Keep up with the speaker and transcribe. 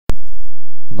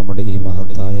നമ്മുടെ ഈ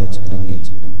മഹത്തായ ചടങ്ങിൽ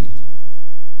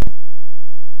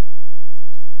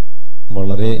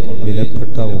വളരെ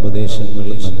വിലപ്പെട്ട ഉപദേശങ്ങൾ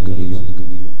നൽകുകയും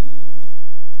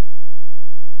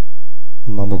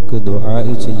നമുക്ക് ദുആ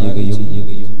ചെയ്യുകയും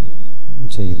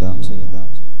ചെയ്ത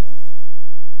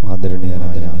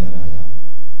ആദരണീയരായ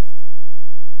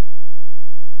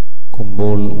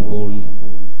കുമ്പോൾ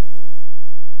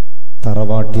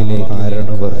തറവാട്ടിലെ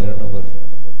കാരണവർ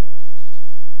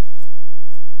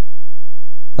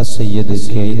അസയ്യദ്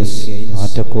കെ.എസ്.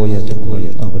 ആറ്റക്കോയ തങ്ങൾ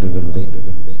അവരുടെ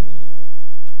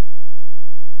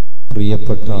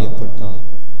പ്രിയപ്പെട്ട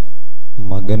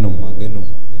മകനും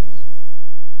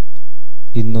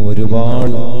ഇന്ന്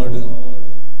ഒരുപാട്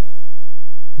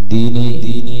ദീനി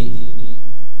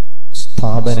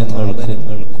സ്ഥാപനങ്ങൾക്കും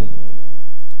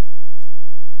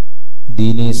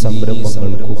ദീനി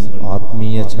സംരംഭങ്ങൾക്കും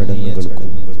ആത്മീയ ചടങ്ങുകൾക്കും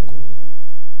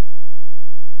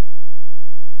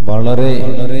വളരെ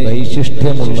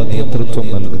വൈശിഷ്ട്യമുള്ള നേതൃത്വം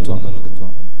നൽകുന്ന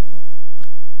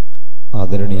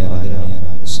ആദരണീയരായ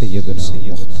സയ്യിദുനാ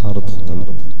മുഖ്താർ തങ്ങൾ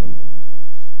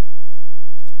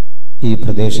ഈ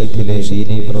പ്രദേശത്തിലെ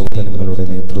ദീനി പ്രവർത്തനങ്ങളുടെ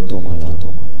നേതൃത്വമാണ്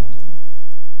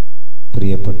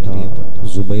പ്രിയപ്പെട്ട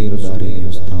സുബൈർ ദാരിമി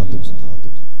ഉസ്താദ്,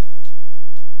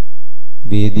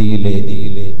 വേദിയിലെ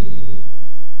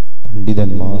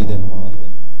പണ്ഡിതന്മാർ,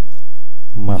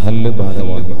 മഹല്ല്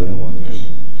ഭാരവാഹികൾ,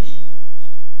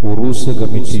 ഉറൂസ്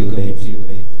കമ്മിറ്റിയുടെ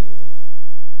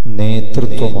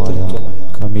നേതൃത്വമായ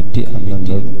കമ്മിറ്റി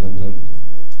അംഗങ്ങൾ,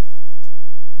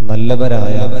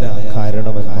 നല്ലവരായ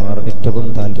കാരണവന്മാർ, ഏറ്റവും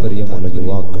താല്പര്യമുള്ള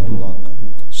യുവാക്കൾ,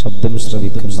 ശബ്ദം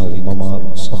ശ്രവിക്കുന്ന ഉമ്മമാർ,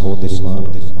 സഹോദരിമാർ,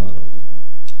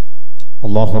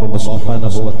 അല്ലാഹു റബ്ബ്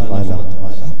സുബ്ഹാനഹു വ തആല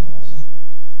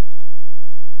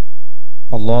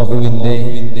അല്ലാഹുവിന്റെ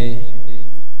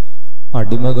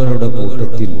അടിമകളുടെ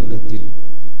കൂട്ടത്തിൽ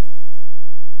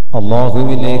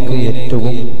അല്ലാഹുവിലേക്ക്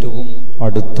ഏറ്റവും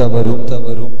അടുത്തവരും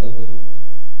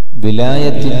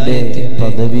വിലായത്തിന്റെ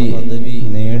പദവി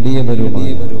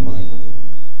നേടിയവരുമായ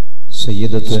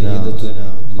സയ്യിദത്തുനാ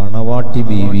മണവാട്ടി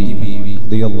ബീവി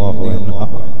റളിയല്ലാഹു അൻഹ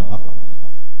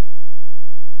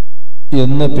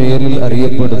എന്ന പേരിൽ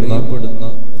അറിയപ്പെടുന്ന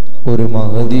ഒരു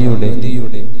മഹദിയുടെ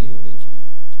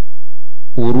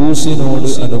ഉറൂസിനോട്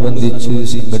അനുബന്ധിച്ച്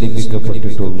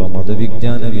സംഘടിപ്പിക്കപ്പെട്ടിട്ടുള്ള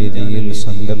മതവിജ്ഞാന വേദിയിൽ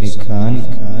സംഗമിക്കാൻ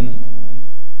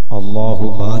അല്ലാഹു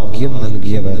ഭാഗ്യം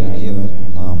നൽകിയവരാണ്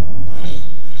നാം.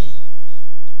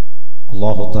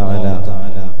 അല്ലാഹു തആല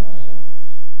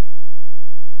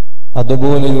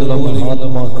അതുപോലെയുള്ള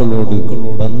മഹാത്മാക്കളോട്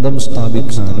ബന്ധം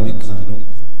സ്ഥാപിക്കാനും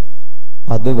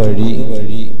അതുവഴി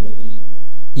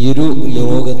ഇരു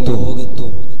ലോകത്തും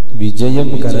വിജയം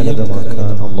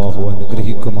കരഗതമാക്കാൻ അല്ലാഹു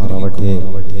അനുഗ്രഹിക്കുമാറാവട്ടെ.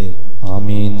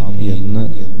 ആമീൻ എന്ന്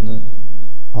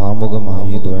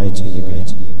ആമുഖമായി ദുആ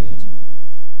ചെയ്യുകയാണ്.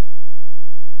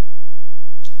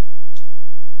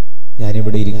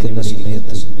 ഞാനിവിടെ ഇരിക്കുന്ന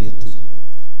സമയത്ത്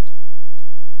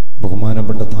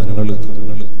ബഹുമാനപ്പെട്ട തങ്ങൾ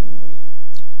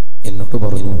എന്നോട്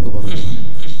പറഞ്ഞു,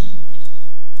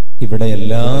 ഇവിടെ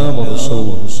എല്ലാ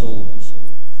വർഷവും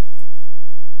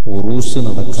ഉറൂസ്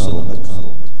നടക്കാറുണ്ട്.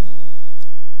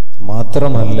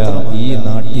 മാത്രമല്ല ഈ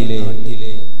നാട്ടിലെ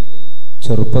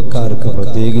ചെറുപ്പക്കാർക്ക്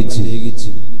പ്രത്യേകിച്ച്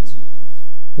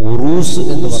ഉറൂസ്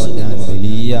എന്ന് പറഞ്ഞാൽ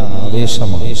വലിയ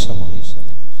ആവേശമാണ്.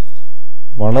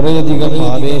 വളരെയധികം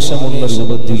ആവേശമുള്ള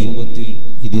രൂപത്തിൽ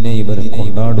ഇതിനെ ഇവർ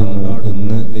കൊണ്ടാടുന്നു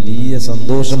എന്ന് വലിയ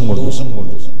സന്തോഷം കൊണ്ട്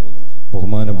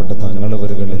ബഹുമാനപ്പെട്ട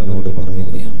തങ്ങളവരുകൾ എന്നോട്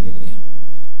പറയുകയാണ്.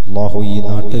 അല്ലാഹു ഈ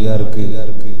നാട്ടുകാർക്ക്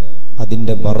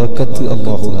അതിന്റെ ബറക്കത്ത്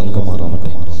അല്ലാഹു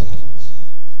നൽകുമാറാവട്ടെ.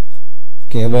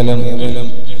 കേവലം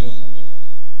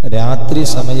രാത്രി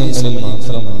സമയങ്ങളിൽ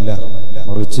മാത്രമല്ല,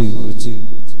 മറിച്ച്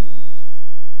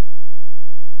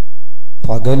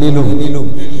പകലിലും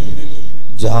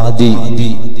ജാതി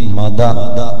മത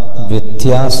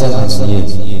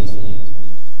വ്യത്യാസമന്യേ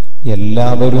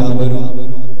എല്ലാവരും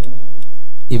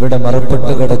ഇവിടെ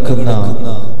മറപ്പെട്ട് കിടക്കുന്ന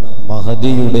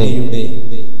മഹദിയുടെ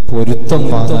പൊരുത്തം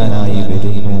വാങ്ങാനായി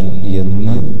വരുന്നു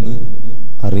എന്ന്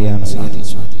അറിയാൻ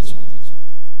സാധിച്ചു.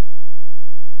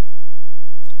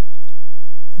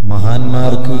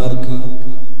 മഹാന്മാർക്ക്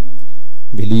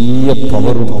വലിയ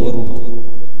പവറും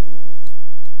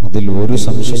അതിൽ ഒരു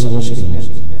സംശയവും ഇല്ല.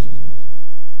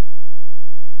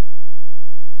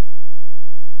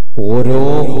 ഓരോ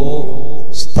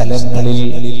സ്ഥലങ്ങളിൽ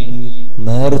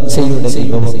നേർച്ചയുടെ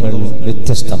വിഭവങ്ങൾ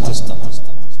വ്യത്യസ്തമാണ്.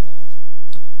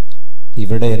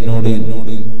 ഇവിടെ എന്നോട്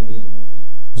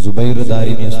സുബൈർ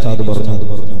ദാരിമി ഉസ്താദ് പറഞ്ഞു,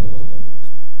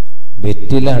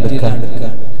 വെറ്റില അടുക്കാൻ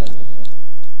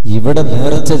ഇവിടെ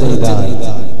നേർച്ച ചെയ്താൽ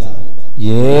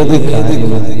ഏത്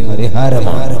കാര്യവും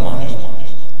പരിഹാരമാണ്.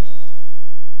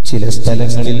 ചില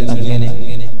സ്ഥലങ്ങളിൽ അങ്ങനെ,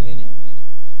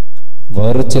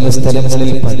 വേറെ ചില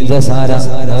സ്ഥലങ്ങളിൽ പഞ്ചസാര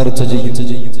നേർച്ച ചെയ്യും.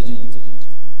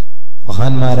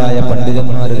 മഹാന്മാരായ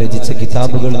പണ്ഡിതന്മാർ രചിച്ച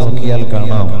കിതാബുകൾ നോക്കിയാൽ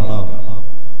കാണാം,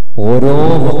 ഓരോ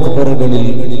മഖ്ബറകളിൽ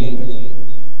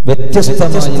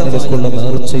വ്യത്യസ്തമായ നിലക്കുള്ള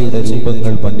നേർച്ചയുടെ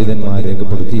രൂപങ്ങൾ പണ്ഡിതന്മാർ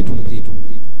രേഖപ്പെടുത്തിയിട്ടുണ്ട്.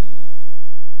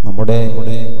 നമ്മുടെ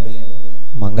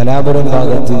മംഗലാപുരം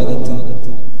ഭാഗത്ത്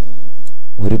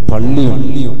ഒരു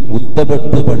പള്ളിയുണ്ട്,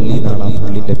 ഉത്തപട്ട് പള്ളി എന്നാണ് ആ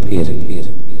പള്ളിന്റെ പേര്.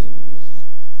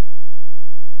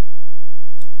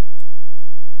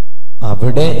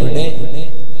 അവിടെ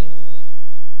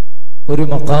ഒരു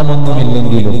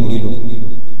മഖാമൊന്നുമില്ലെങ്കിലും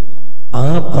ആ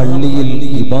പള്ളിയിൽ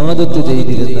ഇബാദത്ത്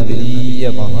ചെയ്തിരുന്ന വലിയ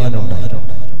മഹാനുണ്ടായിരുന്നു.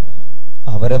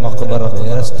 അവരെ മഖ്ബറ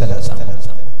വേറെ സ്ഥലത്താണ്.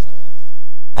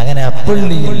 അങ്ങനെ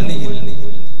അപ്പള്ളിയിൽ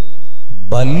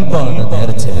ബൽബാണ്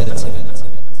നേർച്ച വെച്ചത്.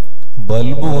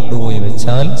 ബൽബ് കൊണ്ടുപോയി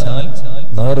വെച്ചാൽ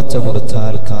നേർച്ച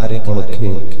കൊടുത്താൽ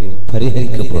കാര്യങ്ങളൊക്കെ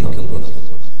പരിഹരിക്കപ്പെടും.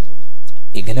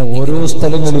 ഇങ്ങനെ ഓരോ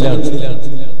സ്ഥലങ്ങളിലാണ്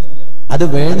അത്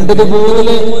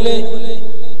വേണ്ടതുപോലെ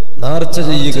നേർച്ച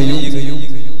ചെയ്യുകയും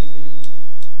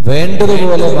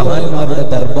വേണ്ടതുപോലെ മഹാന്മാരുടെ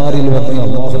ദർബാറിൽ വന്ന്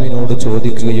അല്ലാഹുവിനോട്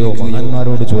ചോദിക്കുകയോ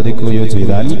മഹാന്മാരോട് ചോദിക്കുകയോ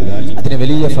ചെയ്താൽ അതിന്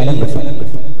വലിയ ഫലം കിട്ടും.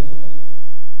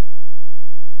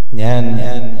 ഞാൻ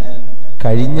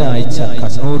കഴിഞ്ഞ ആഴ്ച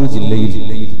കണ്ണൂർ ജില്ലയിൽ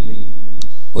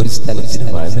ഒരു സ്ഥലത്തിന്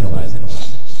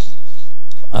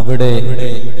അവിടെ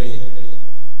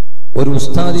ഒരു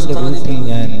ഉസ്താദിന്റെ വീട്ടിൽ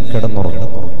ഞാൻ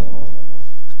കിടന്നുറങ്ങും.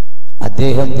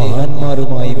 അദ്ദേഹം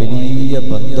മഹാന്മാരുമായി വലിയ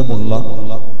ബന്ധമുള്ള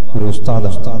ഒരു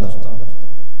ഉസ്താദാണ്.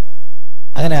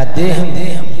 അങ്ങനെ അദ്ദേഹം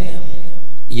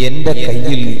എന്റെ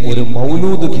കയ്യിൽ ഒരു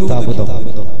മൗലൂദ് കിതാബ്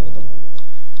തന്നു.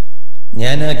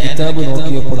 ഞാൻ ആ കിതാബ്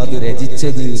നോക്കിയപ്പോൾ അത്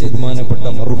രചിച്ചത് ബഹുമാനപ്പെട്ട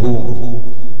മർഹൂം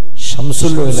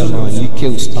ശംസുൽ ഉലമ ഇ.കെ.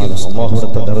 ഉസ്താദ്,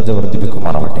 അല്ലാഹുവിന്റെ ദർജ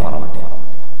വർദ്ധിപ്പിക്കുമാറാവട്ടെ.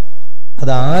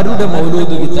 അത് ആരുടെ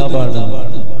മൗലൂദ് കിതാബാണ്?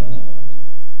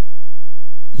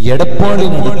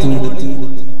 എടപ്പാളിനടുത്ത്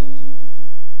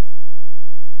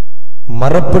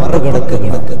മറപ്പെട്ട്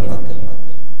കിടക്കുന്ന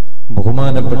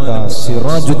ബഹുമാനപ്പെട്ട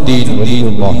സിറാജുദ്ദീൻ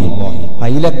വലിയുല്ലാഹി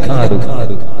ഐലക്കാട്,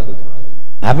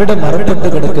 അവിടെ മറപ്പെട്ട്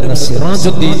കിടക്കുന്ന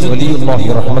സിറാജുദ്ദീൻ വലിയുല്ലാഹി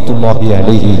റഹ്മത്തുള്ളാഹി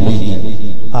അലൈഹി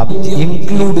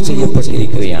ഇൻക്ലൂഡ്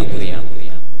ചെയ്യപ്പെട്ടിരിക്കുകയാണ്.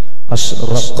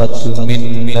 അശ്റഖത്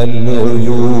മിന്നൽ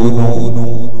ഉയൂനു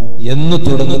എന്ന്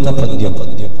തുടങ്ങുന്ന പദ്യം,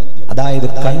 അതായത്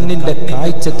കണ്ണിന്റെ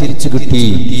കാഴ്ച തിരിച്ചു കിട്ടി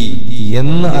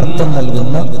എന്ന് അർത്ഥം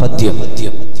നൽകുന്ന പദ്യം.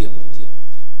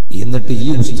 എന്നിട്ട് ഈ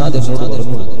ഉസ്താദ് എന്നോട്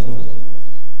പറഞ്ഞു,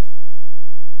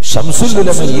 ശംസുൽ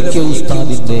ഉലമ ഇ.കെ.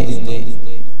 ഉസ്താദിന്റെ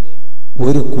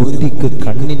ഒരു കുട്ടിക്ക്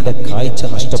കണ്ണിന്റെ കാഴ്ച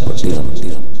നഷ്ടപ്പെട്ടിരുന്നു.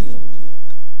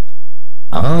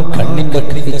 ആ കണ്ണിന്റെ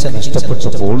കാഴ്ച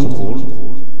നഷ്ടപ്പെട്ടപ്പോൾ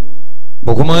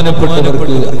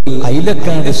ബഹുമാനപ്പെട്ടവർക്ക്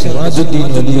ഐലക്കാട് സിറാജുദ്ദീൻ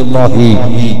വലിയുല്ലാഹി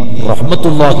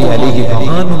റഹ്മത്തുള്ളാഹി അലൈഹി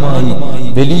മഹാനുമായി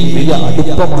വലിയ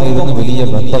അടുപ്പമായിരുന്നു, വലിയ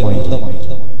ബന്ധമായിരുന്നു.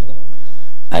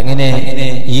 അങ്ങനെ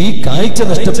ഈ കാഴ്ച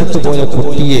നഷ്ടപ്പെട്ടു പോയ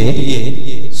കുട്ടിയെ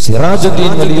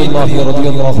സിറാജുദ്ദീൻ വലിയുല്ലാഹി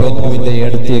റളിയല്ലാഹു അൻഹുവിന്റെ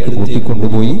അടുത്തേക്ക്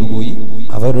കൂട്ടിക്കൊണ്ടുപോയി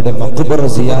അവരുടെ മഖ്ബറ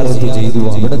സിയാറത്ത് ചെയ്തു.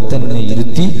 അവിടെ തന്നെ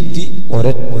ഇരുത്തി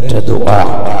ഒരൊറ്റ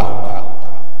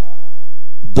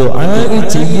ദുആ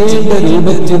ചെയ്യേണ്ട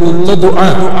രൂപത്തിലുള്ള ദുആ,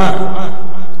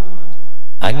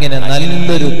 അങ്ങനെ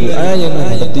നല്ലൊരു ദുആ എന്ന്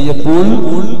നടത്തിയപ്പോൾ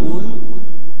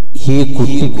ഈ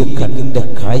കുട്ടിക്ക് കണ്ണിന്റെ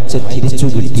കാഴ്ച തിരിച്ചു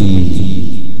കിട്ടി.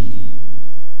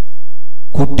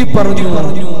 കുട്ടി പറഞ്ഞു,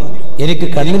 എനിക്ക്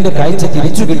കണ്ണിന്റെ കാഴ്ച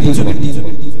തിരിച്ചു കിട്ടി.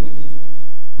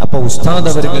 അപ്പൊ ഉസ്താദ്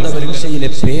അവരുടെ പരീക്ഷയിലെ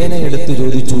പേന എടുത്ത്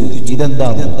ചോദിച്ചു,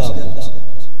 ഇതെന്താണ്?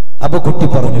 അപ്പൊ കുട്ടി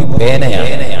പറഞ്ഞു,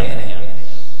 പേനയാണ്.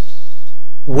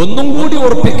 ഒന്നും കൂടി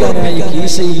ഉറപ്പിക്കാനായി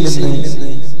കീശയിൽ നിന്ന്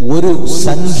ഒരു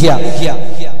സംഖ്യ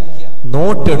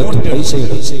നോട്ടെടുത്തു, പൈസ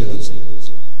എടുത്തു.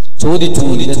 ചോദിച്ചു,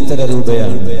 ഇതെത്ര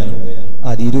രൂപയാണ്?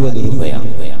 അത് 20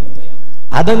 രൂപയാണ്.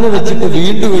 അതങ്ങ് വെച്ചിട്ട്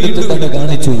വീണ്ടും എടുത്തിട്ട്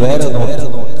കാണിച്ചു വേറെ നോട്ട്,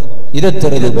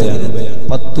 ഇതെത്ര രൂപയാണ്?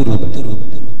 10 രൂപ.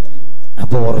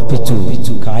 അപ്പൊ ഉറപ്പിച്ചു,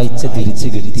 കാഴ്ച തിരിച്ചു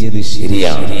കിട്ടിയത്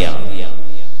ശരിയാണ്.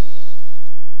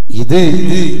 ഇത്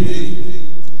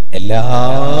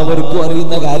എല്ലാവർക്കും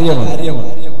അറിയുന്ന കാര്യമാണ്.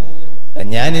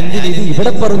 ഞാൻ എന്തിന് ഇത്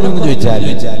ഇവിടെ പറഞ്ഞു എന്ന് ചോദിച്ചാൽ,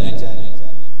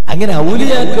 അങ്ങനെ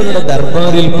ഔലിയാക്കളുടെ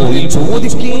ദർബാറിൽ പോയി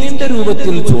ചോദിക്കേണ്ട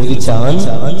രൂപത്തിൽ ചോദിച്ചാൽ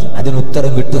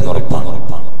അതിനുത്തരം കിട്ടുന്ന ഉറപ്പാണ്.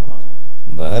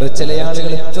 വേറെ ചില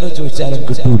ആളുകൾ എത്ര ചോദിച്ചാലും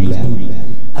കിട്ടൂല.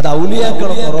 അത്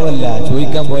ഔലിയാക്കളുടെ കുറവല്ല,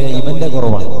 ചോദിക്കാൻ പോയ ഇവന്റെ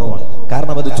കുറവാണ്.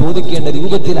 കാരണം അത് ചോദിക്കേണ്ട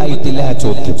രൂപത്തിലായിട്ടില്ല ആ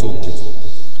ചോദ്യം.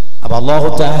 അപ്പൊ അല്ലാഹു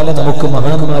തആല നമുക്ക്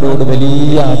മഹാന്മാരോട്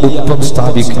വലിയ അടുപ്പം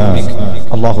സ്ഥാപിക്കാൻ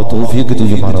അല്ലാഹു തൗഫീഖ്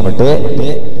ചെയ്യുമാറാവട്ടെ.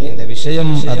 എന്റെ വിഷയം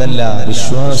അതല്ല,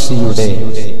 വിശ്വാസിയുടെ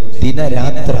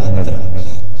ദിനരാത്രങ്ങൾ.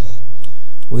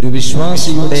 ഒരു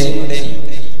വിശ്വാസിയുടെ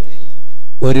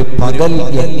ഒരു പകൽ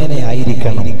എങ്ങനെ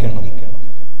ആയിരിക്കണം,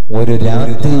 ഒരു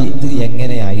രാത്രി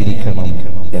എങ്ങനെയായിരിക്കണം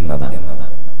എന്നതാണ്.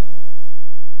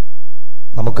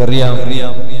 നമുക്കറിയാം,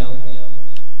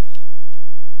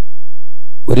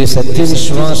 ഒരു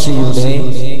സത്യവിശ്വാസിയുടെ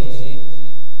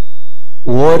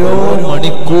ഓരോ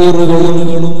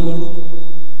മണിക്കൂറുകളും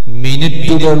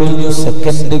മിനിറ്റുകളും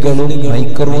സെക്കൻഡുകളും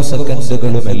മൈക്രോ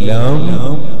സെക്കൻഡുകളും എല്ലാം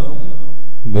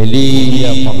വലിയ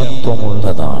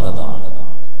മഹത്വമുള്ളതാണ്.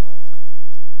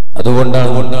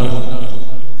 അതുകൊണ്ടാണ്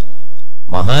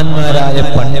മഹാന്മാരായ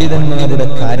പണ്ഡിതന്മാരുടെ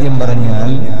കാര്യം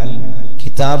പറഞ്ഞാൽ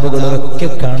കിതാബുകളൊക്കെ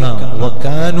കാണാം,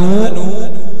 വകാനൂ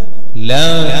ലാ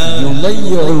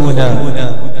യുളയ്യൂന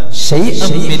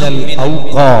ശൈഅൻ മിനൽ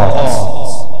ഔഖാത്ത്,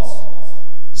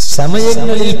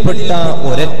 സമയങ്ങളിൽപ്പെട്ട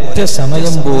ഒരൊറ്റ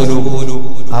സമയം പോലും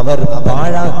അവർ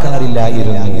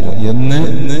പാഴാക്കാറില്ലായിരുന്നു എന്ന്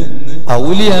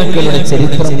ഔലിയാക്കളുടെ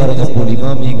ചരിത്രം പറഞ്ഞപ്പോൾ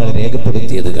ഇമാമിയങ്ങൾ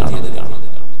രേഖപ്പെടുത്തിയത് കാണാം.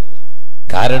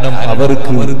 കാരണം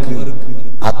അവർക്ക്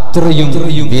അത്രയും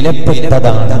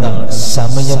വിലപ്പെട്ടതാണ്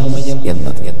സമയം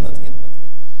എന്നത്.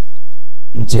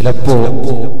 ചിലപ്പോ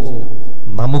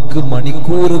നമുക്ക്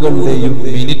മണിക്കൂറുകളുടെയും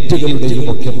മിനിറ്റുകളുടെയും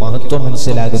ഒക്കെ മഹത്വം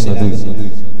മനസ്സിലാകുന്നത്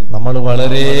നമ്മൾ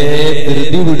വളരെ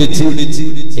ധൃതി പിടിച്ച്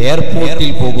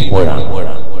എയർപോർട്ടിൽ പോകുമ്പോഴാണ്.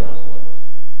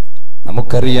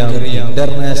 നമുക്കറിയാം,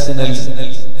 ഇന്റർനാഷണൽ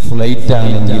ഫ്ലൈറ്റ്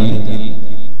ആണെങ്കിൽ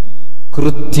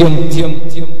കൃത്യം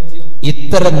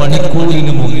ഇത്ര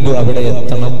മണിക്കൂറിന് മുമ്പ് അവിടെ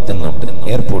എത്തണം എന്നുണ്ട്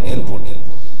എയർപോർട്ടിൽ.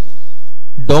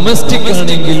 ഡൊമസ്റ്റിക്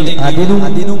ആണെങ്കിൽ അതിനും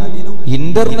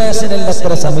ഇന്റർനാഷണൽ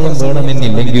അത്ര സമയം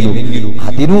വേണമെന്നില്ലെങ്കിലും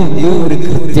അതിനും ഒരു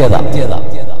കൃത്യത.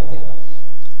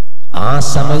 ആ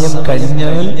സമയം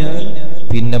കഴിഞ്ഞാൽ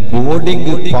പിന്നെ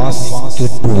ബോർഡിംഗ് പാസ്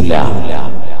കിട്ടൂല.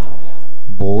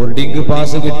 ബോർഡിംഗ്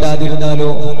പാസ് കിട്ടാതിരുന്നാലോ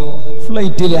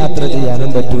ഫ്ലൈറ്റിൽ യാത്ര ചെയ്യാനും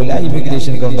പറ്റൂല,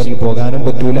 ഇമിഗ്രേഷൻ കൗണ്ടറിൽ പോകാനും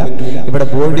പറ്റൂല. ഇവിടെ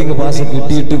ബോർഡിംഗ് പാസ്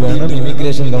കിട്ടിയിട്ട് വേണം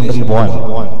ഇമിഗ്രേഷൻ കൗണ്ടറിൽ പോകാൻ.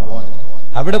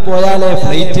 അവിടെ പോയാലേ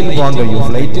ഫ്ലൈറ്റിൽ പോകാൻ കഴിയൂ.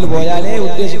 ഫ്ലൈറ്റിൽ പോയാലേ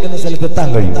ഉദ്ദേശിക്കുന്ന സ്ഥലത്ത് എത്താൻ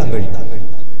കഴിയും.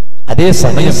 അതേ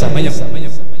സമയം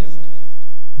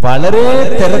വളരെ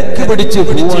തിരക്ക് പിടിച്ച്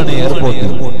പോവാണ്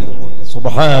എയർപോർട്ടിൽ.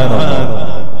 സുബ്ഹാനല്ലാഹ്,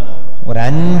 ഒരു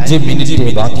 5 മിനിറ്റേ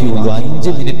ബാക്കിയുള്ളൂ. 5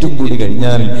 മിനിറ്റും കൂടി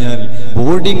കഴിഞ്ഞാൽ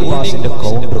ബോർഡിംഗ് പാസിന്റെ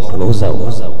കൗണ്ടർ ക്ലോസ്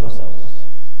ആവും.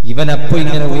 ഇവനപ്പോ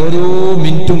ഇങ്ങനെ ഓരോ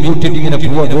മിനിറ്റും കൂട്ടിയിട്ട് ഇങ്ങനെ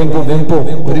പോവാ, വേഗം പോ,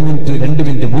 1 മിനിറ്റ്, 2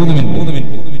 മിനിറ്റ്, 3 മിനിറ്റ്.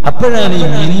 അപ്പോഴാണ് ഈ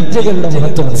മിനിറ്റുകളുടെ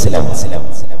മഹത്വം മനസ്സിലാവും.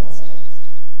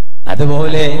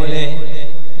 അതുപോലെ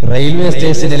റെയിൽവേ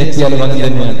സ്റ്റേഷനിൽ എത്തിയാലും അങ്ങനെ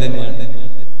തന്നെയാണ്.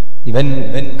 ഇവൻ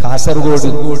കാസർഗോഡ്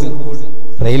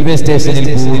റെയിൽവേ സ്റ്റേഷനിൽ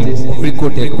പോയി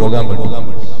കോഴിക്കോട്ടേക്ക് പോകാൻ പറ്റും.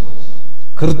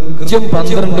 കൃത്യം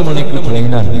 12 മണിക്ക്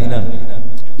ട്രെയിനാണ്.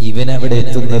 ഇവനവിടെ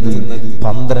എത്തുന്നത്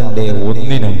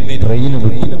 12:01 ട്രെയിൻ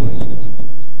വിട്ടു.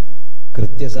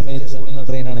 കൃത്യസമയത്ത് പോകുന്ന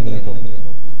ട്രെയിനാണെങ്കിൽ കേട്ടോ.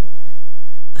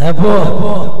 അപ്പോ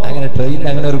അങ്ങനെ ട്രെയിനിൽ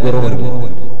അങ്ങനെ ഒരു കുറവുണ്ട്.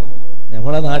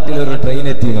 നമ്മളെ നാട്ടിലൊരു ട്രെയിൻ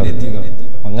എത്തി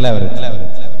മംഗലാപുരം.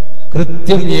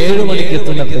 കൃത്യം 7 മണിക്ക്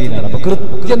എത്തുന്ന ട്രെയിനാണ്. അപ്പൊ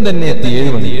കൃത്യം തന്നെ എത്തി 7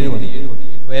 മണി.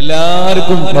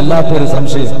 എല്ലാവർക്കും വല്ലാത്തൊരു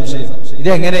സംശയം,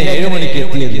 ഇതെങ്ങനെ 7 മണിക്ക്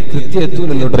എത്തിയത്? കൃത്യം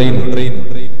എത്തൂലല്ലോ ട്രെയിൻ.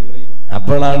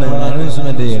 അപ്പോഴാണ്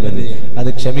അനൗൺസ്മെന്റ് ചെയ്യേണ്ടത്. അത്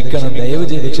ക്ഷമിക്കണം, ദയവ്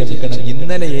ചെയ്ത് ക്ഷമിക്കണം,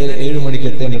 ഇന്നലെ 7 മണിക്ക്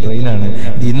എത്തേണ്ട ട്രെയിനാണ്,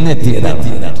 ഇന്ന് എത്തിയതാണ്.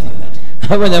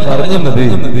 അപ്പൊ ഞാൻ പറഞ്ഞത്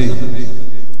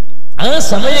ആ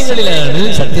സമയങ്ങളിലാണ്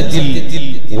സത്യത്തിൽ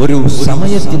ഒരു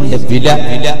സമയത്തിന്റെ വില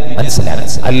മനസ്സിലാക്കാൻ.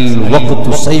 അൽ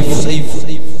വഖ്തു സൈഫ്.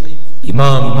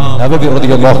 ഇമാം നവവി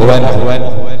റളിയല്ലാഹു അൻഹു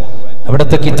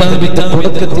അവിടുത്തെ കിതാബിന്റെ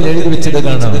തുടക്കത്തിൽ എഴുതി വെച്ചത്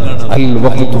കാണാം. അൽ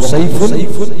വഖ്തു സൈഫുൻ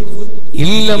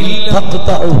ഇല്ലം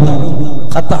തഖ്തഉഹു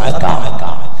ഖതഅക.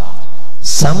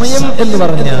 സമയം എന്ന്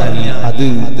പറഞ്ഞാൽ അത്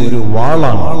ഒരു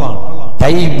വാളാണ്.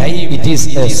 Time it is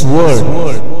A sword.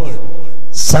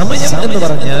 സമയം എന്ന്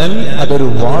പറഞ്ഞാൽ അതൊരു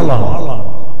വാളാണ്.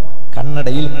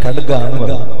 കന്നഡയിൽ ഖഡ്ഗ എന്ന്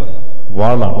പറയും,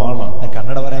 വാളാണ്.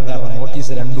 കന്നഡ പറയാൻ കാരണം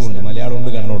നോട്ടീസ് രണ്ടും ഉണ്ട്, മലയാളം ഉണ്ട്,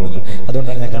 കന്നഡ ഉണ്ട്.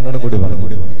 അതുകൊണ്ടാണ് ഞാൻ കന്നഡ കൂടി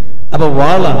പറഞ്ഞു. അപ്പൊ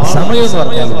വാളാണ് സമയം എന്ന്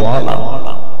പറഞ്ഞാൽ,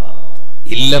 വാളാണ്.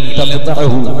 ഇല്ലം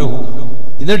തഖ്തഉഹു.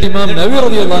 എന്നിട്ട് ഇമാം നവവി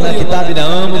റളിയല്ലാഹു അൻഹു കിതാബിന്റെ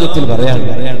ആമുഖത്തിൽ പറയാണ്,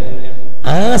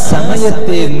 ആ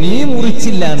സമയത്തെ നീ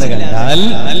മുറിച്ചില്ല എന്ന് കണ്ടാൽ,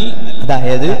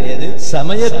 അതായത്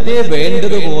സമയത്തെ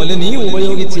വേണ്ടതുപോലെ നീ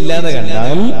ഉപയോഗിച്ചില്ല എന്ന്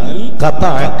കണ്ടാൽ,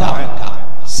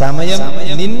 സമയം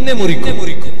നിന്നെ മുറിക്കും.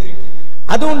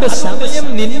 അതുകൊണ്ട് സമയം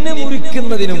നിന്നെ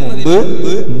മുറിക്കുന്നതിന് മുമ്പ്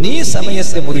നീ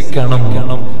സമയത്തെ മുറിക്കണം.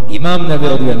 ഇമാം നവവി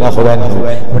റളിയല്ലാഹു അൻഹു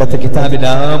ഇവിടുത്തെ കിതാബിന്റെ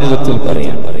ആമുഖത്തിൽ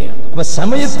പറയാം. അപ്പൊ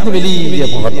സമയത്തിന് വലിയ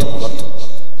മഹത്വം.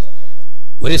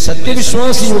 ഒരു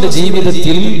സത്യവിശ്വാസിയുടെ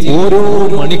ജീവിതത്തിൽ ഓരോ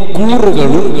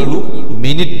മണിക്കൂറുകളും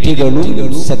മിനിറ്റുകളും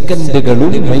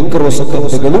സെക്കൻഡുകളും മൈക്രോ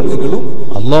സെക്കൻഡുകളും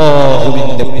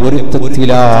അല്ലാഹുവിന്റെ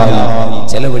പൊരുത്തത്തിലായി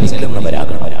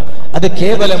ചെലവഴിക്കുന്നവരാകണം. അത്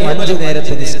കേവലം 5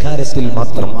 നേരത്തെ നിസ്കാരത്തിൽ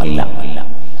മാത്രം അല്ല.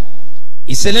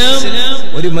 ഇസ്ലാം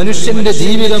ഒരു മനുഷ്യന്റെ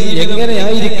ജീവിതം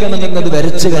എങ്ങനെയായിരിക്കണമെന്നത്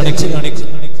വരച്ചു കാണിച്ചു.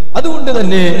 അതുകൊണ്ട്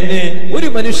തന്നെ ഒരു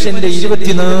മനുഷ്യന്റെ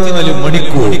 24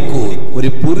 മണിക്കൂർ, ഒരു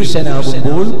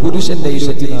പുരുഷനാകുമ്പോൾ പുരുഷന്റെ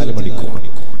 24 മണിക്കൂർ,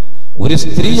 ഒരു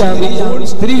സ്ത്രീയാകുമ്പോൾ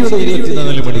സ്ത്രീയുടെ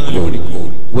 24 മണിക്കൂർ,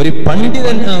 ഒരു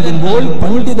പണ്ഡിതനാകുമ്പോൾ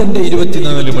പണ്ഡിതന്റെ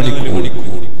 24 മണിക്കൂർ,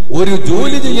 ഒരു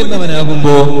ജോലി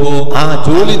ചെയ്യുന്നവനാകുമ്പോ ആ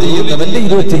ജോലി ചെയ്യുന്നവന്റെ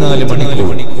 24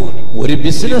 മണിക്കൂർ, ഒരു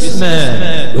ബിസിനസ്മാൻ,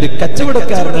 ഒരു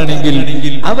കച്ചവടക്കാരനാണെങ്കിൽ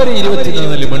അവരെ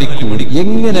 24 മണിക്കൂർ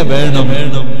എങ്ങനെ വേണം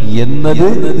എന്നത്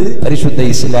പരിശുദ്ധ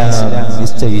ഇസ്ലാം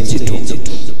നിശ്ചയിച്ചിട്ടുണ്ട്.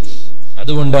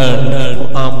 അതുകൊണ്ടാണ്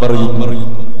ഖുർആൻ പറയും,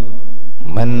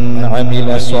 മൻ അമില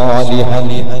സ്വാലിഹൻ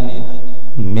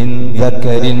മിൻ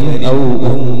ദക്കരിൻ ഔ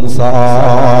ഉൻസാ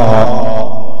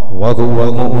വഹുവ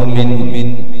മുഅ്മിൻ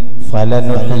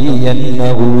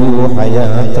ഫലനുഹ്യിയന്നഹു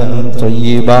ഹയാതൻ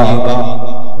ത്വയ്യിബാ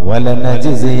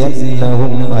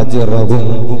വലനജ്സിയന്നഹും അജ്റഹും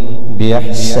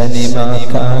ബിഅഹ്സനി മാ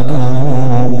കാനൂ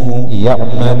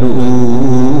യഅമലൂൻ.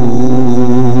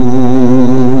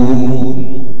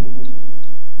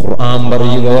 ഖുർആൻ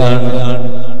പറയുകയാണ്,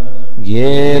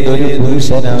 ഏതൊരു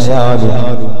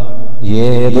പുരുഷനായാലും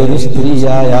ഏതൊരു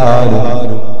സ്ത്രീയായാലും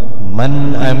മൻ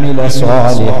അമില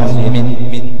സ്വാലിഹൻ മിൻ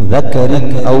ദക്കരിൻ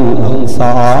ഔ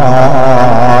ഉൻസാ,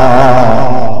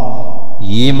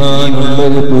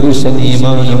 ഈമാനുള്ളൊരു പുരുഷൻ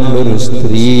ഈമാനുള്ളൊരു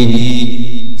സ്ത്രീ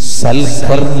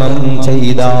സൽക്കർമ്മം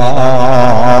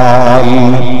ചെയ്താൽ,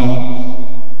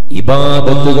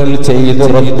 ഇബാദത്തുകൾ ചെയ്ത്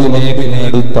റബ്ബിലേക്ക്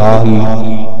അടുത്താൽ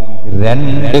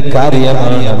 2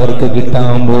 കാര്യമാണ് അവർക്ക്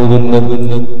കിട്ടാൻ പോകുന്നത്.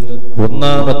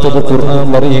 ഒന്നാമത്തത് ഖുർആൻ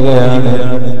പറയുകയാണ്,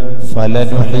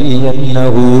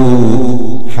 ഫലനുഹ്യിയന്നഹു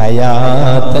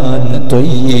ഹയാതൻ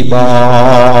ത്വയ്യിബാ,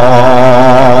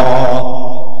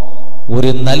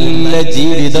 ഒരു നല്ല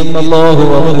ജീവിതം അല്ലാഹു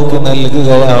അവർക്ക്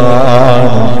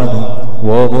നൽകുകയാണ്.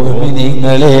 ഓ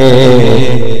മുഅ്മിനീങ്ങളെ,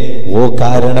 ഓ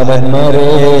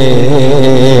കാരണവന്മാരെ,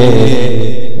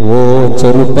 ഓ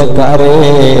ചെറുപ്പക്കാരെ,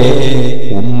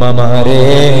 ഉമ്മമാരെ,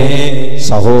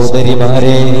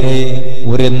 സഹോദരിമാരെ,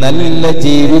 ഒരു നല്ല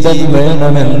ജീവിതം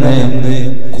വേണമെന്ന്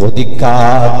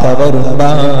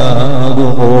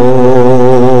കൊതിക്കാത്തവരുണ്ടാകുമോ?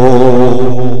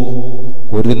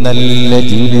 ഒരു നല്ല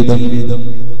ജീവിതം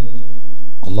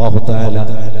അല്ലാഹു തആല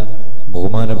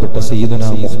ബഹുമാനപ്പെട്ട സയ്യിദുനാ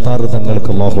മുഖ്താർ തങ്ങൾക്ക്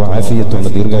അല്ലാഹു ആഫിയത്തുള്ള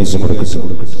ദീർഘായുസ്സ് കൊടുക്കട്ടെ.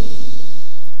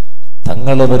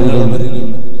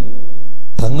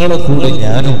 തങ്ങളെ കൂടെ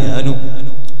ഞാനും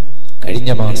കഴിഞ്ഞ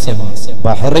മാസം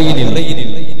ബഹ്റൈനിൽ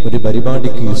ഒരു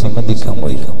പരിപാടിക്ക് സംബന്ധിക്കാൻ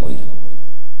പോയി.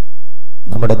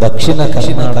 നമ്മുടെ ദക്ഷിണ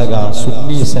കർണാടക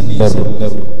സുന്നി സെന്റർ,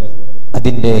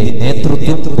 അതിന്റെ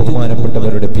നേതൃത്വം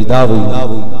ബഹുമാനപ്പെട്ടവരുടെ പിതാവ്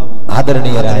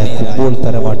ആദരണീയരായ ഫുട്ബോൾ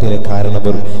തറവാട്ടിലെ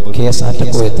കാരണവർ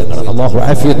തങ്ങൾ അല്ലാഹു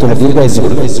ആഫിയത്തുള്ള ദീർഘായുസ്സ്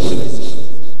കൊടുക്കട്ടെ.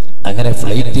 അങ്ങനെ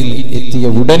ഫ്ലൈറ്റിൽ എത്തിയ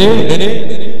ഉടനെ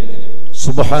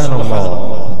സുബ്ഹാനല്ലാഹ്,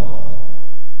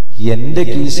 എന്റെ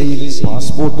കീശയിൽ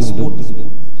പാസ്പോർട്ട് ഉണ്ട്,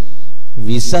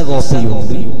 വിസ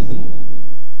കോപ്പിയുണ്ട്,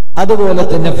 അതുപോലെ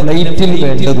തന്നെ ഫ്ലൈറ്റിൽ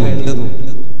വേണ്ടതുണ്ട്.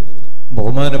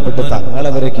 ബഹുമാനപ്പെട്ട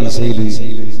തങ്ങളവരെ കീശയിൽ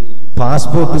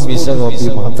പാസ്പോർട്ടും വിസ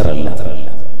കോപ്പിയും മാത്രമല്ല,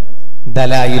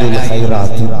 ദലായിലുൽ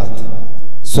ഖൈറാത്ത്,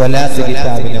 സ്വലാത്ത്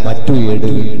കിതാബിന്റെ മറ്റു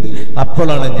 7.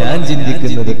 അപ്പോഴാണ് ഞാൻ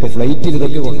ചിന്തിക്കുന്നത്, ഇപ്പൊ ഫ്ലൈറ്റിൽ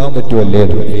ഇതൊക്കെ കൊണ്ടുപോകാൻ പറ്റുമല്ലേ?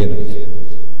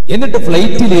 എന്നിട്ട്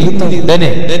ഫ്ലൈറ്റിൽ ഇരുന്ന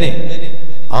ഉടനെ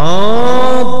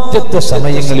ആദ്യത്തെ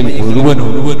സമയങ്ങളിൽ മുഴുവനും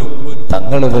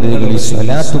തങ്ങളവരുകളിൽ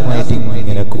സ്വലാത്തുമായിട്ട്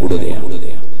ഇങ്ങനെ കൂടുകയാണ്.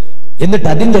 എന്നിട്ട്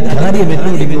അതിന്റെ കാര്യം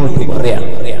എന്നോട് ഇങ്ങോട്ട് പറയാം.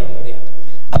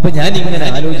 അപ്പൊ ഞാൻ ഇങ്ങനെ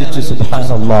ആലോചിച്ചു,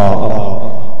 സുബ്ഹാനല്ലാഹ്,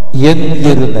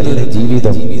 എന്തൊരു നല്ല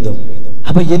ജീവിതം.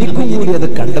 അപ്പൊ എനിക്കും കൂടി അത്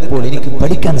കണ്ടപ്പോൾ എനിക്ക്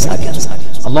പഠിക്കാൻ സാധിച്ചു.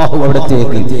 അല്ലാഹു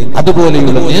അവിടത്തേക്ക്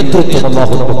അതുപോലെയുള്ള നേതൃത്വം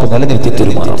അല്ലാഹു നമുക്ക് നിലനിർത്തി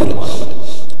തരുമാറാകട്ടെ.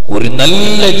 ഒരു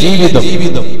നല്ല ജീവിതം,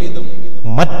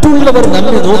 മറ്റുള്ളവർ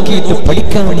നമ്മെ നോക്കിയിട്ട്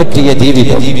പഠിക്കാൻ പറ്റിയ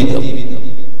ജീവിതം,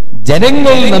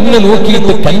 ജനങ്ങൾ നമ്മെ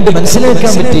നോക്കിയിട്ട് കണ്ട്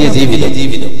മനസ്സിലാക്കാൻ പറ്റിയ ജീവിതം.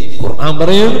 ഖുർആൻ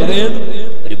പറയും,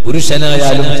 ഒരു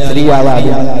പുരുഷനായാലും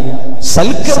സ്ത്രീയായാലും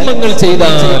സൽക്കർമ്മങ്ങൾ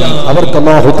ചെയ്താൽ അവർക്ക്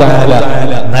അല്ലാഹു തആല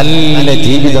നല്ല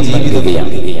ജീവിതം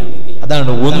നൽകുകയാണ്.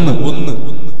 അതാണ് ഒന്ന്.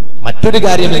 മറ്റൊരു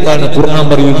കാര്യം എന്താണ്? ഖുർആൻ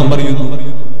പറയുന്നു,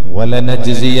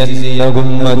 വലനജ്സിയന്നഹും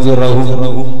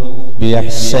അജ്റഹും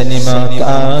ബിഅഹ്സനി മാ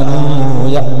കാനൂ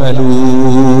യഅമലൂൻ.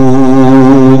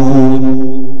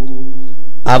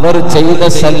 അവർ ചെയ്ത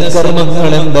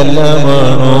സൽക്കർമ്മങ്ങൾ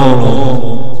എന്തെല്ലാമാണോ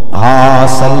ആ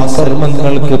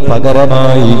സൽക്കർമ്മങ്ങൾക്ക്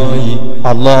പകരമായി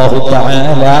അല്ലാഹു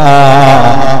തആല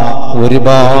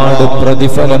ഒരുപാട്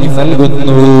പ്രതിഫലം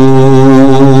നൽകുന്നു.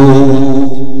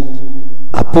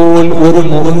 അപ്പോൾ ഒരു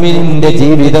മുഅ്മിനിന്റെ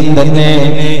ജീവിതം തന്നെ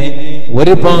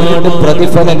ഒരുപാട്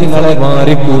പ്രതിഫലങ്ങളെ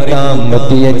മാറിക്കൂട്ടാൻ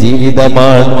പറ്റിയ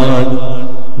ജീവിതമാണ്.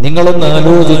 നിങ്ങളൊന്ന്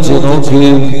ആലോചിച്ചു നോക്ക്,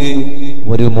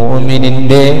 ഒരു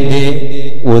മുഅ്മിനിന്റെ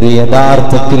ഒരു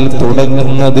യഥാർത്ഥത്തിൽ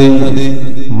തുടങ്ങുന്നത്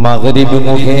മഗ്രിബ്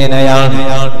മുഖേനയാണ്.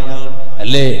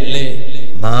 അല്ലേ?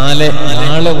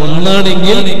 നാളെ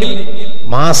ഒന്നാണെങ്കിൽ,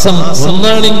 മാസം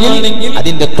ഒന്നാണെങ്കിൽ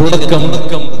അതിന്റെ തുടക്കം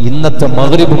ഇന്നത്തെ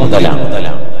മഗ്രിബ് മുതലാണ്.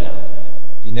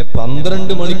 പിന്നെ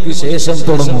 12 മണിക്ക് ശേഷം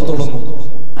തുടങ്ങും.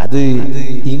 അത്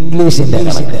ഇംഗ്ലീഷിന്റെ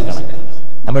കണക്ക്.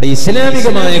 നമ്മുടെ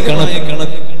ഇസ്ലാമികമായ കണക്ക്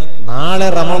നാളെ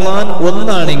റമളാൻ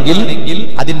ഒന്നാണെങ്കിൽ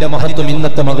അതിന്റെ മഹത്വം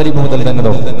ഇന്നത്തെ മഗ്രിബ് മുതൽ തന്നെ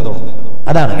തുടങ്ങും.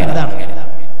 അതാണ്.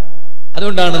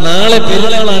 അതുകൊണ്ടാണ് നാളെ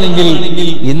പെരുന്നാളാണെങ്കിൽ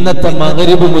ഇന്നത്തെ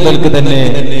മഗ്രിബ് മുതൽക്ക് തന്നെ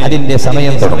അതിന്റെ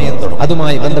സമയം തുടങ്ങും.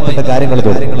 അതുമായി ബന്ധപ്പെട്ട കാര്യങ്ങൾ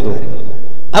തുടങ്ങും.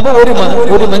 അപ്പൊ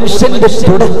ഒരു മനുഷ്യന്റെ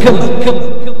തുടക്കം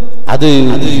അത്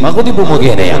മഗ്രിബ്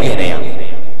മുഖേനയാണ്.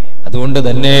 അതുകൊണ്ട്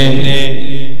തന്നെ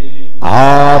ആ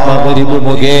മഗ്രിബ്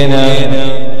മുഖേന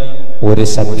ഒരു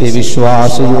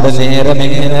സത്യവിശ്വാസിയുടെ നേരം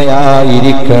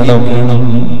എങ്ങനെയായിരിക്കണം?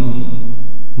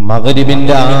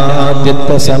 മഗ്രിബിന്റെ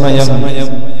ആദ്യത്തെ സമയം,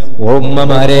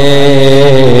 ഉമ്മമാരെ,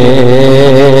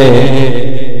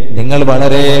 നിങ്ങൾ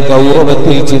വളരെ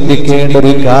ഗൗരവത്തിൽ ചിന്തിക്കേണ്ട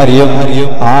ഒരു കാര്യം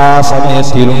ആ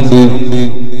സമയത്തിലുണ്ട്.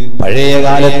 പഴയ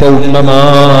കാലത്തെ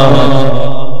ഉമ്മമാർ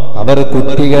അവർ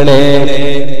കുട്ടികളെ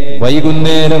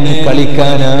വൈകുന്നേരം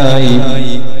കളിക്കാനായി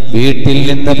വീട്ടിൽ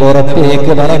നിന്ന്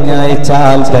പുറത്തേക്ക്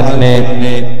പറഞ്ഞയച്ചാൽ തന്നെ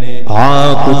ആ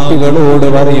കുട്ടികളോട്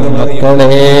പറയും,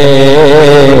 മക്കളെ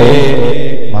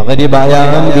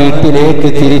മഗ്രിബായാൽ വീട്ടിലേക്ക്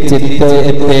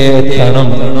തിരിച്ചെത്തണം.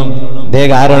 അതേ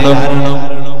കാരണം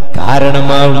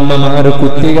ആ ഉമ്മമാർ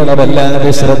കുട്ടികളെ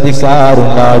വല്ലാതെ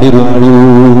ശ്രദ്ധിക്കാറുണ്ടായിരുന്നു.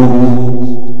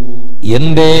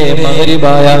 എന്തേ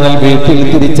മഗ്രിബായാൽ വീട്ടിൽ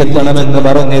തിരിച്ചെത്തണമെന്ന്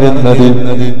പറഞ്ഞിരുന്നത്?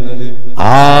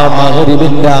 ആ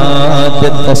മഗ്രിബിന്റെ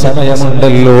ആദ്യത്തെ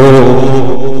സമയമുണ്ടല്ലോ,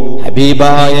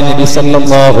 ഹബീബായ നബി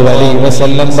സല്ലല്ലാഹു അലൈഹി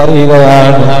വസല്ലം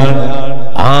പറയുകയാണ്,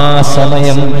 ആ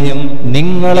സമയം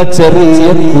നിങ്ങളെ ചെറിയ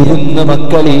കുരുന്ന്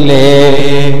മക്കളിലെ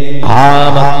ആ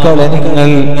മക്കളെ നിങ്ങൾ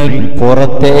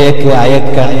പുറത്തേക്ക്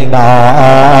അയക്കണ്ട.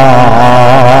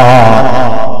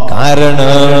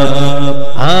 കാരണം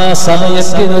ആ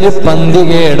സമയത്തിനൊരു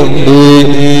പന്തികേടുണ്ട്.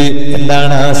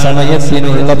 എന്താണ് ആ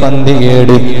സമയത്തിനുള്ള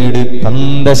പന്തികേട്?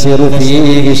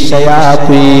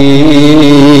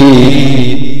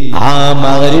 ആ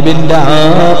മഗ്രിബിന്റെ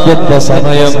ആദ്യത്തെ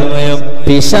സമയം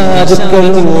പിശാചുക്കൾ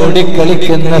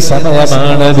ഓടിക്കളിക്കുന്ന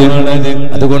സമയമാണത്.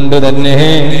 അതുകൊണ്ട് തന്നെ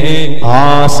ആ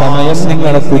സമയം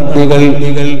നിങ്ങളുടെ കുട്ടികൾ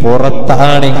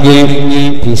പുറത്താണെങ്കിൽ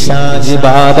പിശാച്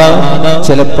ബാധ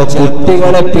ചിലപ്പോ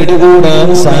കുട്ടികളെ പിടികൂടാൻ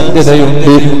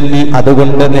സാധ്യതയുണ്ട്.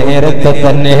 അതുകൊണ്ട് നേരത്തെ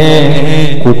തന്നെ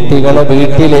കുട്ടികളെ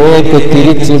വീട്ടിലേക്ക്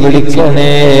തിരിച്ചു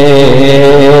വിളിക്കണേ.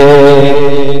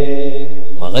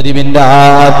 മഗ്രിബിന്റെ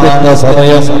ആദ്യത്തെ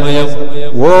സമയം,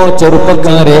 ഓ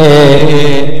ചെറുപ്പക്കാരെ,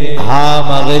 ആ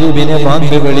മഗ്രിബിനെ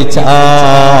ബാങ്ക് വിളിച്ചാൽ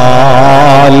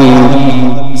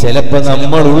ചിലപ്പോ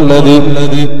നമ്മളുള്ളത്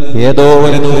ഏതോ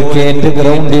ഒരു ക്രിക്കറ്റ്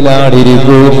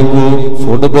ഗ്രൗണ്ടിലായിരിക്കും,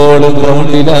 ഫുട്ബോൾ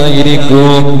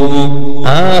ഗ്രൗണ്ടിലായിരിക്കും.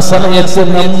 ആ സമയത്ത്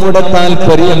നമ്മുടെ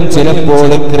താല്പര്യം ചിലപ്പോൾ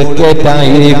ക്രിക്കറ്റ്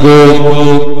ആയിരിക്കും,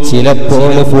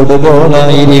 ചിലപ്പോൾ ഫുട്ബോൾ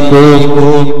ആയിരിക്കും.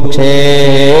 പക്ഷേ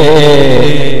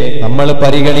നമ്മൾ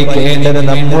പരിഗണിക്കേണ്ടത്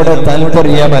നമ്മുടെ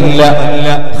താല്പര്യമല്ല,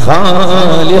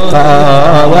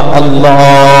 ഖാലിഖായ അല്ലാഹ്,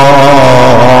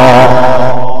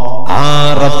 ആ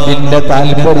റബ്ബിന്റെ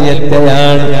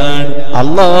താല്പര്യത്തെയാണ്.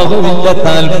 അല്ലാഹുവിന്റെ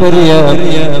താല്പര്യം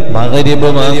മഗ്രിബ്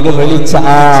ബാങ്ക്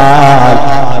വിളിച്ചാൽ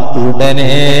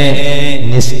ഉടനെ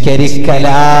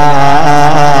നിസ്കരിക്കലാണ്.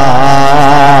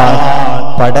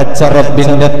 പടച്ച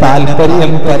റബ്ബിന്റെ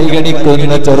താല്പര്യം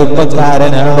പരിഗണിക്കുന്ന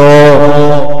ചെറുപ്പക്കാരനാണോ?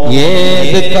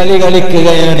 ഏത് കളി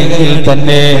കളിക്കുകയാണെങ്കിൽ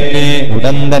തന്നെ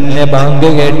ഉടൻ തന്നെ ബാങ്ക്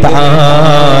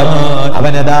കേട്ടാൽ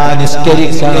അവനതാ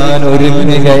നിസ്കരിക്കാൻ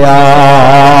ഒരുങ്ങുകയാണ്.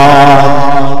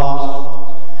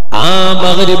 ആ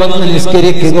മഗ്രിബ്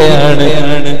നിസ്കരിക്കുകയാണ്.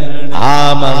 ആ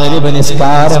മഗ്രിബ്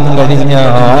നിസ്കാരം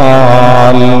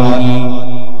കഴിഞ്ഞാൽ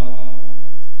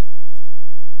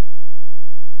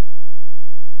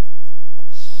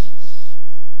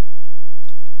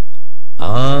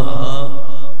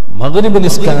മഗ്രിബ്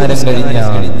നിസ്കാരം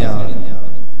കഴിഞ്ഞാൽ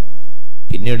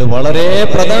പിന്നീട് വളരെ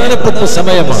പ്രധാനപ്പെട്ട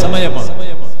സമയമാണ്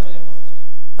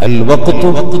അൽ വഖ്തു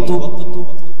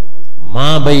മാ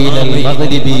ബൈനൽ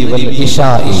മഗ്രിബി വൽ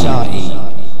ഇശാഇ.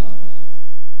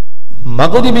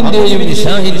 മഗ്രിബിന്റെയും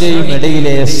ഇശാഇന്റെയും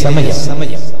ഇടയിലെ സമയം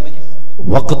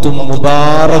വഖ്തും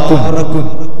മുബാറകും,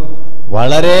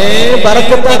 വളരെ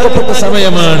ബറക്കത്താക്കപ്പെട്ട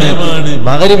സമയമാണ്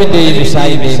മഗ്രിബിന്റെയും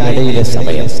ഇശാഇന്റെയും ഇടയിലെ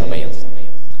സമയം.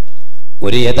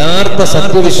 ഒരു യഥാർത്ഥ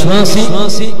സത്യവിശ്വാസി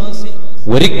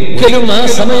ഒരിക്കലും ആ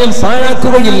സമയം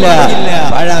പാഴാക്കുകയില്ല,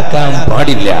 പാഴാക്കാൻ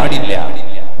പാടില്ല.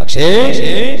 പക്ഷേ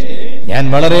ഞാൻ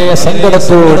വളരെ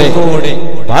സങ്കടത്തോടെ,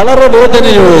 വളരെ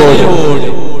വേദനയോടെ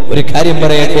ഒരു കാര്യം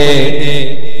പറയട്ടെ.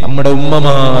 നമ്മുടെ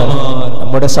ഉമ്മമാർ,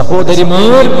 നമ്മുടെ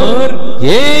സഹോദരിമാർ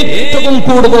ഏറ്റവും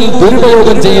കൂടുതൽ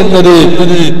ദുരുപയോഗം ചെയ്യുന്നത്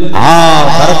ആ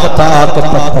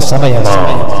ബർക്കത്താക്കപ്പെട്ട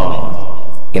സമയമാണ്.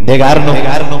 എന്തേ കാരണം?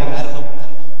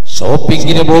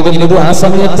 ഷോപ്പിങ്ങിന് പോകുന്നത് ആ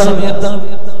സമയത്താണ്,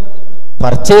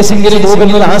 പർച്ചേസിംഗിന്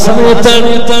പോകുന്നത് ആ സമയത്താണ്,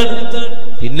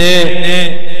 പിന്നെ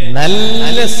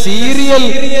നല്ല സീരിയൽ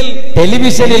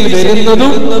ടെലിവിഷനിൽ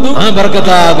വരുന്നതും ആ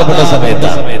ബർക്കത്താക്കപ്പെട്ട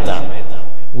സമയത്താണ്.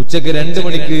 ഉച്ചക്ക് 2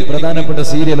 മണിക്ക് പ്രധാനപ്പെട്ട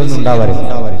സീരിയൽ ഒന്നും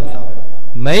ഉണ്ടാവാറില്ല.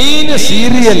 മെയിൻ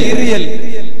സീരിയൽ,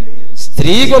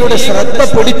 സ്ത്രീകളുടെ ശ്രദ്ധ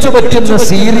പിടിച്ചു പറ്റുന്ന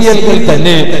സീരിയലുകൾ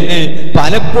തന്നെ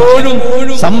പലപ്പോഴും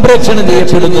സംപ്രേഷണം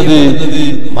ചെയ്യപ്പെടുന്നത്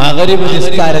മഗ്‌രിബ്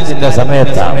നിസ്കാരത്തിന്റെ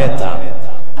സമയത്താണ്.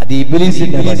 അത്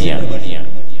ഇബ്ലീസിന്റെ പണിയാണ്.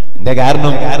 എന്താ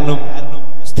കാരണം?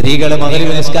 സ്ത്രീകളെ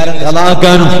മഗ്‌രിബ് നിസ്കാരം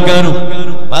ഖളാക്കാനും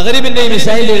മഗ്‌രിബിന്റെയും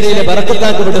ഇശാഇന്റെ ഇടയിലെ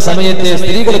ബർക്കത്താക്കപ്പെട്ട സമയത്തെ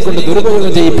സ്ത്രീകളെ കൊണ്ട്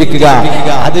ദുരുപയോഗം ചെയ്യിപ്പിക്കുക,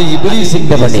 അത്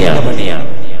ഇബ്ലീസിന്റെ പണിയാണ്.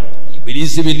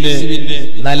 ഇബ്ലീസ് പിന്നെ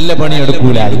നല്ല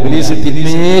പണിയെടുക്കൂല, ഇബ്ലീസ്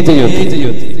തിന്നേ ചെയ്യും.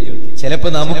 ചിലപ്പോ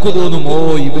നമുക്ക് തോന്നും, ഓ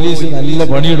ഇബ്ലീസ് നല്ല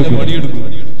പണിയെടുക്കും.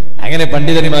 അങ്ങനെ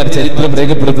പണ്ഡിതന്മാർ ചരിത്രം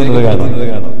രേഖപ്പെടുത്തുന്നത് കാണാം.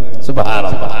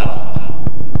 സുബ്ഹാനല്ലാഹ്.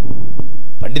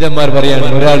 പണ്ഡിതന്മാർ പറയാണ്,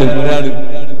 ഒരാള്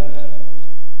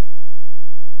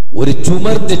ഒരു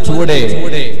ചുമറിന്റെ ചുവടെ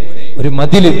ഒരു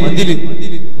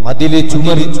മതില്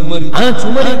ചുമർ, ആ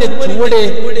ചുമറിന്റെ ചുവടെ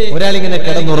ഒരാളിങ്ങനെ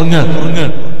കിടന്നുറങ്ങാണ്.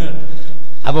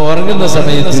 അപ്പൊ ഉറങ്ങുന്ന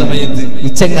സമയത്ത് ഈ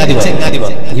ചങ്ങാതി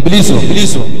ഇബ്ലീസ് വന്നു.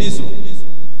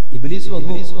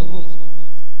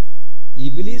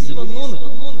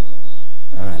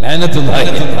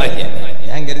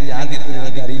 ഞാൻ കരുതി ആദ്യത്തെ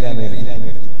അറിയില്ല.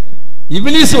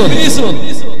 ഇബ്ലീസ്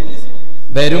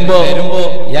വരുമ്പോ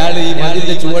ഇയാള് ഈ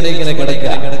മതിലിന്റെ ചുവടെ ഇങ്ങനെ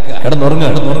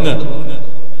കിടന്നുറങ്ങാണ്.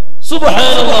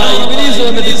 സുബ്ഹാനല്ലാഹ്. ഇബ്ലീസ്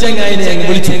വന്നിട്ട് ചങ്ങായിനെ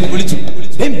വിളിച്ചു.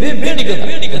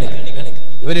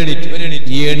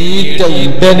 എണീറ്റ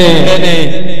ഉടനെ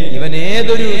ഇവൻ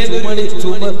ഏതൊരു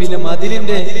പിന്നെ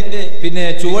മതിലിന്റെ പിന്നെ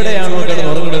ചുവടെയാണോ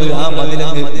കിടന്നുറങ്ങുന്നത്, ആ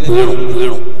മതിലങ്ങ്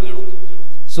വീണു.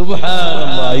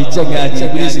 സുബ്ഹാനല്ലാഹ്. ഈ ചങ്ങായി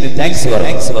ഇബ്ലീസിന് താങ്ക്സ്,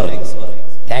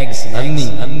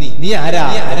 നന്ദി. നീ ആരാ?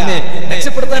 എന്നെ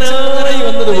രക്ഷപ്പെടുത്താനായി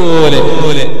വന്നതുപോലെ.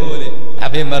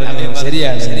 അഭയം പറഞ്ഞു,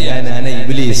 ശരിയാണ്, ഞാൻ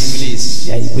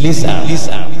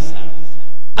ഇബ്ലീസാണ്.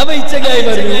 അപ്പൊ ഇച്ചക്കായി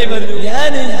പറഞ്ഞു,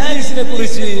 ഞാൻ ഇബ്ലീസിനെ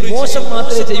കുറിച്ച് മോശം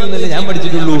മാത്രമേ ചെയ്യുന്നല്ലേ ഞാൻ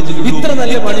പഠിച്ചിട്ടുള്ളൂ, ഇത്ര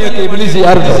നല്ല പണിയൊക്കെ ഇബ്ലീസ്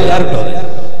ആർക്കോ?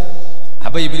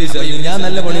 അപ്പൊ ഇബ്ലീസ് പറഞ്ഞു, ഞാൻ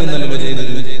നല്ല പണിയൊന്നല്ലോ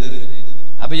ചെയ്തത്.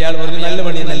 അപ്പൊ ഇയാൾ പറഞ്ഞു, നല്ല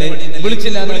പണിയെന്നല്ലേ,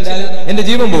 വിളിച്ചില്ല എന്ന് വെച്ചാൽ എന്റെ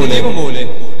ജീവൻ പോലെ.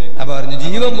 അപ്പൊ പറഞ്ഞു,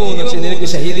 ജീവൻ പോകുന്നു, പക്ഷെ നിനക്ക്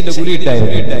ഷഹീദിന്റെ കുലി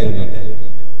ഇട്ടായിരുന്നു.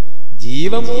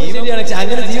 ജീവൻ പോകുന്നതാണ്,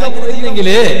 അങ്ങനെ ജീവൻ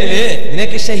പോയിരുന്നെങ്കില്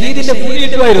നിനക്ക് ഷഹീദിന്റെ കുലി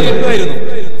ഇട്ടുമായിരുന്നു.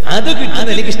 അത്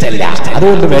കിട്ടുന്നത് എനിക്കിഷ്ടല്ല,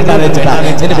 അതുകൊണ്ട് വേണ്ടാന്ന്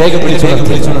വെച്ചിട്ട് വേഗം പിടിച്ചു.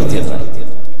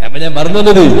 അപ്പൊ ഞാൻ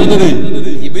പറഞ്ഞത്,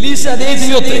 ഇബ്ലീസ് അതേ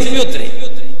ജീവിതത്തിൽ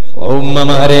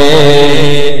ഉമ്മമാരെ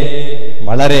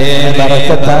വളരെ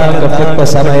ബറക്കത്താക്കപ്പെട്ട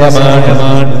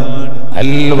സമയമാണ്.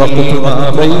 الوقت ما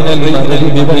بين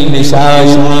المغرب والعشاء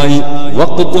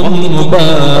وقت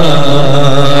مبارك.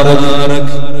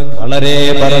 വളരെ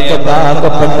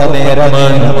ബറക്കത്താക്കപ്പെട്ട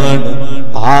നേരമാണ്.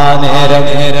 ആ നേരം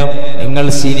നിങ്ങൾ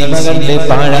സിനിമ കണ്ട്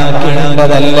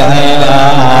പാഴാക്കേണ്ടതല്ല,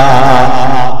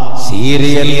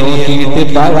 സീരിയൽ നോക്കിയിട്ട്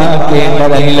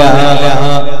പാഴാക്കേണ്ടതല്ല,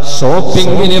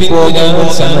 ഷോപ്പിങ്ങിന് പോകാൻ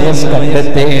സമയം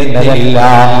കണ്ടെത്തേണ്ടതല്ല.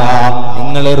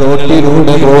 നിങ്ങൾ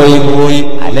റോട്ടിലൂടെ പോയി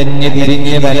അലഞ്ഞു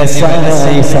തിരിഞ്ഞ്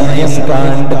വലസാനായി സമയം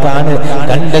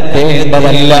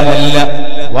കണ്ടെത്തേണ്ടതല്ല.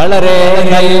 വളരെ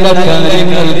നല്ല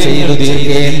കാര്യങ്ങൾ ചെയ്തു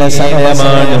തീർക്കേണ്ട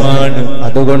സമയമാണ്.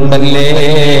 അതുകൊണ്ടല്ലേ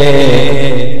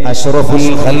അഷ്റഫുൽ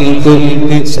ഖൽഖ്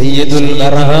സയ്യിദുൽ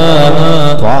അർഹാം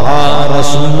ത്വഹ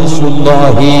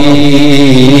റസൂലുള്ളാഹി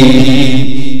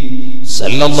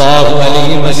സല്ലല്ലാഹു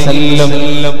അലൈഹി വസല്ലം,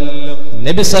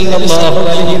 നബി സല്ലല്ലാഹു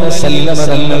അലൈഹി വസല്ലം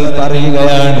തങ്ങൾ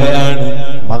പറയുകയാണ്,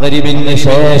 മഗ്‌രിബിന്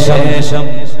ശേഷം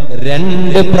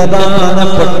 2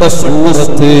 പ്രധാനപ്പെട്ട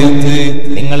സൂറത്ത്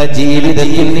നിങ്ങളുടെ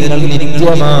ജീവിതത്തിൽ നിങ്ങൾ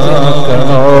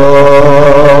നിത്യമാക്കണോ.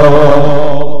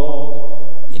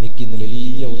 എനിക്കിന്ന്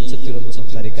വലിയ ഉച്ചത്തിലൊന്നും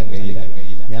സംസാരിക്കാൻ കഴിയില്ല.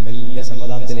 ഞാൻ വലിയ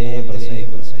സമാധാനത്തിലേ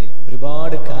പ്രസംഗിക്കും.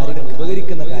 ഒരുപാട് കാര്യങ്ങൾ,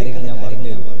 ഉപകരിക്കുന്ന കാര്യങ്ങൾ ഞാൻ പറഞ്ഞു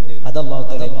തരും. അത് അല്ലാഹു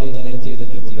തആല എന്റെ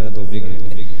ജീവിതത്തിൽ കൊണ്ടുവരാൻ തൗഫീഖ്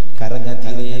നൽകട്ടെ. കാരണം ഞാൻ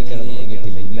തീരെ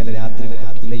കിടന്നുറങ്ങിയിട്ടില്ല. ഇന്നലെ രാത്രി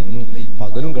ഇന്നും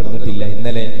പകലും കിടന്നിട്ടില്ല.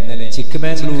 ഇന്നലെ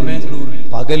ചിക്കമാംഗ്ലൂരിൽ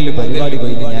പകലില് പരിപാടി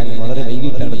കഴിഞ്ഞ് ഞാൻ വളരെ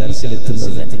വൈകിട്ടാണ്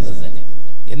ദർശനത്തിലെത്തുന്നത്.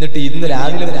 എന്നിട്ട് ഇന്ന്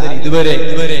രാവിലെ മുതൽ ഇതുവരെ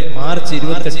മാർച്ച്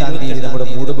 28-ാം തീയതി നമ്മുടെ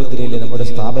മൂടബുദ്രയിലെ നമ്മുടെ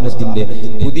സ്ഥാപനത്തിന്റെ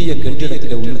പുതിയ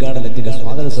കെട്ടിടത്തിന്റെ ഉദ്ഘാടനത്തിന്റെ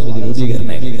സ്വാഗത സമിതി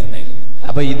രൂപീകരണം.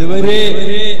 അപ്പൊ ഇതുവരെ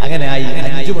അങ്ങനെ ആയി.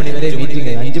 5 മണി വരെ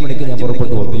മീറ്റിംഗ്. 5 മണിക്ക് ഞാൻ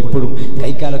പുറപ്പെട്ടു പോകുന്നു. ഇപ്പോഴും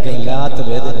കൈക്കാലൊക്കെ വല്ലാത്ത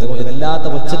വേദന, അതുകൊണ്ട് വല്ലാത്ത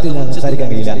ഉച്ചത്തിൽ ഞാൻ സംസാരിക്കാൻ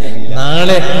കഴിയില്ല.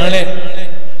 നാളെ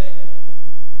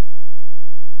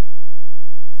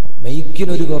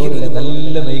മൈക്കിനൊരു കുറവില്ല,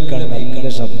 നല്ല മൈക്കാണ്, നല്ല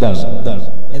ശബ്ദമാണ്.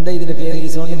 എന്താ ഇതിന്റെ പേര്? ഈ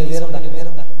സോങ്ങിന്റെ പേരെന്താ?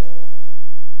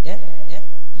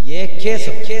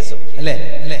 അല്ലേ?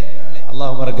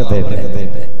 അല്ലാഹു ബറക്കത്ത്.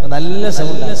 നല്ല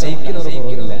സൗണ്ട്, മൈക്കിനൊരു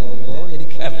കുറവില്ല.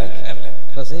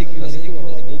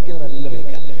 മൈക്കിന് നല്ല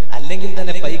മൈക്ക, അല്ലെങ്കിൽ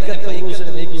തന്നെ പൈക്കത്തെ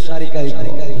ഉറൂസിന് മൈക്ക് ഉഷാറിക്കാതിരിക്കും.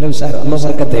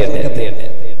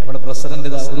 നമ്മുടെ പ്രസിഡന്റ്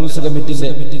ഉറൂസ് കമ്മിറ്റിന്റെ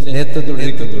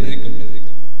നേതൃത്വത്തിലിരിക്കുന്നു.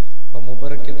 അപ്പൊ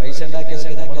മൂപ്പർക്ക് പൈസ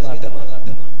ഉണ്ടാക്കിയതൊക്കെ നമ്മുടെ നാട്ടിൽ.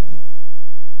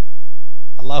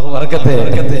 അല്ലാഹു ബറക്കത്ത്.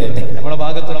 നമ്മുടെ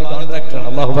ഭാഗത്തൊക്കെ കോൺട്രാക്ടറാണ്.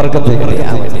 അല്ലാഹു ബറക്കത്ത്.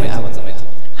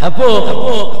 അപ്പോ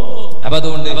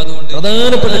അതുകൊണ്ട്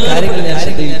പ്രധാനപ്പെട്ട കാര്യങ്ങൾ ഞാൻ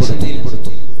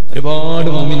ശ്രദ്ധയിൽപ്പെടുത്തു. ഒരുപാട്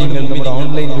മുഅ്മിനീങ്ങൾ നമ്മുടെ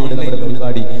ഓൺലൈനിലൂടെ നമ്മുടെ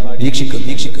പരിപാടി വീക്ഷിക്കുന്നു.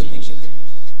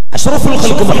 അഷ്റഫുൽ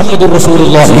ഖൽഖ് മുഹമ്മദുർ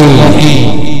റസൂലുള്ളാഹി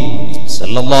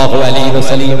സ്വല്ലല്ലാഹു അലൈഹി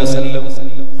വസല്ലം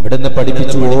അവിടുന്ന്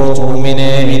പഠിപ്പിച്ചു, ഓ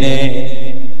മുഅ്മിനേ,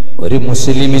 ഒരു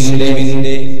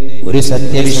മുസ്ലിമിന്റെ, ഒരു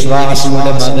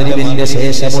സത്യവിശ്വാസിയുടെ മഗ്‌രിബിന്റെ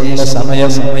ശേഷമുള്ള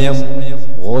സമയം,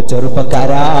 ഓ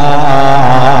ചെറുപ്പക്കാരാ,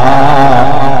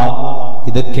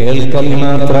 ഇത് കേൾക്കൽ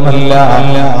മാത്രമല്ല,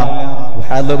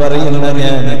 അത് പറയുന്ന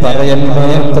ഞാൻ പറയൽ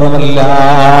മാത്രമല്ല,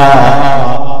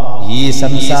 ഈ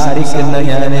സംസാരിക്കുന്ന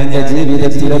ഞാൻ എന്റെ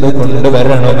ജീവിതത്തിൽ അത്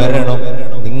കൊണ്ടുവരണം.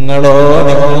 നിങ്ങളോ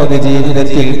നിങ്ങളുടെ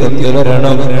ജീവിതത്തിൽ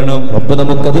കൊണ്ടുവരണം. റബ്ബ്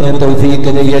നമുക്കതിനെ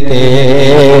തൗഫീഖ് ചെയ്യട്ടെ.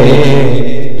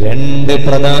 രണ്ട്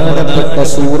പ്രധാനപ്പെട്ട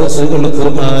സൂറത്തുകൾ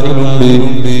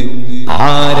ഖുർആനിലുണ്ട്.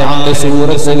 ആ രണ്ട്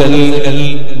സൂറത്തുകൾ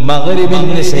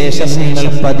മഗ്‌രിബിന് ശേഷം നിങ്ങൾ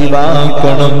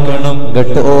പതിവാക്കണം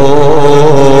കേട്ടോ.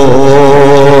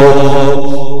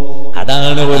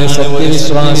 അതാണ് ഒരു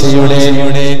സത്യവിശ്വാസിയുടെ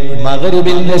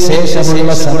മഗ്‌രിബിന്റെ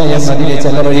ശേഷമുള്ള സമയം അതിൽ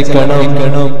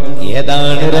ചെലവഴിക്കണം.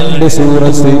 ഏതാണ് രണ്ട്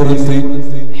സൂറത്ത്?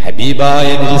 ഹബീബായ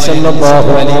നബി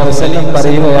സല്ലല്ലാഹു അലൈഹി വസല്ലം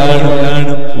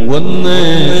പറയുകയാണ്, ഒന്ന്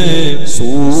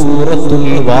സൂറത്തുൽ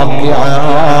വാഖിഅ.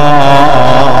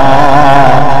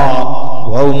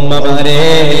 ഉമ്മമാരെ,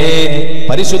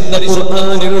 പരിശുദ്ധ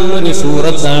ഖുർആനിലുള്ള ഒരു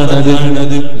സൂറത്താണത്.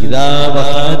 ഇദാ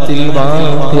വഖഅത്തിൽ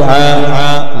വാഖിഅ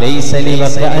ലൈസ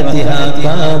ലിവഖഅതിഹാ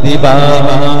കാദിബാ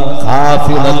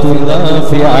ഖാഫിളത്തുർ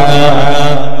റാഫിഅ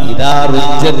ഇദാ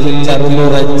റുജ്ജത്തിൽ അർളു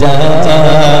റജ്ജാ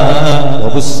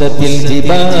വബുസ്സത്തിൽ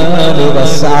ജിബാലു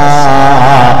ബസ്സാ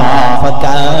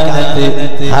ഫകാനത്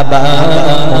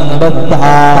ഹബാഅൻ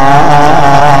ബദ്ദാ.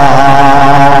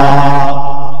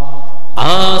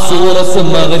 സൂറത്ത്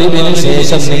മഗ്‌രിബിന്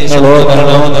ശേഷം നിങ്ങൾ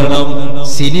ഓതണം.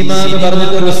 സിനിമ എന്ന്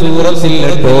പറഞ്ഞിട്ടൊരു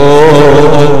സൂറത്തില്ലട്ടോ,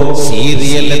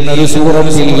 സീരിയൽ എന്നൊരു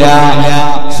സൂറത്തില്ല.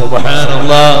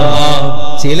 സുബ്ഹാനല്ലാഹ്.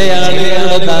 ചില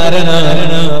ആളുകളുടെ ധാരണ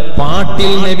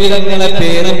പാട്ടിൽ നബി തങ്ങളെ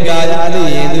പേരുണ്ടായാൽ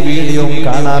ഏത് വീഡിയോയും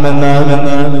കാണാമെന്നാണ്.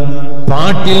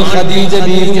 പാട്ടിൽ ഖദീജ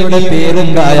ബീവിയുടെ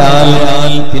പേരുണ്ടായാൽ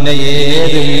പിന്നെ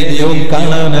ഏത് വീഡിയോയും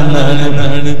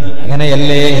കാണാമെന്നാണ്.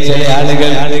 അങ്ങനെയല്ലേ ചില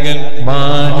ആളുകൾ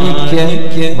മാണിക്യ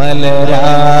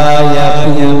മലരായ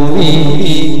പൂവി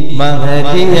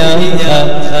മഹദിയായ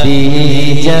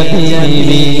ഖദീജ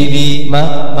ബീവി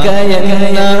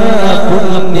മക്കയെന്ന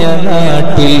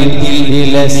പുണ്യനാട്ടിൽ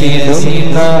വിലസിടും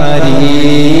നാരി,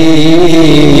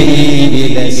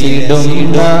 വിലസിടും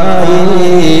നാരി.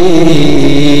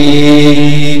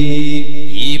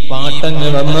 ഈ പാട്ടങ്ങ്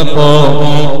വന്നപ്പോ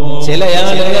ചില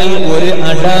ആളുകൾ ഒരു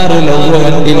അടാറ് ലവ്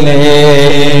കണ്ടില്ലേ,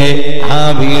 ആ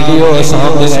വീഡിയോ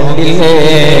സോങ് കണ്ടില്ലേ?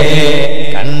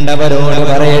 കണ്ടവരോട്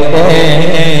പറയട്ടെ,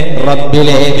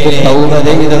 റബ്ബിലേക്ക് തൗബ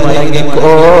ചെയ്ത്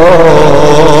മടങ്ങിക്കോ.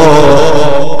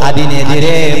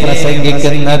 അതിനെതിരെ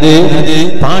പ്രസംഗിക്കുന്നത്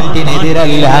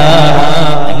പാട്ടിനെതിരല്ല.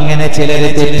 അങ്ങനെ ചിലര്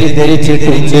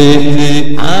തെറ്റിദ്ധരിച്ചിട്ടുണ്ട്.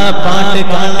 ആ പാട്ട്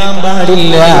കാണാൻ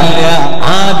പാടില്ല,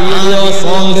 ആ വീഡിയോ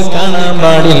സോങ് കാണാൻ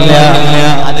പാടില്ല,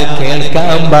 അത്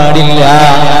കേൾക്കാൻ പാടില്ല.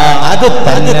 അത്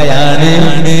തന്നെയാണ്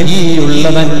ഈ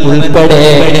ഉള്ളവൻ ഉൾപ്പെടെ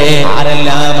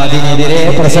ആരെല്ലാം അതിനെതിരെ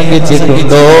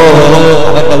പ്രസംഗിച്ചിട്ടുണ്ടോ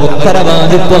അവരുടെ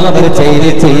ഉത്തരവാദിത്വം അവർ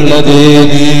ചെയ്തിട്ടുള്ളത്.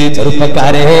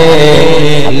 ചെറുപ്പക്കാരെ,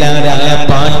 അല്ലാതെ ആ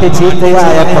പാട്ട്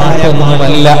ചീത്തയായ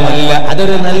പാട്ടൊന്നുമല്ല,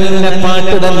 അതൊരു നല്ല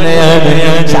പാട്ട് തന്നെയാണ്.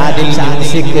 ഷാദിൽ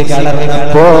മ്യൂസിക്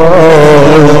കളർന്നപ്പോ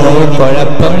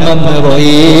കുഴപ്പം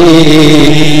വന്നുപോയി.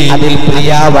 അതിൽ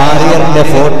പ്രിയ വാരിയറിന്റെ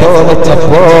ഫോട്ടോ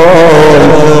വെച്ചപ്പോൾ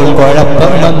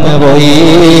കുഴപ്പം വന്നുപോയി.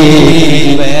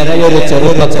 വേറെ ഒരു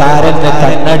ചെറുപ്പക്കാരന്റെ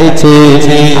കണ്ണടിച്ച്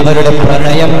അവരുടെ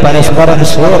പ്രണയം പരസ്പരം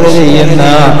ഷെയർ ചെയ്യുന്ന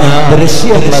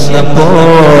ദൃശ്യം വന്നപ്പോ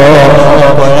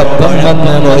കുഴപ്പം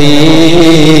വന്നുപോയി.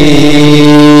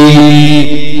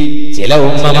 ചില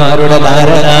ഉമ്മമാരുടെ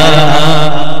ധാരണ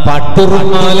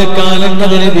പട്ടുറുമാല്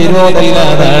കാണുന്നതിന്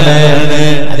വിരോധമില്ലാതാണ്.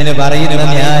 അതിന് പറയുന്ന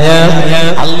ന്യായം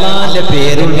അള്ളാന്റെ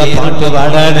പേരുള്ള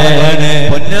പാട്ടുപാടാണ്,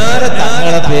 പൊന്നാര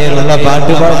തങ്ങളെ പേരുള്ള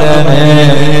പാട്ടുപാടാണ്.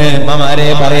 ഉമ്മമാരെ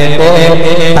പറയട്ടെ,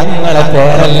 തങ്ങളെ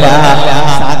പേരല്ല,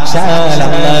 സാക്ഷാൽ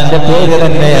അല്ലാഹുവിന്റെ പേര്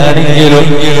തന്നെയാണെങ്കിലും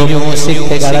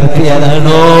മ്യൂസിക്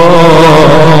കലർത്തിയതാണോ?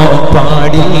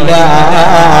 പാടില്ല.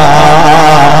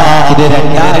 ഇത്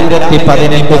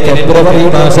 2018 ഫെബ്രുവരി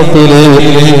മാസത്തിൽ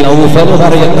നൗഫൽ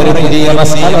പറയുന്നൊരു പുതിയ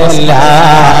മസലയല്ല.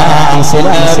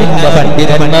 ഇസ്ലാമിന്റെ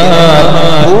പണ്ഡിതന്മാർ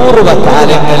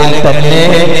പൂർവ്വകാലങ്ങളിൽ തന്നെ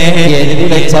എഴുതി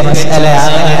വെച്ച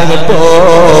മസലയാണ് കേട്ടോ.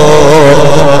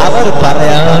 അവർ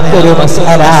പറയാത്തൊരു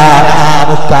മസല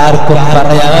നമുക്കാർക്കും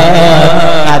പറയാൻ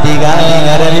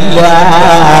അധികാരമില്ല,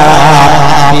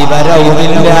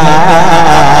 വിവരവുമില്ല.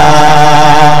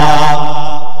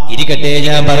 ഇരിക്കട്ടെ,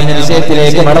 ഞാൻ പറഞ്ഞ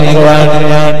വിഷയത്തിലേക്ക്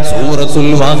മടങ്ങുകയാണ്. സൂറത്തുൽ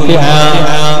വാഖിഅ.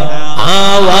 ആ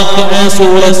വാഖിഅ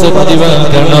സൂറത്ത്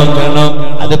പതിവാക്കണം.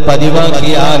 അത്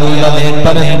പതിവാക്കിയാലുള്ള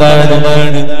നേട്ടം എന്താണ്?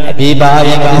 ഹബീബായ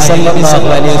നബി സല്ലല്ലാഹു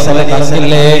അലൈഹി വസല്ലം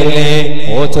പറഞ്ഞില്ലേ,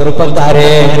 ഓ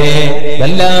ചെറുപ്പക്കാരെ,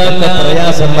 വല്ലാത്ത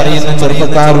പ്രയാസം പറയുന്ന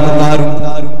ചെറുപ്പക്കാരും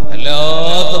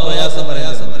വല്ലാത്ത പ്രയാസം പറയുന്ന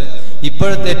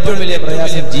ഇപ്പോഴത്തെ ഏറ്റവും വലിയ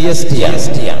പ്രയാസം GST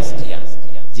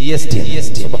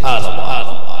ആണ്.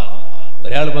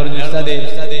 ഒരാൾ പറഞ്ഞു,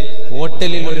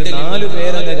 ഹോട്ടലിൽ ഒരു 4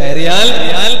 പേരൊക്കെ കയറിയാൽ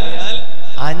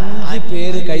 5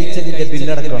 പേര് കഴിച്ചതിന്റെ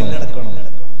ബില്ലടക്കണം.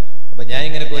 അപ്പൊ ഞാൻ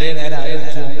ഇങ്ങനെ കുറെ നേരം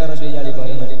ആലോചിച്ചു, എന്താ റബ്ബിയാളി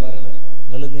പറയുന്നത്?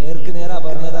 നിങ്ങൾ നേർക്ക് നേരാ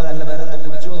പറഞ്ഞതാ, നല്ല പേരെ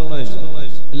കുടിച്ചു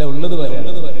അല്ല ഉള്ളത് പറയാം.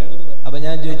 അപ്പൊ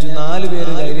ഞാൻ ചോദിച്ചു, 4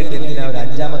 പേര് കയറിയിട്ട് എന്തിനാ ഒരു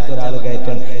 5ാമത്തെ ഒരാൾ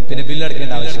കയറ്റണം, പിന്നെ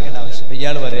ബില്ലടക്കേണ്ട ആവശ്യം? അപ്പൊ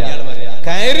ഇയാൾ പറയാ,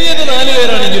 കയറിയത് 4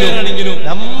 പേരാണെങ്കിലും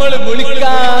നമ്മൾ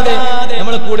വിളിക്കാതെ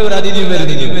നമ്മളെ കൂടെ ഒരു അതിഥിയും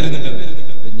വരുന്നുണ്ട്.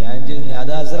 ഞാൻ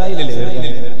അത് അസ്രായിലല്ലേ വരുന്നത്?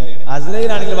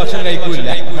 അസ്രായിലാണെങ്കിൽ ഭക്ഷണം കഴിക്കൂല,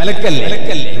 മലക്കല്ലേ.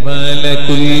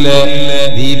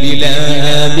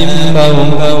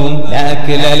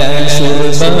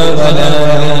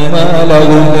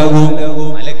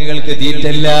 മലക്കുകൾക്ക്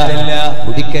തീറ്റല്ല,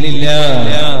 കുടിക്കലില്ല,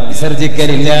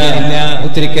 വിസർജിക്കലില്ല,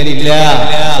 മൂത്രിക്കലില്ല,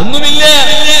 ഒന്നുമില്ല.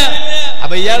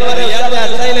 അപ്പൊ ഇയാൾ പറയാലല്ല,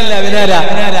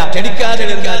 ക്ഷണിക്കാതെ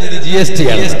GST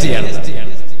ആണ്.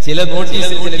 ചില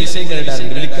നോട്ടീസിൽ ചില വിഷയങ്ങൾ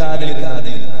ഇടാറുണ്ട്, വിളിക്കാതെ.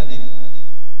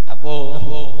 അപ്പോ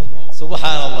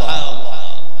സുബ്ഹാനല്ലാഹ്,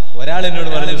 ഒരാൾ എന്നോട്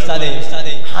പറഞ്ഞു, ഉസ്താദേ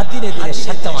അതിനെതിരെ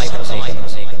ശക്തമായി പ്രസംഗിക്കണം.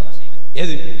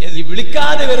 ഏത്? ഈ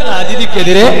വിളിക്കാതെ വരുന്ന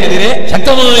അതിഥിക്കെതിരെ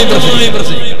ശക്തമായി പ്രസംഗിക്കണം.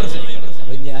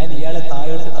 അപ്പൊ ഞാൻ ഇയാളെ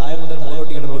താഴെ മുതൽ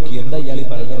മുകളോട്ട് ഇങ്ങനെ നോക്കി, എന്താ ഇയാൾ ഈ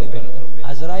പറയുന്നത്?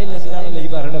 അസ്രായേലിനെതിരാണല്ലോ ഈ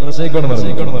പറയുന്നത്, പ്രസംഗിക്കണം.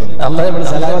 അല്ലാഹ് നമ്മളെ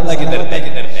സലാമത്താക്കി തരട്ടെ.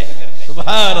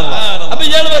 സുബ്ഹാനല്ലാഹ്. അപ്പൊ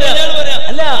ഇയാൾ പറയാ,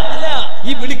 അല്ല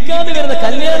ഈ വിളിക്കാതെ വരുന്ന,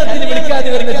 കല്യാണത്തിന് വിളിക്കാതെ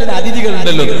വരുന്ന ചില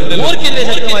അതിഥികളുണ്ടല്ലോ, ഓർക്കെതിരെ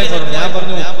ശക്തമായി പറഞ്ഞു. ഞാൻ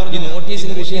പറഞ്ഞു, ഈ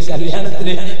നോട്ടീസിന്റെ വിഷയം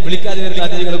കല്യാണത്തിന് വിളിക്കാതെ വരുന്ന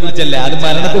അതിഥികളെ കുറിച്ചല്ല, അത്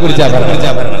മരണത്തെ കുറിച്ചാ പറഞ്ഞത്.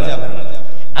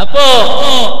 അപ്പോ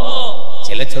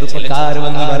ചില ചെറുപ്പക്കാർ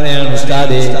വന്ന് പറയാണ്,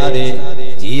 ഉസ്താദേ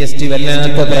GST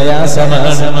വല്ലാത്ത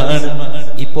പ്രയാസമാണ്.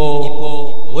 ഇപ്പോ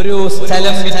ഒരു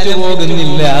സ്ഥലം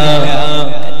വിറ്റുപോകുന്നില്ല,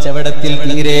 കച്ചവടത്തിൽ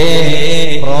തീരെ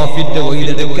പ്രോഫിറ്റ്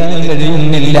കൊയ്തെടുക്കാൻ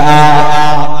കഴിയുന്നില്ല.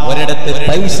 ഒരിടത്ത്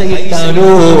പൈസ ഇട്ടാലോ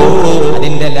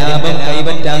അതിന്റെ ലാഭം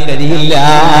കൈപറ്റാൻ കഴിയില്ല.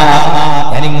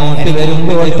 ഞാൻ ഇങ്ങോട്ട്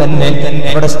വരുമ്പോൾ തന്നെ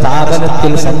നമ്മുടെ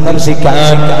സ്ഥാപനത്തിൽ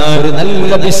സന്ദർശിക്കാൻ ഒരു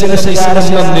നല്ല ബിസിനസ്സുകാരൻ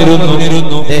വന്നിരുന്നു.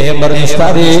 അദ്ദേഹം പറഞ്ഞു,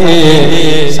 ഉസ്താദേ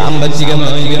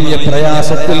സാമ്പത്തികമായി വലിയ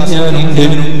പ്രയാസത്തിൽ ഞാനുണ്ട്,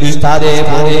 ഉസ്താദേ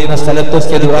പോകുന്ന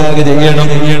സ്ഥലത്തൊക്കെ ദുആ ചെയ്യണം.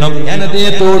 ഞാൻ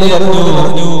അദ്ദേഹത്തോട്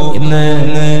പറഞ്ഞു, ഇന്ന്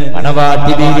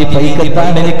മണവാട്ടി ബീവി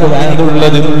പൈക്കത്താണ് എനിക്ക്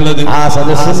വേണ്ടുള്ളത്, ആ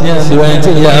സദസ്സിൽ ഞാൻ ദുആ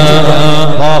ചെയ്യാം.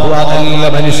 നല്ല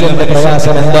മനുഷ്യന്റെ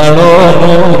പ്രയാസം എന്താണോ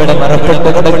ഇവിടെ മറപ്പെട്ട്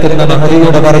കിടക്കുന്ന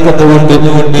മഹരിയുടെ ബർക്കത്ത് കൊണ്ട്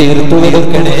തീർത്തു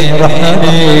കൊടുക്കണേ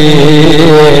റഹ്മാനേ.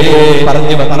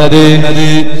 പറഞ്ഞു വന്നത്,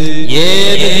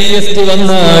 ഏത് GST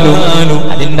വന്നാലും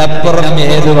അതിന്റെ അപ്പുറം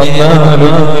ഏത്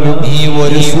വന്നാലും നീ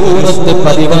ഒരു സൂറത്ത്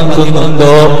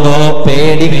പതിവാക്കുന്നുണ്ടോ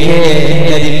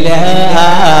പേടിക്കേണ്ടതില്ല.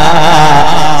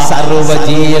 സർവ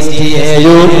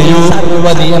GSTയെയും സർവ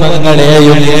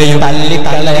നിയമങ്ങളെയും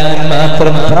തള്ളിക്കളയാൻ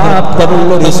മാത്രം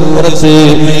പ്രാപ്തമുള്ളൊരു സൂറത്ത്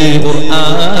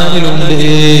ഖുർആനിലുണ്ട്.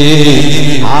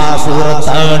 ആ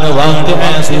സൂറത്താണ് വാഖിഅ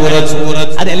സൂറത്ത്.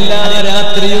 അതെല്ലാ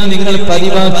രാത്രിയും നിങ്ങൾ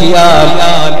പതിവാക്കിയാൽ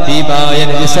ഹബീബായ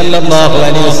നബി സല്ലല്ലാഹു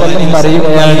അലൈഹി വസല്ലം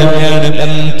പറയുകയാണ്,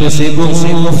 ലം തുസിബു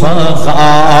ഫാഖാ.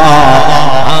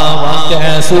 ആ വാഖിഅ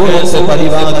സൂറത്ത്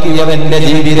പതിവാക്കിയവന്റെ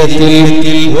ജീവിതത്തിൽ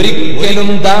ഒരിക്കലും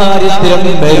ദാരിദ്ര്യം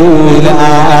വരൂല,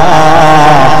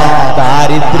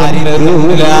 ദാരിദ്ര്യം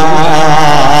വരൂല.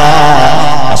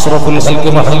 അഷ്റഫുൽ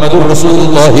ഖൽഖ് മുഹമ്മദുർ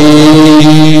റസൂലുള്ളാഹി.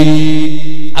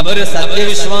 അപ്പൊ ഒരു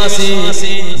സത്യവിശ്വാസി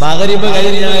മഗ്രിബ്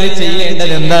കഴിഞ്ഞാൽ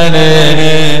ചെയ്യേണ്ടത് എന്താണ്?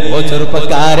 ഓ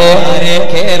ചെറുപ്പക്കാരെ,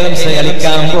 കേരംസ്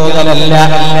കളിക്കാൻ പോകലല്ല,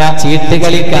 ചീട്ട്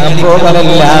കളിക്കാൻ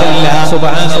പോകലല്ല,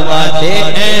 സുബ്ഹാനല്ലാഹ് ഡേ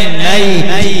ആൻഡ്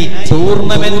നൈറ്റ്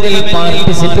ടൂർണമെന്റിൽ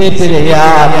പാർട്ടിസിപ്പേറ്റ്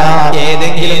ചെയ്യാൻ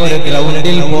ഏതെങ്കിലും ഒരു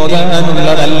ഗ്രൗണ്ടിൽ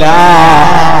പോകാനുള്ളതല്ല.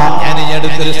 ഞാൻ ഈ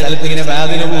അടുത്തൊരു സ്ഥലത്ത് ഇങ്ങനെ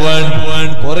വാതിന് പോവാൻ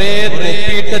കുറെ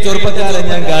തൊപ്പിയിട്ട ചെറുപ്പക്കാരെ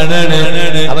ഞാൻ കാണാണ്.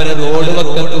 അവരെ റോഡ്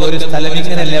വക്കത്ത് ഒരു സ്ഥലം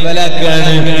ഇങ്ങനെ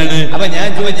ലെവലാക്കുകയാണ്. അപ്പൊ ഞാൻ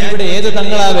ചോദിച്ചു, ഇവിടെ ഏത്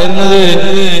തങ്ങളാ വരുന്നത്?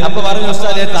 അപ്പൊ പറഞ്ഞു,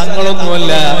 ഉസ്താദേ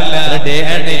തങ്ങളൊന്നുമല്ല, ഡേ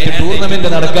ആൻഡ് നൈറ്റ് ടൂർണമെന്റ്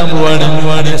നടക്കാൻ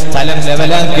പോവാണ്, സ്ഥലം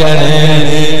ലെവലാക്കുകയാണ്.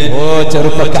 ഓ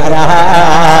ചെറുപ്പക്കാരാ,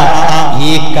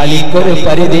 ഈ കളിക്കൊരു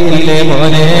പരിധിയില്ലേ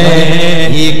മോനെ,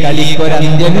 ഈ കളിക്കൊരു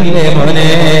അന്ത്യമില്ലേ മോനെ.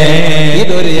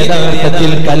 ഇതൊരു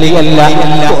യഥാർത്ഥത്തിൽ കളിയല്ല.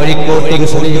 കോഴിക്കോട്ട്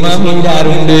സുലൈമാൻ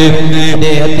മീരാറുണ്ട്,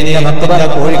 അദ്ദേഹത്തിന്റെ മക്ബറ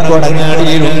കോഴിക്കോട്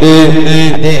അങ്ങാടിയിലുണ്ട്.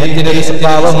 അദ്ദേഹത്തിന് ഒരു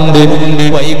സ്വഭാവമുണ്ട്,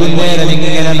 വൈകുന്നേരം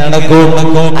ഇങ്ങനെ നടക്കും.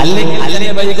 അല്ലെങ്കിൽ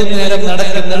വൈകുന്നേരം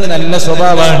നടക്കുന്നത് നല്ല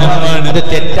സ്വഭാവമാണ്. അത്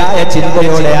തെറ്റായ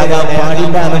ചിന്തയോടെ ആകാൻ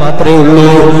പാടില്ല എന്ന് മാത്രമേ ഉള്ളൂ.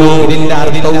 ഇതിന്റെ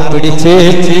അർത്ഥവും പിടിച്ച്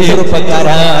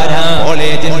ചെറുപ്പക്കാരാ,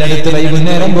 കോളേജിന്റെ അടുത്ത്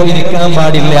വൈകുന്നേരം പോയി നിൽക്കാൻ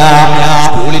പാടില്ല,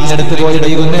 സ്കൂളിന്റെ അടുത്ത് പോയി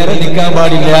വൈകുന്നേരം നിൽക്കാൻ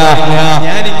പാടില്ല.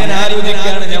 ഞാനിങ്ങനെ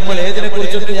ആലോചിക്കുകയാണ്, നമ്മൾ ഏതിനെ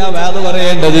കുറിച്ചിട്ട് ഞാൻ വാദ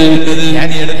പറയേണ്ടത്. ഞാൻ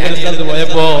ഈ അടുത്തൊരു സ്ഥലത്ത്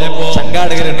പോയപ്പോ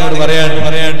സംഘാടകർ എന്നോട് പറയാൻ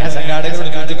സംഘാടകരോട്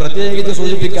ചോദിച്ചു, പ്രത്യേകിച്ച്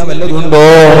സൂചിപ്പിക്കാൻ വല്ലതുണ്ടോ?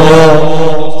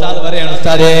 ഉസ്താദ് പറയാണ്,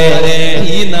 ഉസ്താദേ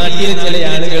ഈ നാട്ടിലെ ചില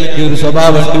ആളുകൾക്ക് ഒരു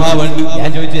സ്വഭാവം. ഞാൻ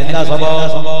ചോദിച്ചു, എന്താ സ്വഭാവം?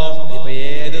 ഇപ്പൊ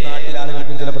ഏത് നാട്ടിലെ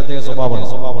ആളുകൾക്കും ചില പ്രത്യേക സ്വഭാവം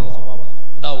ഉണ്ടാവും.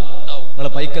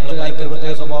 നിങ്ങളെ പൈക്കത്തുകാർക്ക് ഒരു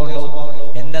പ്രത്യേക സ്വഭാവം ഉണ്ടാവും.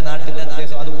 എന്റെ നാട്ടിൽ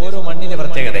അത് ഓരോ മണ്ണിന്റെ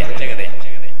പ്രത്യേകത,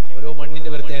 ഓരോ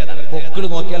മണ്ണിന്റെ പ്രത്യേകത. പൊക്കിൾ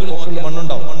നോക്കിയാൽ പൊക്കിളിൽ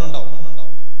മണ്ണുണ്ടാവും.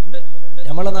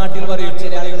 നമ്മളെ നാട്ടിൽ പറയും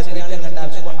ചില ആളുകളെ ശരീരം കണ്ടാൽ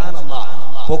സുബ്ഹാനല്ലാഹ്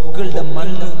പൊക്കിളുടെ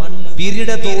മണ്ണ്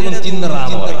പിരിടത്തോളം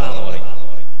തിന്നറാണ്.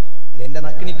 എന്റെ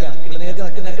നക്കിണിക്കാണ്,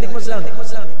 നക്കിണിക്ക് മനസ്സിലാവുണ്ട്.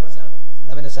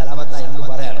 അവന് സലാമത്ത എന്തും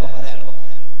പറയാനോ.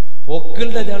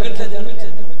 പൊക്കിളുടെ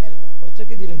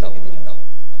കുറച്ചൊക്കെ തിരുണ്ടാവും.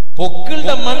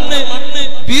 പൊക്കിളുടെ മണ്ണ്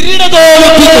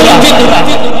പിരിടത്തോളം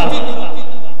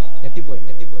ഞെട്ടിപ്പോയി.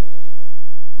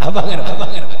 അപ്പൊ അങ്ങനെ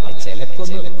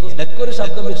ചിലക്കൊന്നും ഇടയ്ക്കൊരു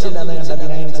ശബ്ദം വെച്ചില്ല എന്ന് കണ്ട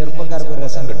പിന്നെ അതിന് ചെറുപ്പക്കാർക്ക് ഒരു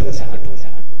രസം കിട്ടൂല.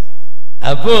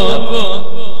 അപ്പോ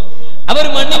അവർ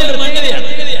മണ്ണിന്റെ പ്രത്യേകതയാണ്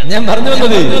ഞാൻ പറഞ്ഞു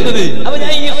വന്നത്. അപ്പൊ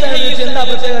ഞാൻ ഈ എന്താ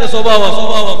പ്രത്യേക സ്വഭാവം?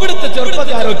 ഇവിടുത്തെ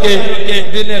ചെറുപ്പക്കാരൊക്കെ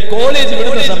പിന്നെ കോളേജ്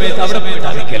വിടുന്ന സമയത്ത് അവിടെ പോയിട്ട്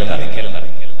അറിയിക്കലും.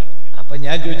 അപ്പൊ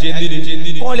ഞാൻ ചോദിച്ചു, എന്തിന്?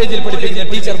 കോളേജിൽ പഠിപ്പിക്കുന്ന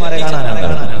ടീച്ചർമാരെ കാണാനാണ്.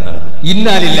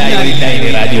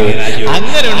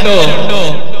 അങ്ങനെ ഉണ്ടോ?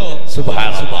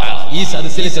 ഈ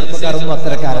സദസ്സിലെ ചെറുപ്പക്കാരൊന്നും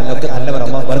അത്തരക്കാരല്ല, ഒക്കെ നല്ലവർ.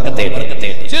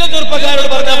 ചില ചെറുപ്പക്കാരോട്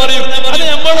പറഞ്ഞാൽ പറയും, അത്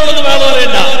നമ്മളോടൊന്നും വേണം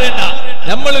പറയണ്ട,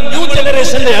 നമ്മൾ ന്യൂ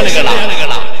ജനറേഷന്റെ ആളുകളാ.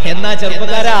 എന്നാ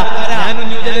ചെറുപ്പക്കാരാ, ഞാനും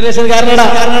ന്യൂ ജനറേഷൻകാരനാടാ.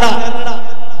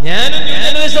 ഞാനും ന്യൂ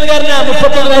ജനറേഷൻകാരനാ.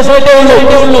 31 വയസ്സായിട്ടേ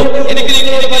ഉള്ളൂ. എനിക്ക്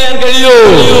നിങ്ങളോട് പറയാൻ കഴിയൂ.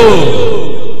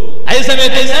 അതേ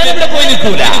സമയത്ത് ഞാൻ ഇവിടെ പോയി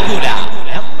നിൽക്കൂല.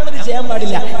 നമ്മളത് ചെയ്യാൻ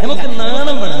പാടില്ല. നമുക്ക്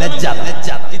നാണം വേണം, ലജ്ജ.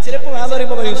 ചിലപ്പോ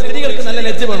പറയുമ്പോ പറയും, സ്ത്രീകൾക്ക് നല്ല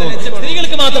ലജ്ജ വേണോ?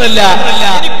 സ്ത്രീകൾക്ക് മാത്രമല്ല,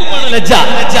 എനിക്കും വേണം ലജ്ജ.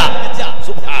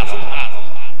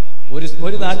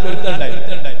 ഒരു നാട്ടിലൊരുത്തുണ്ടായി,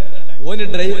 ഓന്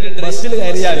ബസ്സിൽ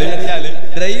കയറിയാല്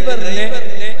ഡ്രൈവറിനെ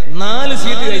 4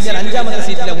 സീറ്റ് കഴിഞ്ഞാൽ 5ാമത്തെ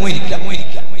സീറ്റിലാണ് മോയിരിക്കാം.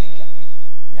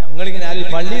 ഞങ്ങളിങ്ങനെ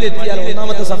പള്ളിയിലെത്തിയാൽ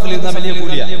 1ാമത്തെ സഫിൽ ഇരുന്നാൽ വലിയ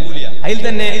കൂലിയ. അതിൽ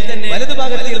തന്നെ വലതു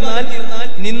ഭാഗത്ത്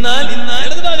നിന്നാൽ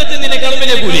ഇടതു ഭാഗത്ത് നിന്നേക്കാളും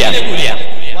വലിയ കൂലിയ.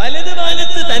 വലതു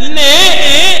ഭാഗത്ത് തന്നെ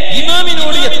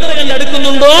ഇമാമിനോട് എത്ര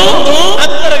കണ്ടടുക്കുന്നുണ്ടോ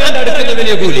അത്ര കണ്ടടുക്കുന്ന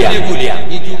വലിയ കൂലിയ.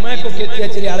 ഈ ജുമാക്കൊക്കെ എത്തിയ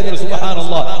ചില ആളുകൾ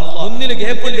സുബ്ഹാനല്ലാഹ് ഒന്നിന്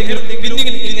ഗ്യാപ്പുണ്ടെങ്കിൽ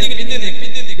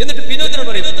എന്നിട്ട് വിനോദനോട്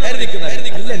പറയും,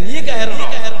 അല്ല നീ കയറണോ?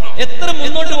 എത്ര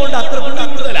മുന്നോട്ട് പോകണ്ട അത്ര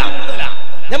കൂടുതലാ.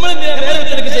 നമ്മൾ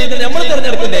ചെയ്യുന്നത് നമ്മൾ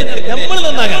തെരഞ്ഞെടുക്കണ്ടേ, നമ്മൾ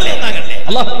നന്നാകണ്ടേ.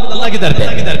 അല്ലാഹു നന്നാക്കി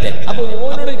തരട്ടെ. അപ്പൊ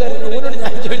ഓനോട്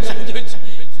ഞാൻ ചോദിച്ചു,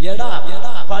 എടാ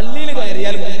പള്ളിയിൽ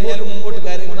കയറിയാൽ മുമ്പോട്ട്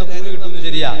കയറി കൂലി കിട്ടുന്നു,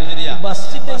 ശരിയാ?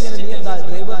 ബസ്സിന്റെ നീ എന്താ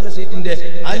ഡ്രൈവറിന്റെ സീറ്റിന്റെ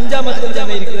 5ാമത്തെ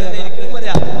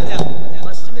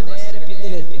ബസ്സിന്റെ നേരെ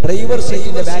പിന്നില് ഡ്രൈവർ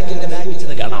സീറ്റിന്റെ ബാക്കിൽ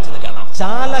വെച്ചത് കാണാം.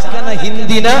 ಚಾಲಕನ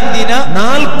ಹಿಂದಿನ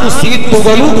 4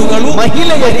 ಸೀಟುಗಳು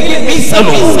ಮಹಿಳೆಯರಿಗೆ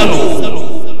ಮೀಸಲು.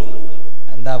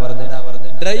 എന്താ പറഞ്ഞത്?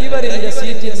 ഡ്രൈവറിന്റെ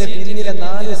സീറ്റിന്റെ പിന്നിലെ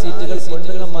 4 സീറ്റുകൾ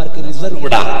പെണ്ണുങ്ങന്മാർക്ക് റിസർവ്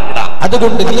ഇടാം.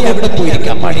 അതുകൊണ്ട് നീ അവിടെ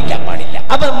പോയിരിക്കാൻ പാടില്ല.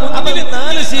 അപ്പൊ മുന്നിൽ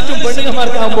 4 സീറ്റും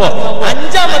പെണ്ണുങ്ങന്മാർക്കാകുമ്പോ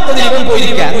 5ാമത്തത് ഇവൻ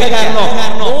പോയിരിക്കാം. കാരണം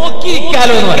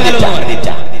നോക്കിയിരിക്കാലോ എന്ന് പറഞ്ഞിട്ട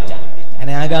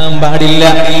അങ്ങനെ ആകാൻ പാടില്ല.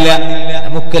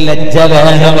 നമുക്ക് ലജ്ജ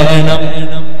വേണം.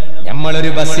 നമ്മളൊരു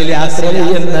ബസ്സിൽ യാത്ര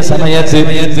ചെയ്യുന്ന സമയത്ത്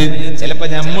ചിലപ്പോ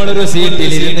നമ്മളൊരു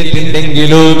സീറ്റിൽ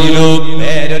ഇരുന്നിട്ടുണ്ടെങ്കിലോ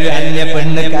വേറൊരു അന്യ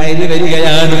പെണ്ണ് കയറി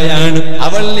വരികയാണ്.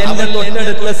 അവൾ എന്റെ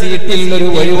തൊട്ടടുത്ത സീറ്റിൽ ഒരു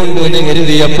ഒഴിവുണ്ട് എന്ന്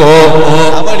കരുതിയപ്പോ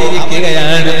അവൾ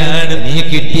ഇരിക്കുകയാണ്. നീ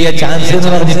കിട്ടിയ ചാൻസ് എന്ന്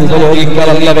പറഞ്ഞിട്ട്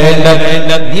ഉപയോഗിക്കലല്ല വേണ്ട.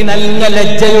 നീ നല്ല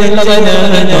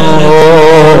ലജ്ജയുള്ളവനാണോ?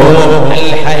 അൽ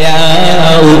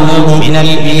ഹയാഉ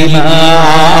മിനൽ ഈമാൻ.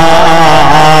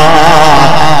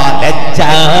 ലജ്ജ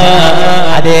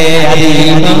അതേ അത്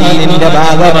ഈമാനിന്റെ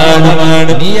ഭാഗമാണ്.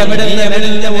 നീ എവിടെ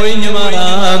നിന്ന് ഒഴിഞ്ഞു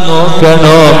മാറാൻ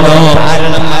നോക്കണോ?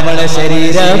 കാരണം അവളെ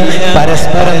ശരീരം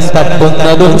പരസ്പരം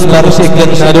തട്ടുന്നതും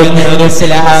സ്പർശിക്കുന്നതും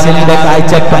ഇസ്ലാമിന്റെ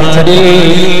കാഴ്ചപ്പാടിൽ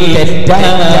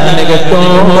തെറ്റാണ് കേട്ടോ,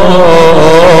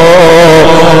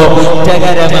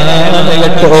 കുറ്റകരമാണ്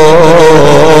കേട്ടോ.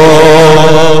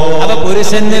 അപ്പൊ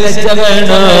പുരുഷന് ലജ്ജ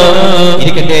വേണം.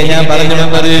 ഇരിക്കട്ടെ, ഞാൻ പറഞ്ഞു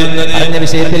പറഞ്ഞ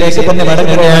വിഷയത്തിലേക്ക് തന്നെ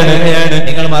മടങ്ങുകയാണ്.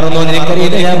 നിങ്ങൾ മറന്നോ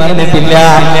എനിക്കറിയില്ല, ഞാൻ മറന്നിട്ടില്ല.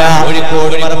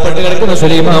 കോഴിക്കോട് മറപ്പെട്ട് കിടക്കുന്ന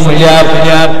സുലൈമാൻ മുല്ലാർ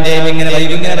ഇങ്ങനെ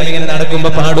വൈകുന്നേരം ഇങ്ങനെ നടക്കുമ്പോ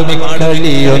പാടും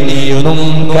കളിയൊന്നും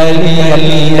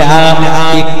കളിയല്ല,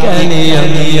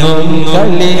 ഇക്കളിയൊന്നും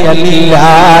കളിയല്ല,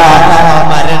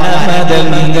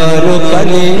 മരണമതെന്നൊരു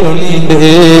കളിയുണ്ട്,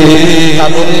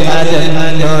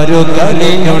 അതെന്നൊരു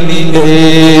കളിയുണ്ട്,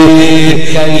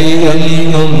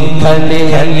 കളിയൊന്നും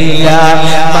കളിയല്ല,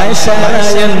 മശറ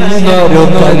എന്നൊരു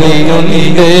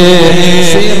കളിയുണ്ട്,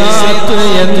 സിറാത്ത്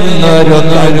എന്നൊരു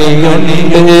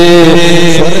കളിയുണ്ട്,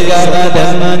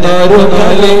 സ്വർഗ്ഗമെന്നൊരു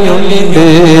കളിയുണ്ട്,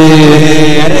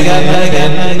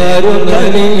 നരകമെന്നൊരു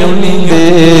കളിയുണ്ട്,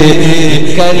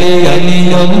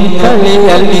 കളിയൊന്നും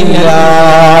കളിയല്ല.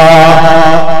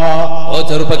 ഓ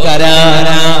ചെറുപ്പക്കാരാ,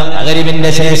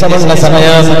 മഗ്‌രിബിന്റെ ശേഷമുള്ള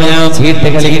സമയം ചീട്ട്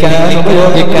കളിക്കാൻ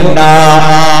ഉപയോഗിക്കണ്ട,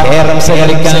 കേറംസ്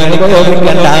കളിക്കാൻ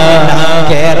ഉപയോഗിക്കണ്ട.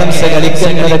 കേറംസ്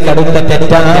കളിക്കുന്നത് കടുത്ത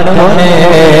തെറ്റാണ് മോനെ,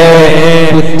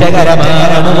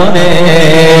 കുറ്റകരമാണ് മോനെ.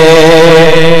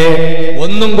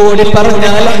 ഒന്നും കൂടി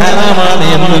പറഞ്ഞാൽ ഹറാമാണ്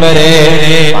എന്നുവരെ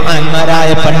മഹാന്മാരായ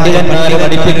പണ്ഡിതന്മാർ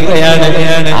പഠിപ്പിക്കുകയാണ്.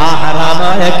 ആ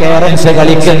ഹറാമായ കേറംസ്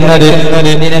കളിക്കുന്നത്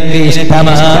നിനക്ക്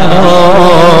ഇഷ്ടമാണോ?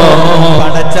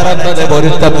 പടച്ചറപ്പത്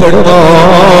പൊരുത്തപ്പെടുമോ?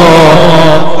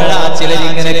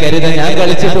 ചിലരിങ്ങനെ കരുത ഞാൻ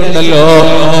കളിച്ചിട്ടുണ്ടല്ലോ,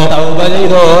 തൗബ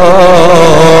ചെയ്തോ.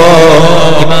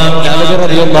 ഇമാം നവവി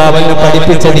റളിയല്ലാഹു അൻഹു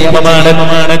പഠിപ്പിച്ച നിയമമാണ്.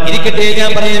 ഇരിക്കട്ടെ, ഞാൻ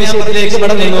പറഞ്ഞ വിഷയത്തിലേക്ക്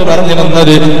പറഞ്ഞു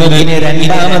വന്നത് ഇനി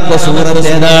രണ്ടാമത്തെ സൂറത്ത്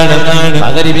ഏതാണ്?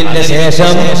 മഗ്‌രിബിന്റെ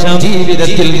ശേഷം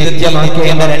ജീവിതത്തിൽ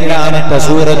നിത്യമാക്കേണ്ട രണ്ടാമത്തെ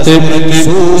സൂറത്ത്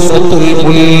സൂറത്തുൽ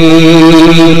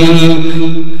മുൽക്ക്.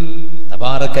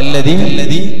 തബാറകല്ലദീ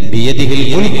ബിയദിഹിൽ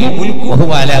മുൽക്കു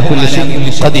വഹുവ അലാ കുല്ലി ഷൈഇൻ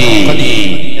ഖദീർ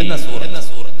എന്ന സൂറത്ത്.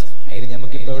 അതിന്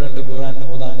നമുക്ക് ഇപ്പോ എവിടെ ഉണ്ട് ഖുർആൻ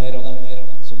ഓതാൻ നേരം?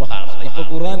 സുബ്ഹാനല്ലാഹ്, ഇപ്പൊ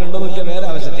ഖുർആൻ ഉണ്ടോന്നൊക്കെ വേറെ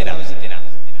ആവശ്യത്തിനാ.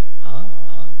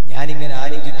 ഞാനിങ്ങനെ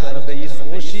ആലോചിക്കാറുണ്ട്, ഈ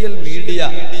സോഷ്യൽ മീഡിയ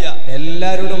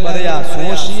എല്ലാവരോടും പറയാ,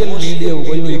 സോഷ്യൽ മീഡിയ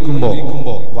ഉപയോഗിക്കുമ്പോ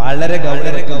വളരെ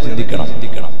ഗൗരവത്തിൽ ചിന്തിക്കണം.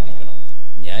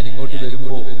 ഞാൻ ഇങ്ങോട്ട്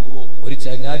വരുമ്പോ ഒരു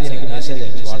ചങ്ങാതി എനിക്ക് മെസ്സേജ്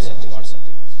അയച്ചു വാട്സാപ്പിൽ.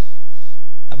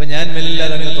 അപ്പൊ ഞാൻ മെല്ലെ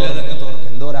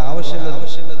എന്തോ ഒരു ആവശ്യമുള്ളത്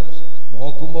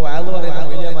നോക്കുമ്പോ അയാൾ പറയുന്ന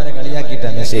മൊയ്ലിയാമാരെ കളിയാക്കിയിട്ടാ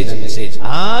മെസ്സേജ്.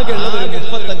 ആകെ ഉള്ളത് ഒരു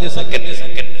 35 സെക്കൻഡ്.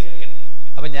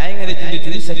 അപ്പൊ ഞാൻ ഇങ്ങനെ ചിന്തിച്ചു,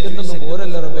 ഈ സെക്കൻഡ് ഒന്നും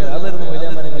പോരല്ലോ റബ്ബേ, അതായിരുന്നു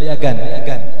മൊയ്ലിയാമാരെ കളിയാക്കാൻ.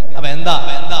 അപ്പൊ എന്താ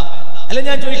അല്ല,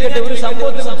 ഞാൻ ചോദിക്കട്ടെ, ഒരു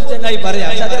സംഭവത്തെ കുറിച്ച് ചങ്ങായി പറയാം,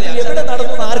 എവിടെ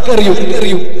നടന്നു ആർക്കറിയൂ?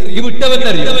 ഈ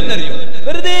വിട്ടവനറിയോ?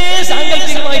 വെറുതെ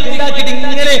സാങ്കല്പികമായിട്ട് ഉണ്ടാക്കിയിട്ട്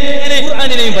ഇങ്ങനെ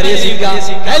ഖുർആനിനെയും പരിഹസിക്കുക,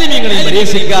 ആലിമീങ്ങളെയും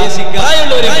പരിഹസിക്കുക,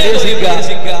 പ്രായമുള്ളവരെയും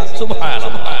പരിഹസിക്കുക.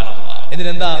 സുബ്ഹാനല്ലാഹ്.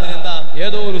 എന്നിട്ടെന്താ,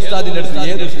 ഏതോ ഒരു ഉസ്താദിന്റെ അടുത്ത്,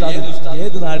 ഏത് ഉസ്താദ്,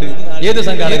 ഏത് നാട്, ഏത്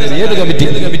സംഘാടകർ, ഏത് കമ്മിറ്റി,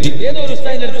 ഏതോ ഒരു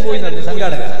ഉസ്താദിന്റെ അടുത്ത് പോയി നടന്നു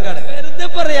സംഘാടകർ. വെറുതെ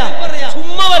പറയാ,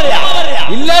 ചുമ്മാ പറയാ,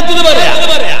 ഇല്ലാത്തത് പറയാ.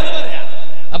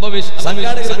 അപ്പൊ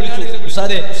സംഘാടകരെ വിളിച്ചു,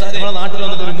 ഉസ്താദേ നമ്മുടെ നാട്ടിൽ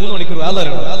വന്നിട്ട് ഒരു 3 മണിക്കൂർ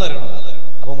ആളറിയണം.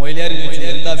 അപ്പൊ മൊയ്ലിയാർ ചോദിച്ചു,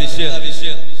 എന്താ വിഷയം?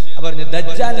 അപ്പൊ പറഞ്ഞു,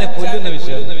 ദജ്ജാലിനെ കൊല്ലുന്ന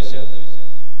വിഷയം.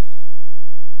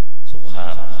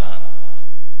 സുബ്ഹാനല്ലാഹ്.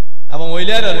 അപ്പൊ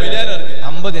മൊയ്ലിയാർ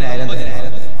 50,000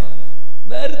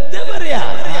 വെറുതെ പറയാ.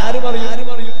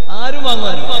 ആരും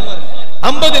വാങ്ങുവാൻ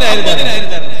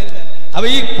 50,000. അപ്പൊ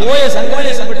ഈ പോയ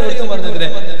സംഘാടകപ്പെട്ട പറഞ്ഞതിന്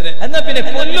എന്നാ പിന്നെ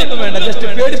കൊല്ലൊന്നും വേണ്ട, ജസ്റ്റ്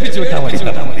പേടിപ്പിച്ചു വിട്ടാ മതി.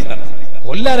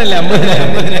 കൊല്ലാനല്ലേ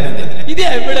 50,000? ഇത്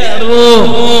എവിടെയാണോ?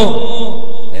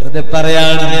 വെറുതെ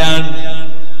പറയാണ്.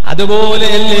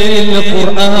 അതുപോലെയല്ലേ ഇന്ന്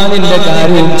ഖുർആനിന്റെ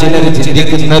കാര്യം ചിലർ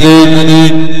ചിന്തിക്കുന്നത്.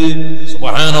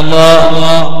 സുബ്ഹാനല്ലാഹ്.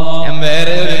 ഞാൻ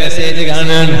വേറെ ഒരു മെസ്സേജ്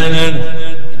കാണാൻ,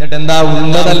 എന്നിട്ട് എന്താ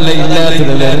ഉള്ളതല്ല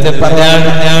ഇല്ലാത്തത് വെറുതെ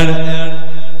പറയാണ്.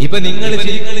 ഇപ്പൊ നിങ്ങൾ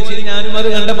ചിരി, ഞാനും അത്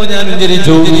കണ്ടപ്പോ ഞാനും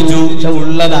ചിരിച്ചു.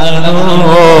 ഉള്ളതാണോ?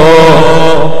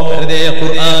 വെറുതെ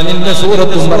ഖുർആനിന്റെ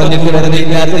സൂറത്തും പറഞ്ഞിട്ട് വെറുതെ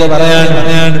ഇല്ലാത്തത് പറയാണ്.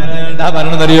 എന്താ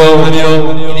പറയണെന്നറിയോ?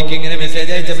 എനിക്കിങ്ങനെ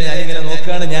മെസ്സേജ് അയച്ചപ്പോ ഞാനിങ്ങനെ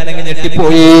നോക്കുകയാണ്, ഞാനങ്ങനെ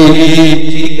ഞെട്ടിപ്പോയി.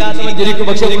 ചിരിക്കാത്തവൻ ചിരിക്കും,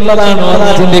 പക്ഷെ ഉള്ളതാണോ അതാ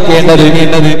ചിന്തിക്കേണ്ടത്.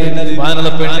 പെണ്ണ്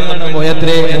കാണാൻ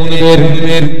പോയത്രേ 3 പേര്.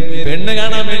 പെണ്ണ്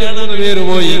കാണാൻ വേണ്ടി 3 പേര്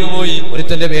പോയി.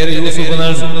 ഒരുത്തന്റെ പേര് യൂസുഫ്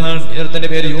എന്നാണ്, ഇവരുടെ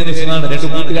പേര് യൂനുസ് എന്നാണ്. രണ്ട്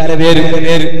കൂട്ടുകാരെ പേര്.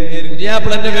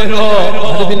 പുതിയാപ്പിളന്റെ പേരോ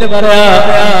അത് പിന്നെ പറയാ.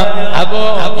 അപ്പോ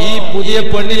ഈ പുതിയ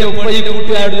പെണ്ണിനെ ഉപ്പ ഈ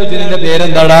കൂട്ടുകാരുടെ ഇതിന്റെ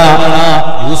പേരെന്താടാ?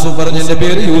 യൂസുഫ് പറഞ്ഞു എന്റെ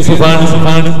പേര് യൂസുഫാണ്.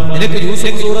 നിനക്ക്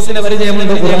യൂസുഫ് സൂറത്തിന്റെ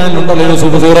പരിചയമുണ്ടോ? ഖുർആനിലുണ്ടല്ലോ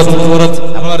യൂസുഫ് സൂറത്ത്.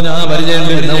 അപ്പൊ പറഞ്ഞു ആ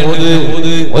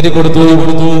പരിചയമുണ്ട്. ഓതി കൊടുത്തു.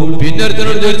 പിന്നെ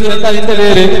ഒരുത്തനോട് ചോദിച്ചു എന്താ നിന്റെ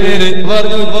പേര്?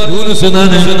 പറഞ്ഞു യൂനുസ്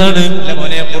എന്നാണ്. അല്ല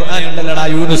മോനെ ഖുർആൻ ഉണ്ടല്ലടാ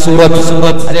യൂനുസ് സൂറത്ത്.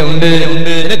 അതെ ഉണ്ട്.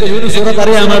 നിനക്ക് യൂനുസ് സൂറത്ത്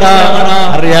അറിയാമടാ?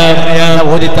 അറിയാം.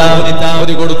 ഓതി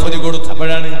കൊടുത്തു.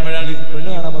 അപ്പോഴാണ് പെണ്ണ്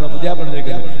കാണാൻ പോകുന്ന പുതിയാപ്പിള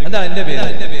ചോദിക്കുന്നത് എന്താ എന്റെ പേര്?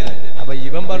 അപ്പൊ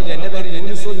ഇവൻ പറഞ്ഞു എന്റെ പേര്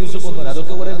യൂനുസോ യൂസുഫ് ഒന്നും,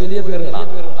 അതൊക്കെ കുറെ വലിയ പേരുകളാ,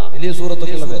 വലിയ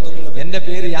സൂറത്തൊക്കെ ഉള്ള പേര്. എന്റെ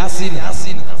പേര് യാസീൻ.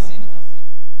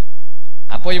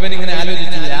 അപ്പൊ ഇവൻ ഇങ്ങനെ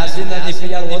ആലോചിച്ചു, യാസീൻ തന്നെ ഇപ്പൊ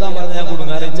ഇയാൾ ഓതാൻ പറഞ്ഞ ഞാൻ കൊടുക്കും,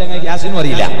 കാരണം ഇച്ചങ്ങ യാസീനും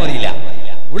അറിയില്ല.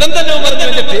 ഉടൻ തന്നെ പറഞ്ഞു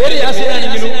എന്റെ പേര്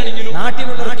യാസീനാണെങ്കിലും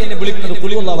നാട്ടിലുള്ളവർക്ക് എന്നെ വിളിക്കുന്നത്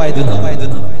കുളിയുള്ളവായത്.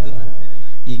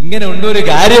 ഇങ്ങനെ ഉണ്ട് ഒരു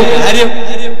കാര്യം.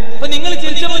 അപ്പൊ നിങ്ങൾ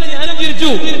ചിരിച്ച പോലെ ഞാനും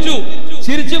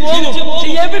ചിരിച്ചു പോകും.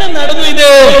 എവിടെ നടന്നു ഇത്?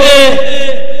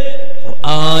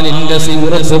 ഖുർആനിന്റെ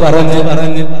സൂറത്ത്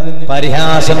പറഞ്ഞ്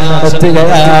പരിഹാസം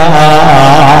നടത്തുകയാണ്.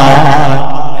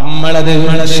 നമ്മളത്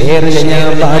ഷെയർ ചെയ്യാൻ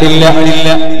പാടില്ല.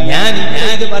 ഞാൻ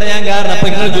ഇത് പറയാൻ കാരണം അപ്പൊ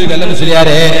നിങ്ങൾ ചോദിക്കല്ല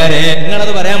മുസ്ലിയാരെ,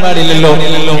 നിങ്ങളത് പറയാൻ പാടില്ലല്ലോ.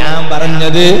 ഞാൻ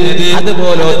പറഞ്ഞത്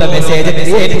അതുപോലത്തെ മെസ്സേജ്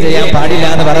ക്രിയേറ്റ് ചെയ്യാൻ പാടില്ല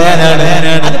എന്ന് പറയാനാണ്.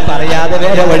 അത് പറയാതെ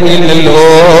വേറെ വഴിയില്ലല്ലോ.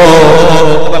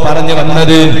 അപ്പൊ പറഞ്ഞു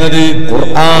വന്നത്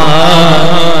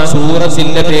ഖുർആൻ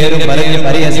സൂറത്തിന്റെ പേരും പറഞ്ഞ്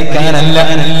പരിഹസിക്കാനല്ല.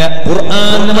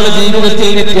 ഖുർആൻ നമ്മുടെ ജീവിതത്തിൽ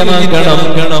നിത്യമാക്കണം.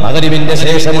 മഗ്‌രിബിന്റെ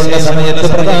ശേഷമുള്ള സമയത്ത്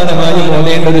പ്രധാനമായും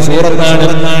ഓതേണ്ട ഒരു സൂറത്താണ്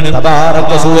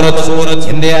തബാറക സൂറത്ത്.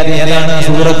 എന്റെ ഏതാണ്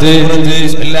സൂറത്ത്?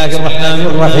 ബിസ്മില്ലാഹിർ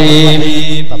റഹ്മാനിർ റഹീം.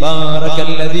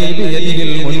 തബാറകല്ലദീ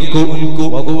ബിയദിഹിൽ മുൽക്കു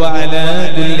വഹുവ അലാ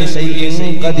കുല്ലി ശൈഇൻ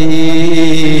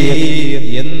ഖദീർ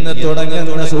എന്ന്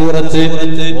തുടങ്ങുന്ന സൂറത്ത്.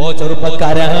 ഓ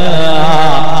ചെറുപ്പക്കാരാ,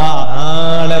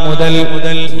 നാളെ മുതൽ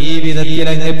ജീവിതത്തിൽ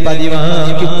അങ്ങ്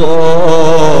പതിവാക്കിക്കോ.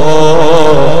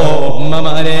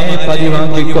 ഉമ്മമാരെ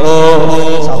പതിവാക്കിക്കോ,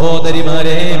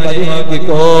 സഹോദരിമാരെ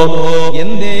പതിവാക്കിക്കോ.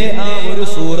 എന്തേ ആ ഒരു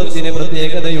സൂറത്തിന്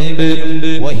പ്രത്യേകതയുണ്ട്.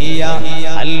 വഹിയ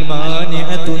അൽ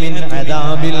മാനിഅതു മിൻ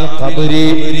അദാബിൽ ഖബ്രി.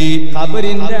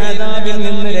 ഖബറിന്റെ അദാബിൽ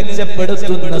നിന്ന്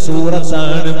രക്ഷപ്പെടുത്തുന്ന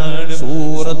സൂറത്താണ്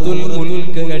സൂറത്തുൽ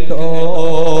മുൽക്ക് കേട്ടോ.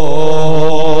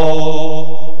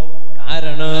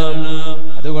 കാരണം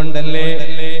അതുകൊണ്ടല്ലേ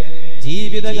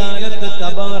ജീവിതകാലത്ത്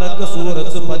തബാറക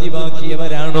സൂറത്ത്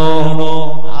പതിവാക്കിയവരാണോ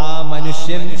ആ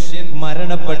മനുഷ്യൻ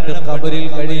മരണപ്പെട്ട് ഖബറിൽ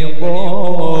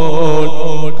കഴിയുമ്പോൾ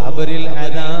ഖബറിൽ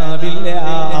അദാബില്ല.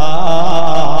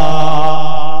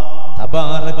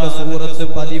 തബാറക സൂറത്ത്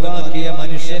പതിവാക്കിയ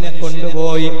മനുഷ്യനെ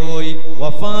കൊണ്ടുപോയി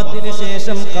വഫാത്തിന്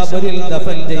ശേഷം ഖബറിൽ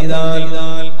ദഫൻ ചെയ്താൽ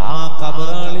ആ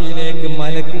ഖബറാളിയിലേക്ക്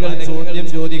മലക്കുകൾ ചോദ്യം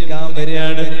ചോദിക്കാൻ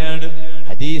വരികയാണ്.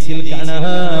 ഹദീസിൽ കാണാം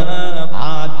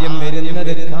ആദ്യം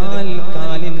വരുന്നത്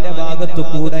കാലിന്റെ ഭാഗത്തു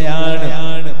കൂടെയാണ്.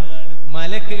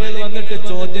 മലക്കുകൾ വന്നിട്ട്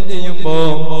ചോദ്യം ചെയ്യുമ്പോ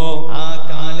ആ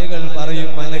കാലുകൾ പറയും,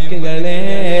 മലക്കുകളെ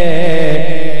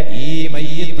ഈ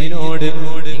മയ്യിത്തിനോട്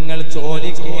നിങ്ങൾ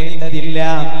ചോദിക്കേണ്ടതില്ല.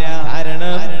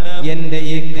 കാരണം എന്റെ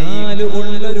ഈ കാല്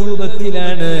ഉള്ള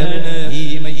രൂപത്തിലാണ് ഈ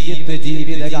മയ്യിത്ത്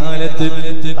ജീവിതകാലത്ത്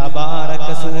തബാറക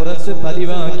സൂറത്ത്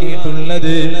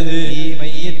പതിവാക്കിയിട്ടുള്ളത്. ഈ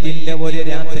മയ്യിത്തിന്റെ ഒരു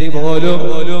രാത്രി പോലും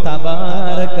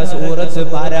തബാറക സൂറത്ത്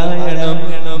പാരായണം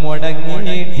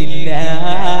മുടങ്ങിയിട്ടില്ല.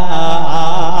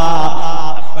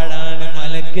 അപ്പോഴാണ്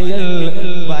മലക്കുകൾ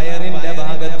വയറിന്റെ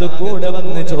ഭാഗത്ത് കൂടെ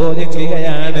വന്ന്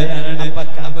ചോദിക്കുകയാണ്. അപ്പൊ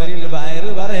ഖബറിൽ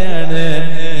വയറ് പറയാണ്,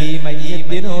 ഈ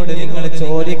മയ്യിത്തിനോട് നിങ്ങൾ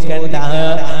ചോദിക്കണ്ട,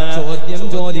 ചോദ്യം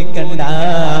ചോദിക്കണ്ട.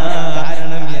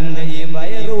 കാരണം എന്റെ ഈ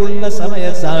വയറുള്ള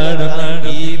സമയത്താണ്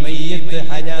ഈ മയ്യിത്ത്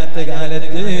ഹയാത്ത്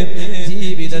കാലത്ത്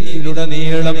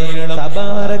ജീവിതത്തിലുടനീളം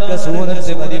തബാറക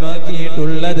സൂറത്ത്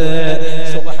പതിവാക്കിയിട്ടുള്ളത്.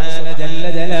 സുബ്ഹാന ജല്ല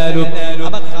ജലാലു.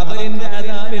 അപ്പൊ ഖബറിന്റെ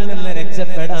അദാബിൽ നിന്ന്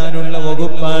രക്ഷപ്പെടാനുള്ള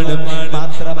വകുപ്പാണ്.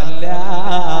 മാത്രമല്ല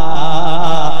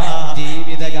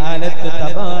ജീവിതകാലത്ത്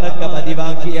തബാറക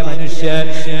പതിവാക്കിയ മനുഷ്യൻ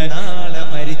നാളെ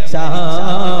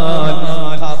മരിച്ചാൽ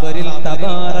ഖബറിൽ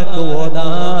തബാറക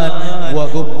ഓതാൻ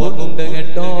വകുപ്പുണ്ട്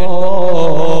കേട്ടോ.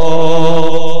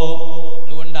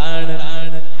 അതുകൊണ്ടാണ്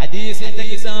ഹദീസിന്റെ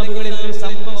കിതാബുകളിൽ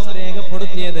സംഭവം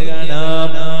രേഖപ്പെടുത്തിയത് കാണാം.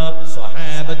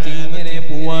 സ്വഹാബത്ത് ഇങ്ങനെ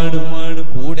പോവാണ്.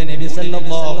 കൂടെ നബി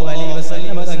സല്ലല്ലാഹു അലൈഹി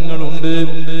വസല്ലം തങ്ങളുണ്ട്.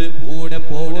 കൂടെ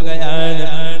പോവുകയാണ്.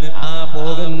 ആ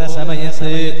പോകുന്ന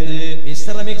സമയത്ത്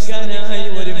വിശ്രമിക്കാനായി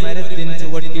ഒരു മരത്തിന്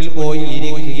ചുവട്ടിൽ പോയി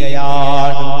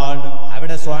ഇരിക്കുകയാണ്.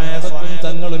 അവിടെ സ്വഹാബത്തും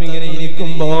തങ്ങളും ഇങ്ങനെ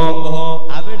ഇരിക്കുമ്പോ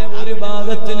അവിടെ ഒരു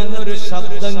ഭാഗത്ത് നിന്നൊരു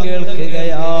ശബ്ദം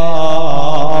കേൾക്കുകയാണ്.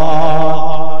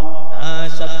 ആ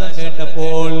ശബ്ദം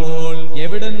കേട്ടപ്പോൾ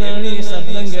എവിടുന്നാണ് ഈ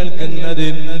ശബ്ദം കേൾക്കുന്നത്,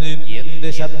 എന്ത്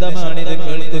ശബ്ദമാണിത്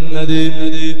കേൾക്കുന്നത്?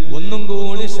 ഒന്നും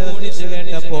കൂടി ശ്രദ്ധിച്ചു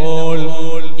കേട്ടപ്പോൾ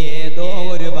ഏതോ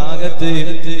ഒരു ഭാഗത്ത്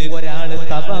ഒരാള്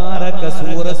തബാറക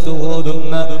സൂറത്ത്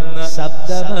ഓതുന്ന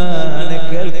ശബ്ദമാണ്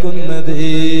കേൾക്കുന്നത്.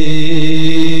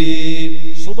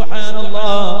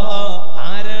 സുബ്ഹാനല്ലാഹ്,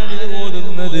 ആരാണിത്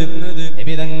ഓതുന്നത്?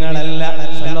 നബിതങ്ങളല്ല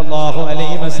സല്ലല്ലാഹു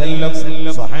അലൈഹി വസല്ലം,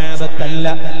 സ്വഹാബത്തല്ല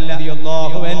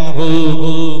റളിയല്ലാഹു അൻഹു.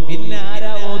 പിന്നെ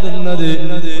ആരാ ഓതുന്നത്?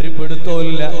 ഒരു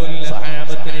പിടുത്തമില്ല.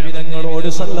 സ്വഹാബത്ത് നബിതങ്ങളോട്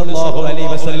സല്ലല്ലാഹു അലൈഹി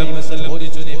വസല്ലം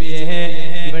ചോദിച്ചു, നബിയേ,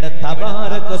 ഇവിടെ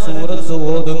തബാറക സൂറത്ത്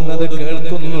ഓതുന്നത്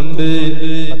കേൾക്കുന്നുണ്ട്,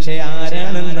 പക്ഷെ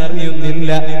ആരാണെന്ന് അറിയുന്നില്ല,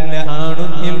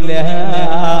 കാണുന്നില്ല.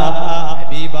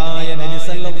 ഹബീബായ നബി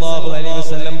സല്ലല്ലാഹു അലൈഹി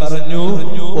വസല്ലം പറഞ്ഞു,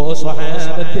 ഓ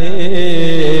സ്വഹാബത്തേ,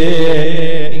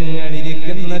 നിങ്ങൾ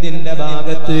ഇരിക്കുന്നതിന്റെ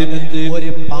ഭാഗത്ത് ഒരു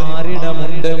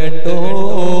പാരിടമുണ്ട് കേട്ടോ,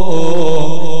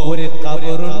 ഒരു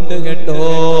ഖബറുണ്ട് കേട്ടോ.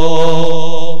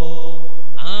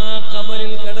 ആ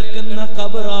ഖബറിൽ കിടക്കുന്ന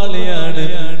ഖബറാളിയാണ്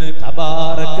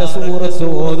തബാറക സൂറത്ത്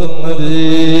ഓതുന്നത്.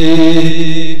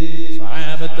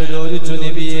 സ്വഹാബത്ത് ചോദിച്ചു,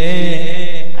 നബിയേ,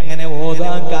 അങ്ങനെ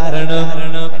ഓതാൻ കാരണം?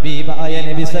 ഹബീബായ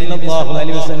നബി സല്ലല്ലാഹു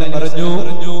അലൈഹി വസല്ലം പറഞ്ഞു,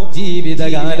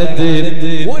 ജീവിതകാലത്ത്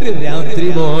ഒരു രാത്രി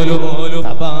പോലും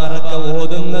തബാറക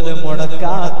ഓതുന്നത്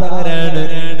മുടക്കാത്തവരാണ്.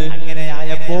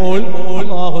 അങ്ങനെയായപ്പോൾ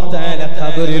അല്ലാഹു തആല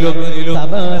ഖബറിലും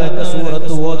തബാറക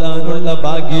സൂറത്ത് ഓതാനുള്ള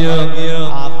ഭാഗ്യം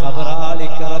ആ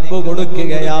ഖബറാളിക്ക് റബ്ബ്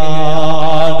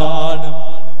കൊടുക്കുകയാണ്.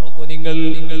 നോക്കൂ നിങ്ങൾ,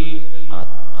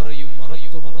 അത്രയും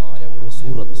മഹത്വമായ ഒരു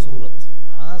സൂറത്ത്.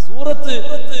 ആ സൂറത്ത്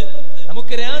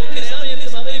നമുക്ക് രാത്രി സമയത്ത്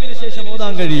മഗ്‌രിബിന് ശേഷം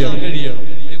ഓതാൻ കഴിയണം.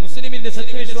 ഒരു മുസ്ലിമിന്റെ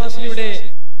സത്യവിശ്വാസിയുടെ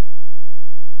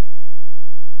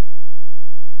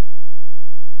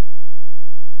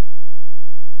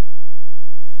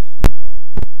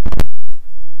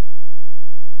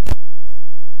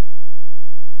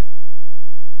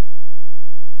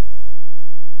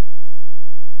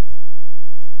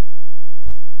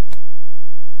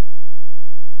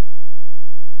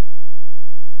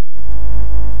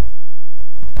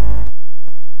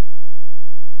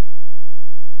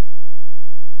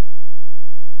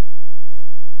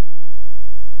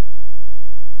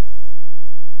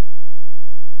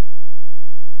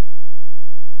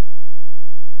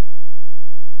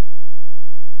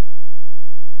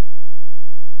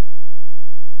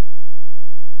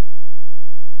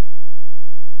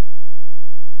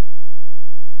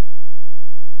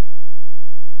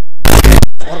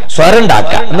സ്വരം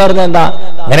ഉണ്ടാക്കുക എന്ന് പറഞ്ഞാൽ എന്താ?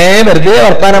 അങ്ങനെ വെറുതെ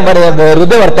വർത്താനം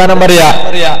പറയാ,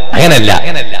 അങ്ങനല്ല.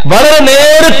 വളരെ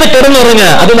നേരത്തെ കിടന്നുറങ്ങുക,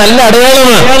 അത് നല്ല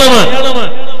അടയാളമാണ്.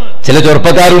 ചില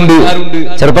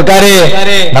ചെറുപ്പക്കാരെ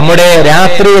നമ്മുടെ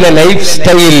രാത്രിയിലെ ലൈഫ്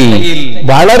സ്റ്റൈൽ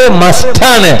വളരെ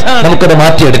മസ്റ്റാണ്, നമുക്കത്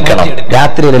മാറ്റിയെടുക്കണം.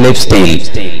 രാത്രിയിലെ ലൈഫ് സ്റ്റൈൽ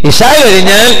ഇശാ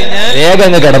കഴിഞ്ഞാൽ വേഗം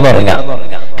അങ്ങ് കിടന്നുറങ്ങാം.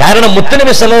 കാരണം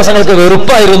മുത്തനബി സല്ലല്ലാഹു അലൈഹി വസല്ലം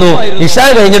വെറുപ്പായിരുന്നു ഇശാ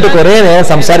കഴിഞ്ഞിട്ട് കുറെ നേരം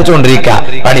സംസാരിച്ചുകൊണ്ടിരിക്കുക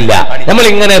പാടില്ല. നമ്മൾ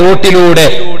ഇങ്ങനെ റോട്ടിലൂടെ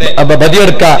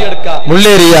ബദിയെടുക്ക,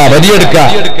 മുള്ളേറിയ ബദിയെടുക്ക,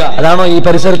 അതാണോ ഈ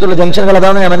പരിസരത്തുള്ള ജംഗ്ഷനുകൾ?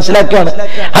 അതാണോ ഞാൻ മനസ്സിലാക്കുകയാണ്.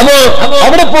 അപ്പോ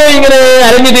അവിടെ പോയി ഇങ്ങനെ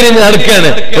അരഞ്ഞു തിരിഞ്ഞ് നടക്കുകയാണ്.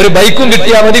 ഒരു ബൈക്കും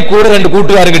കിട്ടിയാൽ മതി, കൂടെ രണ്ട്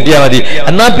കൂട്ടുകാരും കിട്ടിയാൽ മതി.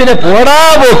 എന്നാ പിന്നെ പോടാ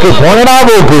പോക്ക്.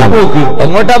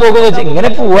 എങ്ങോട്ടാ പോക്കെന്ന് വെച്ചാൽ ഇങ്ങനെ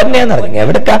പോവന്നെയാന്ന് പറഞ്ഞു.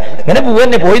 എവിടക്കാ ഇങ്ങനെ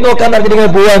പോവന്നെ, പോയി നോക്കാന്ന് പറഞ്ഞിട്ട്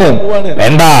ഇങ്ങനെ പോവാണ്.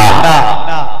 വേണ്ട,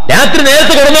 രാത്രി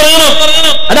നേരത്തെ കിടന്നുറങ്ങണം.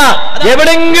 അതാ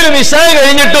എവിടെങ്കിലും ഇശാ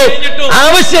കഴിഞ്ഞിട്ടു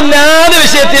ആവശ്യമില്ലാതെ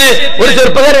വിഷയത്തിന് ഒരു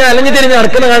ചെറുപ്പക്കാരൻ അലഞ്ഞു തിരിഞ്ഞ്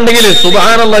നടക്കുന്ന കണ്ടെങ്കിൽ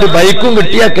സുബ്ഹാനല്ലാഹ്, ഒരു ബൈക്കും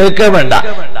കിട്ടിയാൽ കേൾക്കുക വേണ്ട.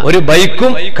 ഒരു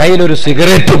ബൈക്കും കയ്യിലൊരു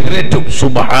സിഗരറ്റും,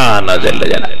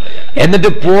 സുബ്ഹാനല്ലാഹ്. എന്നിട്ട്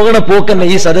പോകണ പോക്കന്നെ.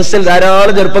 ഈ സദസ്സിൽ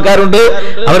ധാരാളം ചെറുപ്പക്കാരുണ്ട്,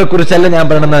 അവരെ കുറിച്ചല്ല ഞാൻ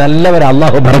പറയുന്നത്. നല്ലവരെ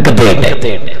അള്ളാഹു ബർക്കത്ത്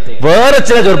ചെയ്യട്ടെ. വേറെ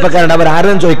ചില ചെറുപ്പക്കാരുണ്ട്,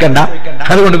 അവരാരും ചോദിക്കണ്ട.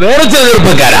 അതുകൊണ്ട് വേറെ ചില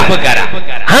ചെറുപ്പക്കാരാ,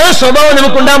 ആ സ്വഭാവം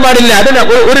നമുക്കുണ്ടാകാൻ പാടില്ല. അതിന്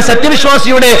ഒരു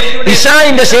സത്യവിശ്വാസിയുടെ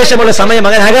ഇശാഇന്റെ ശേഷമുള്ള സമയം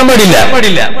അങ്ങനെ ആകാൻ പാടില്ല.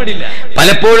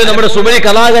 പലപ്പോഴും നമ്മുടെ സുബഹി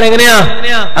കലാകാരൻ എങ്ങനെയാ?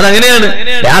 അതങ്ങനെയാണ്.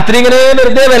 രാത്രി ഇങ്ങനെ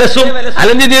വെറുതെ വിലസും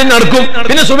അലഞ്ഞു തിരിഞ്ഞ് നടക്കും,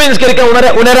 പിന്നെ സുബഹി നിസ്കരിക്കാൻ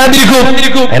ഉണരാതിരിക്കും.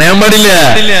 അങ്ങനെയാൻ പാടില്ല.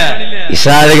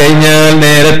 ഇശാ കഴിഞ്ഞാൽ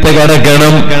നേരത്തെ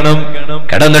കിടക്കണം.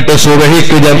 കിടന്നിട്ട്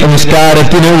സുബഹിക്ക്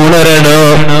നമസ്കാരത്തിന്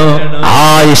ഉണരണം. ആ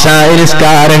ഇശാ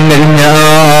നിസ്കാരം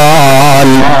കഴിഞ്ഞാൽ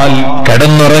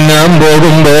കിടന്നുറങ്ങാൻ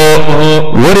പോകുമ്പോ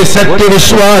ഒരു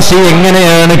സത്യവിശ്വാസി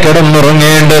എങ്ങനെയാണ്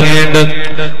കിടന്നുറങ്ങേണ്ടത്?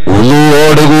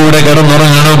 ഉളുവോടുകൂടെ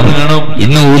കിടന്നുറങ്ങണം.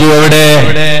 ഇന്ന് ഉളു എവിടെ?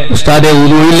 ഉസ്താദെ,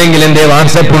 ഉളു ഇല്ലെങ്കിൽ എന്റെ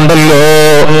വാട്സപ്പ് ഉണ്ടല്ലോ.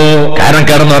 കാരണം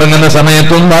കിടന്നുറങ്ങുന്ന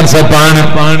സമയത്തും വാട്സപ്പാണ്,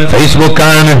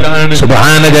 ഫേസ്ബുക്കാണ്.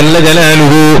 സുബ്ഹാന ജല്ല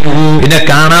ജലാലുഹു. പിന്നെ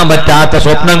കാണാൻ പറ്റാത്ത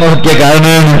സ്വപ്നം നോക്കിയ കാരണമാണ്.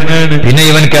 പിന്നെ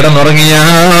ഇവൻ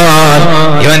കിടന്നുറങ്ങിയാൽ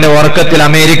ഇവന്റെ ഉറക്ക ഉറക്കത്തിൽ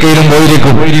അമേരിക്കയിലും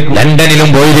പോയിരിക്കും, ലണ്ടനിലും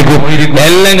പോയിരിക്കും.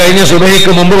 എല്ലാം കഴിഞ്ഞ്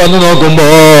സുബഹിക്ക് മുമ്പ് വന്നു നോക്കുമ്പോ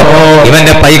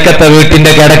ഇവന്റെ പൈക്കത്തെ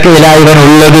വീട്ടിന്റെ കിടക്കയിലാ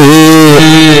ഇവനുള്ളത്.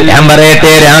 ഞാൻ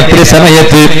പറയട്ടെ, രാത്രി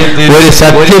സമയത്ത് ഒരു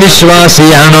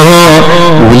സത്യവിശ്വാസിയാണോ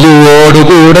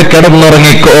ഉലുവോടുകൂടെ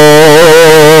കിടന്നുറങ്ങിക്കോ.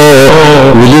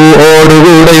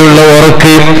 ഉലുവോടുകൂടെയുള്ള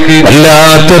ഉറക്ക്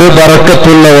വല്ലാത്തൊരു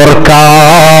ബറക്കത്തുള്ള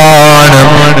ഉറക്കാണ്.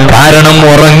 കാരണം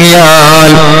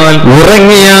ഉറങ്ങിയാൽ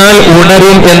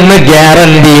ഉണരും എന്ന്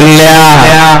ഗ്യാരണ്ടി ഇല്ല.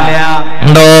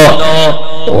 ഉണ്ടോ?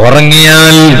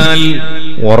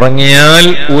 ഉറങ്ങിയാൽ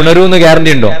ഉണരൂന്ന്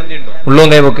ഗ്യാരണ്ടി ഉണ്ടോ? ഉള്ളോ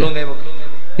കൈവക്ക്?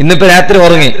 ഇന്നിപ്പോ രാത്രി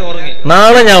ഉറങ്ങി,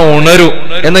 നാളെ ഞാൻ ഉണരൂ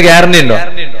എന്ന് ഗ്യാരണ്ടി ഉണ്ടോ?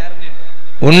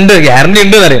 ഉണ്ട്, ഗ്യാരണ്ടി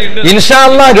ഉണ്ട് എന്നറിയാം. ഇൻഷാ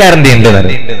അല്ലാഹ് ഗ്യാരണ്ടി ഉണ്ട്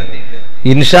എന്നറിയാം.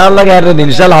 ഇൻഷാ അല്ലാഹ് ഗ്യാരണ്ടി,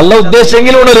 ഇൻഷാ അല്ലാഹ് അല്ലാഹ്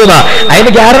ഉദ്ദേശിച്ചെങ്കിലും ഉണരൂന്നാ.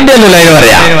 അതിന് ഗ്യാരണ്ടി അല്ലല്ലോ അതിന്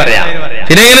പറയാം.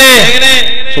 പിന്നെ എങ്ങനെ?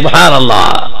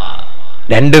 സുബ്ഹാനല്ലാഹ്.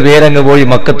 രണ്ടുപേരങ്ങ് പോയി,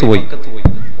 മക്കത്ത് പോയി,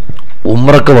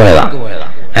 ഉംറക്ക് പോയതാ.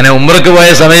 അങ്ങനെ ഉംറക്ക് പോയ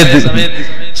സമയത്ത്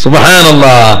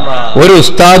സുബ്ഹാനല്ലാഹ് ഒരു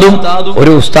ഉസ്താദും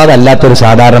ഒരു ഉസ്താദ് അല്ലാത്തൊരു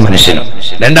സാധാരണ മനുഷ്യനും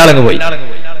രണ്ടാളങ്ങ്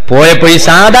പോയപ്പോ ഈ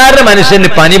സാധാരണ മനുഷ്യന്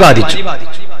പനി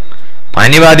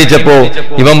ബാധിച്ചപ്പോ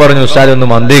ഇവൻ പറഞ്ഞു, ഉസ്താദ് ഒന്ന്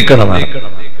മന്ത്രിക്കണമെന്നാണ്.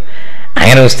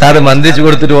 അങ്ങനെ ഉസ്താദ് മന്ത്രിച്ചു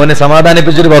കൊടുത്തിട്ട് ഓനെ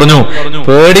സമാധാനിപ്പിച്ചിട്ട് പറഞ്ഞു,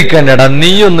 പേടിക്കണ്ടടാ,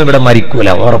 നീയൊന്നും ഇവിടെ മരിക്കൂല,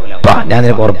 ഉറപ്പാ, ഞാൻ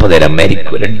നിനക്ക് ഉറപ്പ് തരാം,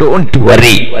 മരിക്കൂല. Don't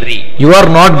worry, you are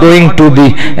not going to B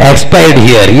expired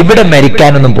here. ഇവിടെ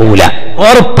മരിക്കാനൊന്നും പോവില്ല,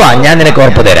 ഉറപ്പാ, ഞാൻ നിനക്ക്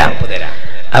ഉറപ്പ് തരാം.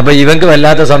 അപ്പൊ ഇവൻക്ക്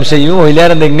വല്ലാത്ത സംശയം,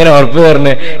 ഇല്ലാരെന്താ ഇങ്ങനെ ഉറപ്പ്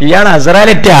തരണേ, ഇയാൾ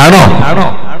അസറാലിറ്റി ആണോ?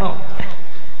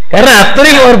 കാരണം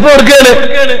അത്രയും ഉറപ്പ് കൊടുക്കുകയാണ്.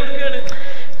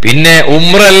 പിന്നെ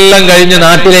ഉംറെല്ലാം കഴിഞ്ഞ്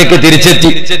നാട്ടിലേക്ക്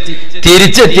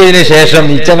തിരിച്ചെത്തിയതിനു ശേഷം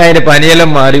ഇച്ചങ്ങായിന്റെ പനിയെല്ലാം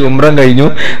മാറി ഉംറം കഴിഞ്ഞു.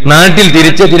 നാട്ടിൽ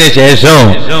തിരിച്ചെത്തിയതിനു ശേഷം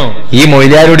ഈ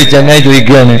മൊയ്ലാരോട് ചങ്ങായി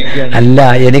ചോദിക്കുകയാണ്, അല്ല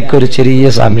എനിക്കൊരു ചെറിയ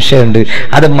സംശയമുണ്ട്,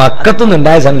 അത്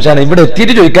മക്കത്തുനിന്നുണ്ടായ സംശയമാണ്, ഇവിടെ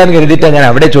എത്തിയിട്ട് ചോദിക്കാൻ കരുതിയിട്ടാണ് ഞാൻ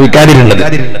അവിടെ ചോദിക്കാതിരുന്നത്.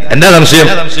 എന്താ സംശയം?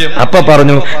 അപ്പൊ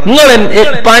പറഞ്ഞു, നിങ്ങൾ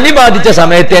പനി ബാധിച്ച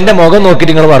സമയത്ത് എന്റെ മുഖം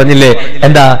നോക്കിയിട്ട് നിങ്ങൾ പറഞ്ഞില്ലേ,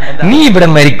 എന്താ നീ ഇവിടെ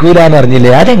മരിക്കൂലെന്ന്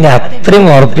പറഞ്ഞില്ലേ, അതെങ്ങനെ അത്രയും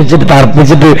ഉറപ്പിച്ചിട്ട്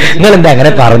തർപ്പിച്ചിട്ട് നിങ്ങൾ എന്താ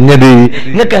അങ്ങനെ പറഞ്ഞത്?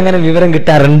 നിങ്ങൾക്ക് അങ്ങനെ വിവരം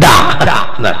കിട്ടാറുണ്ടാ?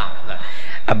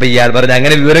 അപ്പൊ ഇയാൾ പറഞ്ഞു,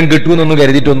 അങ്ങനെ വിവരം കിട്ടൂന്നൊന്നും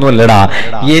കരുതിയിട്ടൊന്നും അല്ലടാ,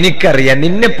 എനിക്കറിയാം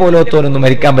നിന്നെ പോലത്തോനൊന്നും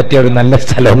മരിക്കാൻ പറ്റിയ ഒരു നല്ല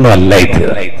സ്ഥലമൊന്നും അല്ല ഇത്.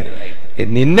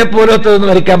 നിന്നെ പോലത്തൊന്നും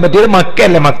മരിക്കാൻ പറ്റിയത്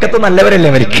മക്കല്ലേ, മക്കത്ത് നല്ലവരല്ലേ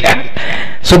മരിക്കാൻ.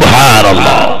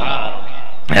 സുബ്ഹാനല്ലാഹ്.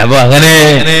 അപ്പൊ അങ്ങനെ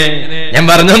ഞാൻ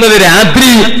പറഞ്ഞു തന്നത്, രാത്രി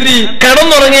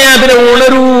കിടന്നുറങ്ങിയാൽ അതിനെ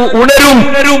ഉണരും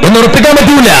എന്ന് ഉറപ്പിക്കാൻ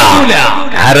പറ്റൂല.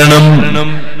 കാരണം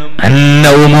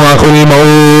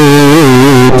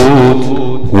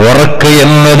ഉറക്ക്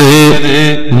എന്നത്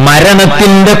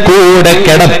മരണത്തിന്റെ കൂടെ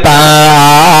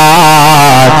കിടപ്പാൻ,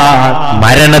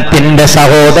 മരണത്തിന്റെ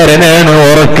സഹോദരനാണ്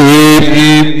ഉറക്ക്.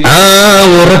 ആ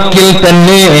ഉറക്കിൽ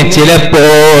തന്നെ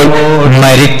ചിലപ്പോൾ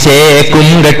മരിച്ചേക്കും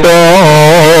കേട്ടോ.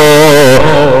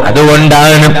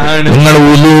 അതുകൊണ്ടാണ് നിങ്ങൾ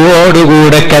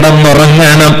ഉലുവോടുകൂടെ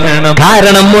കിടന്നുറങ്ങണം.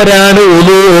 കാരണം ഒരാൾ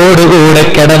ഉലുവോടുകൂടെ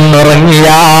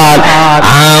കിടന്നുറങ്ങിയാൽ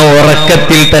ആ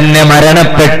ഉറക്കത്തിൽ തന്നെ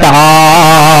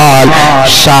മരണപ്പെട്ടാൽ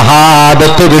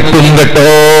ഷഹാദത്ത് കിട്ടും കേട്ടോ,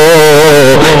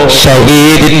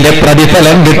 ഷഹീദിന്റെ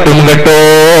പ്രതിഫലം കിട്ടും കേട്ടോ.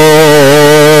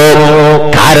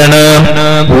 കാരണം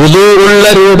ഉള്ള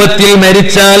രൂപത്തിൽ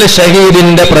മരിച്ചാൽ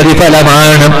ഷഹീദിന്റെ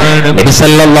പ്രതിഫലമാണ്. നബി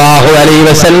സല്ലല്ലാഹു അലൈഹി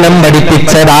വസല്ലം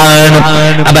പഠിപ്പിച്ചതാണ്.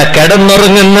 അപ്പൊ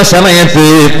കിടന്നുറങ്ങുന്ന സമയത്ത്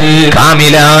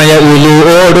കാമിലായ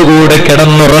ഉലുവോടുകൂടെ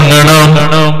കിടന്നുറങ്ങണം.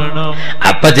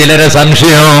 അപ്പൊ ചിലരെ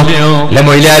സംശയം, അല്ല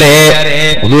മൊയ്ലാരെ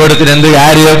ഉലുവെടുത്തിന് എന്ത്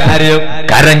കാര്യം?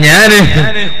 കാരണം ഞാൻ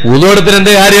ഉലുവെടുത്തിന്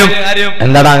എന്ത് കാര്യം?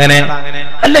 എന്താടാ അങ്ങനെ?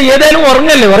 അല്ല ഏതായാലും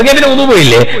ഉറങ്ങല്ലേ, ഉറങ്ങിയ പിന്നെ ഉതു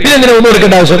പോയില്ലേ, പിന്നെ എന്തിനാ ഉതു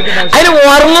എടുക്കേണ്ട ആവശ്യം? അതിന്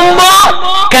ഉറങ്ങുമ്പോ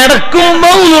കിടക്കുമ്പോ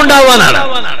ഉതു ഉണ്ടാവാനാണ്.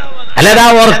 അല്ലാതെ ആ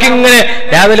ഉറക്കിങ്ങനെ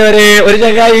രാവിലെ വരെ ഒരു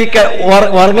ചങ്ങായി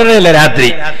ഉറങ്ങണല്ല രാത്രി,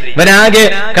 ഇവനാകെ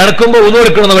കിടക്കുമ്പോ ഉതു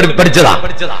എടുക്കണമെന്ന് പഠിച്ചതാ.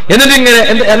 എന്നിട്ട് ഇങ്ങനെ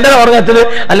എന്താ ഉറങ്ങാത്തത്?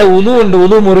 അല്ല ഉതു ഉണ്ട്,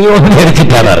 ഉതു മുറിയോ എന്ന്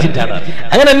ധരിച്ചിട്ടാണ്.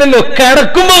 അങ്ങനെ അല്ലല്ലോ,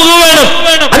 കിടക്കുമ്പോ ഉതു വേണം.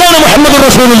 അതാണ് മുഹമ്മദ്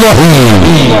റസൂലുള്ളാഹി.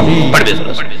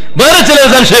 വേറെ ചില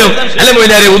സംശയം, അല്ല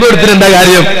മൊയ്ലാരെ ഉതു എടുത്തിട്ട് എന്താ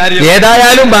കാര്യം?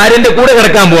 ഏതായാലും ഭാര്യന്റെ കൂടെ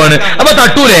കിടക്കാൻ പോവാണ്, അപ്പൊ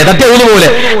തട്ടൂലേ? തട്ടിയ ഉതു പോലെ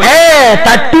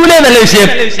തട്ടൂലേ എന്നല്ല വിഷയം,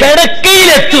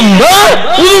 കിടക്കയിലെത്തുമ്പോ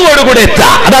ഉതുവോട് കൂടെ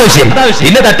എത്താം, അതാ വിഷയം.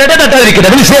 പിന്നെ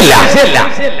തട്ടാതിരിക്കുന്നത് വിഷയമല്ല.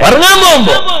 ഉറങ്ങാൻ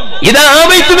പോകുമ്പോ ഇതാ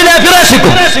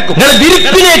ആവൈത്തുമില്ലാഫിറാശിക്കും, നിങ്ങളുടെ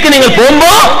വിരിപ്പിലേക്ക് നിങ്ങൾ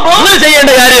പോകുമ്പോ നിങ്ങൾ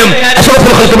ചെയ്യേണ്ട കാര്യം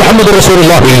മുഹമ്മദ്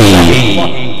റസൂലുള്ളാഹി.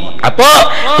 അപ്പോ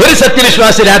ഒരു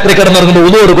സത്യവിശ്വാസി രാത്രി കിടന്നുറങ്ങുമ്പോൾ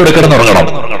ഉതുവോട് കൂടെ കിടന്നുറങ്ങണം.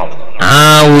 ആ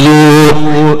ഉലു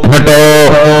എന്നിട്ടോ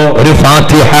ഒരു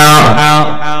ഫാത്തിഹ,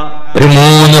 ഒരു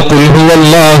 3 ഖുൽ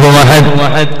ഹുവല്ലാഹു അഹദ്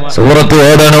സൂറത്ത്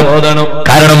ഓതണം.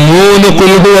 കാരണം 3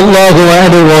 ഖുൽ ഹുവല്ലാഹു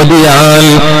അഹദ് ഓതിയാൽ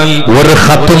ഒരു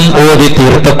ഖത്ം ഓതി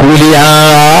തീർത്ത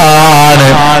കൂലിയാണ്.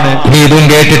 ഇനി ഇതും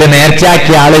കേട്ടിട്ട്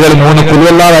നേർച്ചയാക്കിയ ആളുകൾ 3 ഖുൽ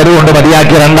ഹുവല്ലാഹു അഹദ് കൊണ്ട്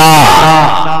മതിയാക്കിരണ്ട.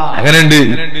 അങ്ങനെയുണ്ട്.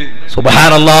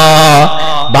 സുബ്ഹാനല്ലാഹ്.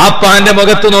 ബാപ്പാന്റെ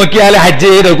മുഖത്ത് നോക്കിയാൽ ഹജ്ജ്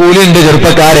ചെയ്ത കൂലിയുണ്ട്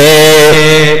ചെറുപ്പക്കാരെ.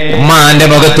 ഉമ്മാന്റെ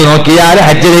മുഖത്ത് നോക്കിയാൽ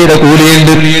ഹജ്ജ് ചെയ്ത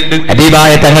കൂലിയുണ്ട്.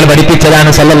 ഹബീബായ തങ്ങൾ പഠിപ്പിച്ചതാണ്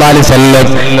സല്ലല്ലാഹു അലൈഹി വസല്ലം,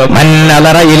 മൻ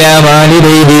നദറ ഇലാ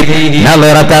വാലിദൈഹി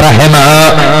നദറത റഹ്മ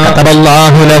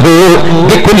കതബല്ലാഹു ലഹു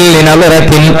ബികുല്ലി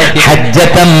നദറത്തിൻ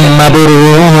ഹജ്ജതൻ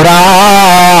മബ്റൂറാ.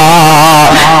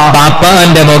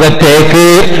 ബാപ്പാന്റെ മുഖത്തേക്ക്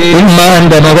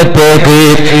ഉമ്മാന്റെ മുഖത്തേക്ക്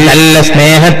നല്ല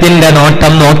സ്നേഹത്തിന്റെ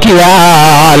നോട്ടം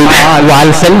നോക്കിയാൽ,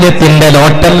 വാത്സല്യത്തിന്റെ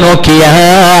നോട്ടം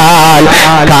നോക്കിയാൽ,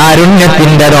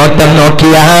 കാരുണ്യത്തിന്റെ നോട്ടം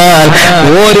നോക്കിയാൽ,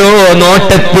 ഓരോ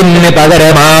നോട്ടത്തിന്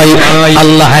പകരമായി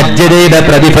അല്ലാഹ് ഹജ്ജ് ചെയ്ത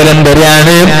പ്രതിഫലം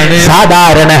തരാണ്.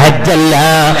 സാധാരണ ഹജ്ജല്ല,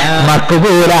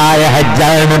 മഖ്ബൂലായ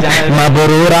ഹജ്ജാണ്,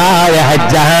 മബ്റൂറായ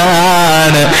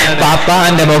ഹജ്ജാണ്.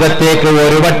 പാപ്പാന്റെ മുഖത്തേക്ക്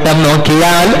ഒരു വട്ടം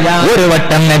നോക്കിയാൽ ഒരു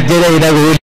വട്ടം ഹജ്ജ് ചെയ്ത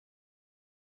കൂലി,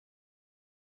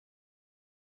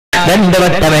 രണ്ട്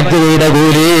വട്ടം ഹജ്ജ് ചെയ്ത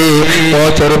കൂലി. ഓ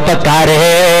ചെറുപ്പക്കാരെ,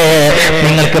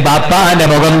 നിങ്ങൾക്ക് ബാപ്പാന്റെ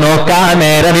മുഖം നോക്കാൻ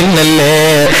നേരമില്ലല്ലേ?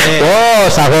 ഓ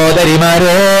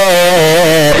സഹോദരിമാരെ,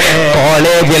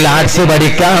 കോളേജിൽ ആർട്സ്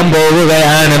പഠിക്കാൻ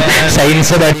പോവുകയാണ്,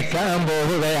 സയൻസ് പഠിക്കാൻ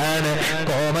പോവുകയാണ്,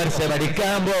 കോമേഴ്സ്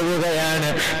പഠിക്കാൻ പോവുകയാണ്.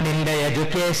 നിന്റെ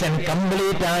എഡ്യൂക്കേഷൻ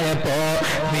കംപ്ലീറ്റ് ആയപ്പോ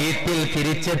വീട്ടിൽ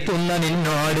തിരിച്ചെത്തുന്ന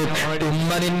നിന്നോട് ഉമ്മ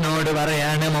നിന്നോട്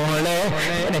പറയാണ്, മോളെ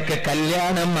എനിക്ക്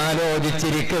കല്യാണം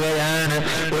ആലോചിച്ചിരിക്കുകയാണ്,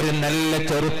 ഒരു നല്ല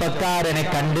ചെറുപ്പക്കാരനെ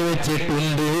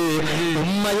കണ്ടുവച്ചിട്ടുണ്ട്.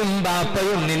 ഉമ്മയും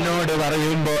ബാപ്പയും നിന്നോട്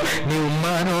പറയുമ്പോ നീ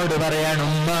ഉമ്മാനോട് പറയാണ്,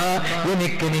 ഉമ്മ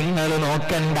എനിക്ക് നിങ്ങൾ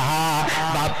നോക്കണ്ട.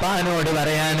 ബാപ്പാനോട്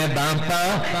പറയാണ്, ബാപ്പ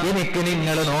എനിക്ക്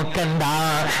നിങ്ങൾ നോക്കണ്ട,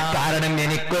 കാരണം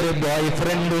എനിക്കൊരു ബോയ്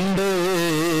ഫ്രണ്ട് ഉണ്ട്.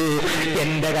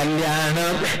 എന്റെ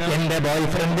കല്യാണം എന്റെ ബോയ്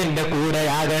ഫ്രണ്ടിന്റെ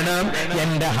കൂടെയാകണം.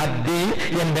 എന്റെ ഹബ്ബി,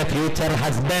 എന്റെ ഫ്യൂച്ചർ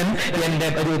ഹസ്ബൻഡ് എന്റെ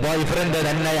ഒരു ബോയ് ഫ്രണ്ട്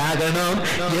തന്നെയാകണം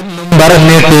എന്നും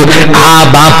പറഞ്ഞിട്ട് ആ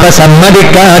ബാപ്പ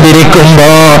സമ്മതിക്കാതിരിക്കുമ്പോ,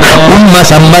 ഉമ്മ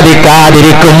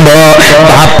സമ്മതിക്കാതിരിക്കുമ്പോ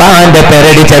ബാപ്പാന്റെ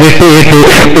പെരടി ചവിട്ടിയിട്ട്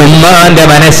ഉമ്മാന്റെ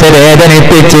മനസ്സ്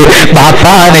വേദനിപ്പിച്ചു,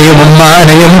 ബാപ്പാനെയും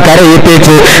ഉമ്മാനെയും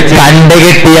കരയിപ്പിച്ചു.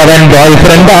 കണ്ടുകിട്ടിയവൻ ബോയ്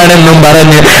ഫ്രണ്ടാണെന്നും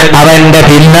പറഞ്ഞ് അവന്റെ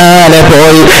പിന്നാലെ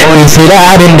പോയി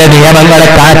ഇസ്ലാമിന്റെ നിയമങ്ങളെ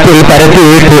കാറ്റിൽ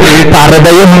പരത്തിയിട്ട്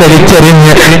പർദ്ദയും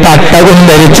വലിച്ചെറിഞ്ഞ് തട്ടവും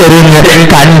വലിച്ചെറിഞ്ഞ്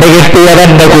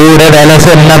കണ്ടുകിട്ടിയവന്റെ കൂടെ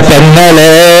വിലസുന്ന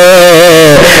പെങ്ങളെ,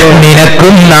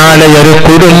 നിനക്കും നാളെ ഒരു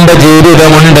കുടുംബ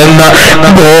ജീവിതമുണ്ടെന്ന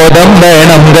ബോധം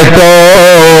വേണം കേട്ടോ.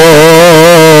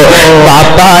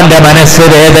 ബാപ്പാന്റെ മനസ്സ്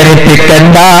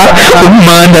വേദനിപ്പിക്കണ്ട,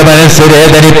 ഉമ്മാന്റെ മനസ്സ്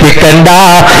വേദനിപ്പിക്കണ്ട.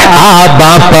 ആ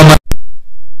ബാപ്പ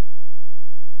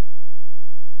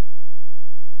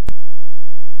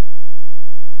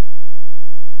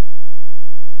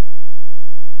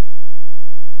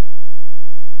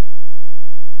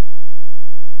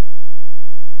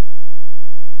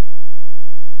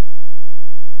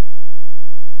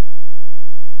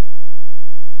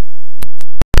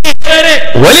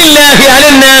വലില്ലാഹി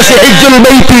അലന്നാസി ഹജ്ജുൽ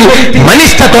ബൈത്തി മൻ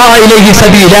ഇസ്തതാഅ ഇലൈഹി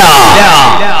സബീലാ.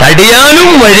 തടിയാനും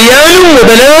വഴിയാനും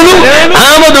മുതലാനും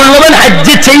ആമതുള്ളവൻ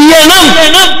ഹജ്ജ് ചെയ്യണം.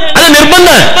 അത്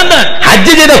നിർബന്ധം.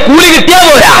 ഹജ്ജ് ചെയ്ത കൂലി കിട്ടിയാൽ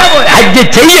പോരാ, ഹജ്ജ്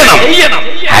ചെയ്യണം.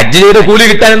 ഹജ്ജ് ചെയ്ത കൂലി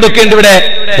കിട്ടാൻ എന്തൊക്കെയുണ്ട് ഇവിടെ?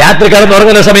 രാത്രി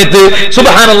കിടന്നുറങ്ങുന്ന സമയത്ത്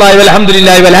സുബ്ഹാനല്ലാഹി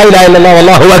വൽഹംദുലില്ലാഹി വലാ ഇലാഹ ഇല്ലല്ലാഹു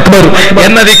വല്ലാഹു അക്ബർ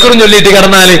എന്ന ദിക്റും ചൊല്ലിയിട്ട്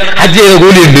കിടന്നാൽ ഹജ്ജ് ചെയ്ത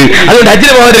കൂലിയുണ്ട്. അതുകൊണ്ട്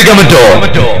ഹജ്ജിന് പോകാതിരിക്കാൻ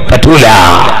പറ്റൂല.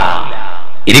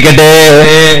 ഇരിക്കട്ടെ,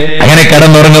 അങ്ങനെ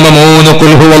കിടന്നുറങ്ങുമ്പോ 3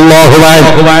 ഖുൽ ഹുവല്ലാഹു അഹദ്,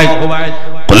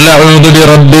 ഖുൽ അഊദു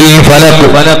ബിറബ്ബിൽ ഫലഖ്,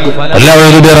 ഖുൽ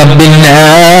അഊദു ബിറബ്ബിൻ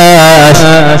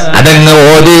നാസ് അതങ്ങ്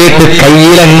ഓതിയിട്ട്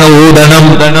കയ്യിലങ്ങ് ഊതണം.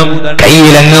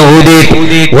 കയ്യിലങ്ങ് ഊതിയിട്ട്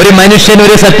ഒരു മനുഷ്യൻ,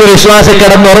 ഒരു സത്യവിശ്വാസി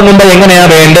കിടന്നുറങ്ങുമ്പോ എങ്ങനെയാ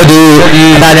വേണ്ടത്?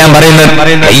 അതാ ഞാൻ പറയുന്നത്,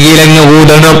 കയ്യിലങ്ങ്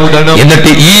ഊതണം.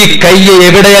 എന്നിട്ട് ഈ കൈ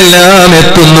എവിടെയെല്ലാം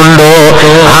എത്തുന്നുണ്ടോ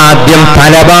ആദ്യം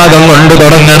തലഭാഗം കൊണ്ട്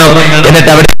തുടങ്ങണം.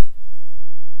 എന്നിട്ട് അവിടെ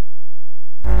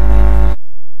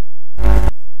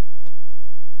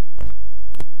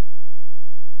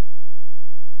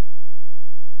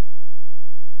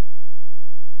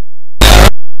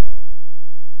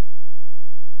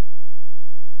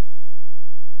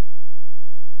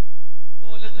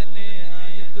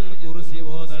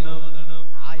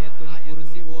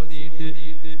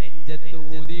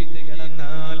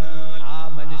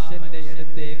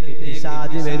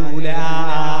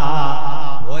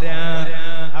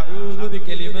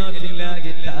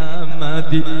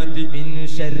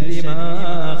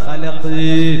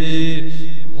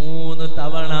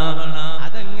തവണ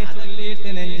അതങ്ങ് ചൊല്ലിയിട്ട്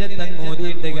നെഞ്ചത്തങ്ങ്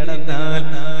ഓതിയിട്ട് കിടന്നാൽ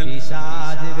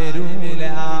പിശാച് വരൂല.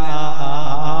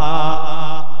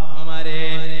 അമ്മമാരെ,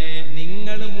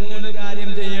 നിങ്ങൾ 3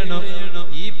 കാര്യം ചെയ്യണം.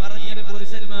 ഈ പറഞ്ഞത്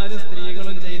പുരുഷന്മാരും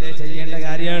സ്ത്രീകളും ചെയ്യേണ്ട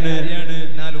കാര്യമാണ്.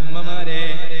 എന്നാൽ ഉമ്മമാരെ,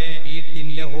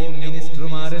 വീട്ടിന്റെ ഹോം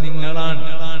മിനിസ്റ്റർമാര് നിങ്ങളാണ്.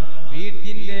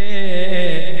 വീട്ടിന്റെ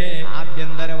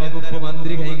ആഭ്യന്തര വകുപ്പ്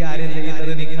മന്ത്രി കൈകാര്യം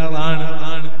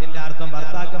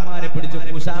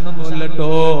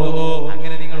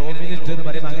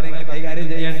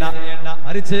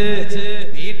മറിച്ച്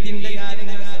വീട്ടിന്റെ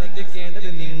കാര്യങ്ങൾ ശ്രദ്ധിക്കേണ്ടത്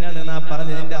നിങ്ങളെന്നാ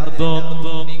പറഞ്ഞതിന്റെ അർത്ഥം.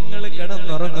 നിങ്ങൾ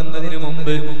കിടന്നുറങ്ങുന്നതിന്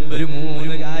മുമ്പ് ഒരു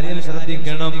 3 കാര്യം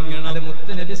ശ്രദ്ധിക്കണം. അത്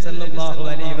മുത്തുനബി സല്ലല്ലാഹു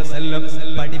അലൈഹി വസല്ലം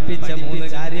പഠിപ്പിച്ച 3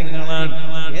 കാര്യങ്ങളാണ്.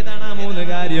 ഏതാണ് ആ 3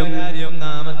 കാര്യം?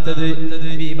 ഒന്നാമത്തത്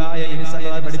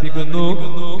പഠിപ്പിക്കുന്നു,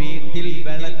 വീട്ടിൽ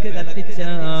വിളക്ക്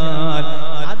കത്തിച്ചാൽ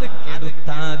അത്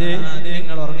കെടുത്താതെ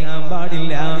നിങ്ങൾ ഉറങ്ങാൻ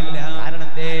പാടില്ല.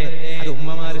 കാരണത്തെ അത്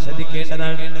ഉമ്മമാര്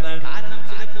ശ്രദ്ധിക്കേണ്ടതാണ്. കാരണം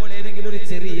ചിലപ്പോൾ ഏതെങ്കിലും ഒരു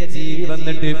ചെറിയ ജീവി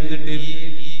വന്നിട്ട്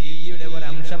തീയുടെ ഒരു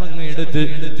അംശം അങ്ങ് എടുത്ത്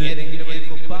ഏതെങ്കിലും ഒരു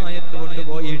കുപ്പായത്ത്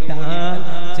കൊണ്ടുപോയിട്ടാൽ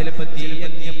ചിലപ്പോ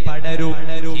തീയങ്ങ് പടരും.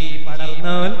 ഈ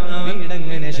പടർന്നാൽ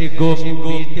വീടങ്ങ് നശിക്കും,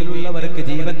 വീട്ടിലുള്ളവർക്ക്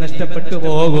ജീവൻ നഷ്ടപ്പെട്ടു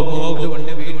പോകും.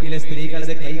 അതുകൊണ്ട് വീട്ടിലെ സ്ത്രീകൾ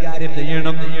അത് കൈകാര്യം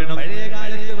ചെയ്യണം. പഴയ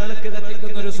കാലത്ത് വിളക്ക്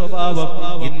കത്തിക്കുന്ന ഒരു സ്വഭാവം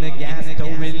ഇന്ന് ഗ്യാസ്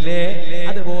സ്റ്റൗവില്ലേ,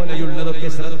 അതുപോലെയുള്ളതൊക്കെ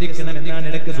ശ്രദ്ധിക്കണം എന്നാണ്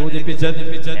ഇടയ്ക്ക് സൂചിപ്പിച്ചത്.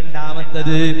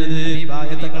 രണ്ടാമത്തത്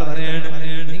തങ്ങൾ പറയാണ്,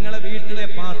 നിങ്ങളെ വീട്ടിലെ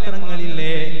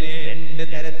പാത്രങ്ങളില്ലേ 2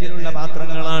 തരത്തിലുള്ള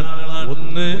പാത്രങ്ങളാണ്.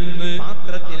 ഒന്ന്,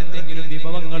 പാത്രത്തിൽ എന്തെങ്കിലും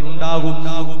വിഭവങ്ങൾ ഉണ്ടാകും.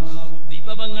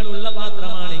 വിഭവങ്ങളുള്ള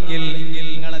പാത്രമാണെങ്കിൽ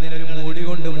നിങ്ങൾ അതിനൊരു മൂടി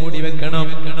കൊണ്ട് മൂടി വെക്കണം.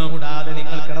 കൂടാതെ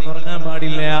നിങ്ങൾ കിടന്നുറങ്ങാൻ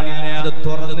പാടില്ല, അത്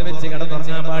തുറന്ന് വെച്ച്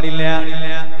കിടന്നുറങ്ങാൻ പാടില്ല.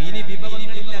 ഇനി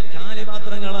വിഭവങ്ങളില്ല, കാലി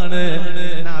പാത്രങ്ങളാണ്,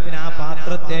 പിന്നെ ആ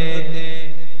പാത്രത്തെ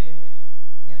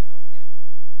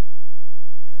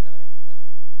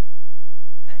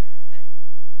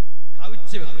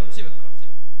കവിച്ച് വെക്കണം.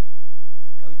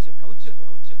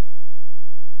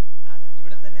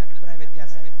 ഇവിടെ തന്നെ അഭിപ്രായ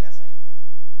വ്യത്യാസം.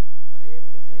 ഒരേ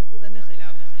പരിസരത്ത് തന്നെ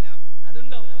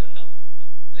അതുണ്ടാവും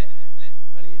അല്ലേ?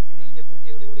 നിങ്ങൾ ഈ ചെറിയ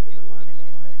കുട്ടികൾ ഓടിക്കുന്ന ഒരു വാണില്ലേ,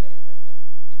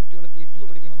 ഈ കുട്ടികൾക്ക് ഇഫ്ള്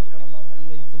പഠിക്കുന്ന മക്കളല്ല,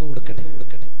 നല്ല ഇഫ്ള് കൊടുക്കട്ടെ.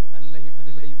 നല്ല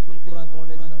ഇവിടെ ഇഫ്ളുൽ ഖുർആൻ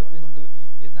കോളേജ് നടത്തുന്നുണ്ട്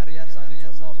എന്നറിയാൻ സാധിച്ചു.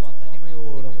 അല്ലാഹു ആ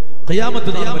തനിമയോടും ഖിയാമത്ത്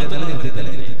നാൾ വരെ നിലനിർത്തി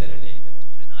തരട്ടെ.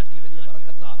 ഒരു നാട്ടിൽ വലിയ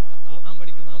ബറക്കത്താ ഖുർആൻ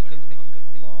പഠിക്കുന്ന മക്കളുണ്ടെങ്കിൽ.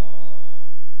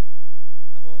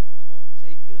 അപ്പോ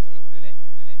സൈക്കിൾ എന്ന് പറയൂലേ,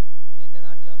 എന്റെ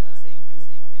നാട്ടിൽ വന്നാൽ സൈക്കിൾ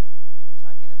എന്ന് പറയാം. ഒരു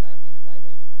സാക്കിനത്തായ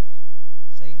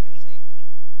സൈക്കിൾ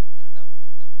അങ്ങനെ ഉണ്ടാവും.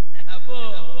 അപ്പോ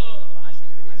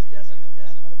ഭാഷയിൽ വലിയ വ്യത്യാസം.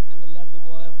 ഞാൻ പലപ്പോഴും എല്ലായിടത്തും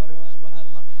പോയാൽ പറയും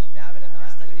സുബ്ഹാനല്ലാഹ്, രാവിലെ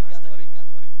നാസ്ത കഴിക്കാന്ന് പറയും.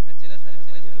 ചില സ്ഥലത്ത്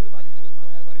പയ്യന്നൂർ ഭാഗത്തേക്ക്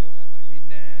പോയാൽ പറയും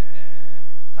പിന്നെ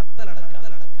കത്തലടക്ക.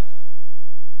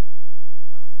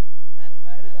 കാരണം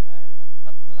വയറ്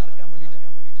കത്തുന്ന നടക്കാൻ വേണ്ടിട്ട്.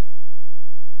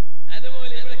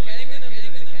 അതുപോലെ ഇവിടെ കിഴങ്ങ്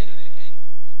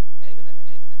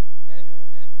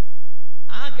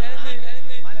ആ കിഴങ്ങ്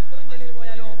മലപ്പുറം ജില്ലയിൽ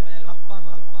പോയാലോ കപ്പാന്ന്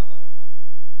പറയും.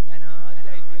 ഞാൻ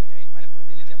ആദ്യമായിട്ട് മലപ്പുറം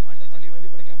ജില്ലയിൽ ചെമ്മാട്ട് പള്ളി ഓടി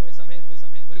പഠിക്കാൻ പോയ സമയത്ത്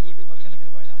ഒരു വീട്ടിൽ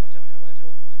ഭക്ഷണത്തിന് പോയതാ. ഭക്ഷണത്തിന് പോയപ്പോ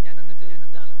ഞാൻ അന്ന്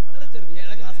ചെറുതാണ്, വളരെ ചെറുത്,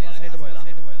 7ാം ക്ലാസ് പാസ്സായിട്ട്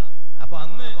പോയതാ. അപ്പൊ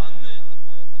അന്ന്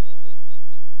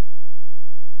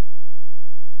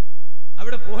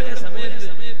അവിടെ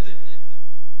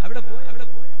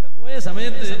പോയ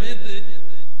സമയത്ത്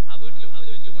ആ വീട്ടിൽ ഉമ്മ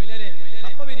ചോദിച്ചു, മൊയിലാരെ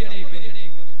കപ്പ ബിരിയാണി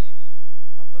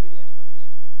കപ്പ ബിരിയാണി.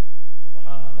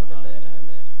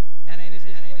 ഞാൻ അതിന്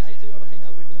ശേഷം ഒരാഴ്ചയോളം പിന്നെ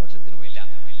ആ വീട്ടിൽ ഭക്ഷണത്തിന് പോയില്ല.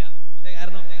 എന്റെ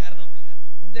കാരണം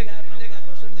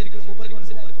പ്രശ്നം ശരിക്കും മൂപ്പർക്ക്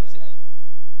മനസ്സിലായി.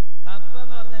 കപ്പ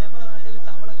എന്ന് പറഞ്ഞാൽ നമ്മുടെ നാട്ടിൽ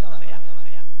തവളക്ക പറയാം.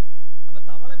 അപ്പൊ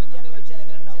തവള ബിരിയാണി കഴിച്ചാൽ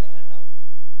എങ്ങനെ ഉണ്ടാവും?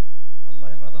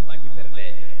 അല്ലാഹു നന്നാക്കി തരട്ടെ.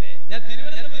 ഞാൻ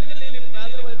തിരുവനന്തപുരം ജില്ലയിൽ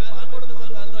പാങ്ങോട്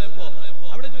പോയപ്പോ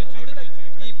അവിടെ ചോദിച്ചു, ഇവിടെ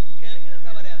ഈ കിഴങ്ങിന്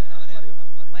എന്താ പറയാ?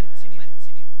 മരിച്ചിനി.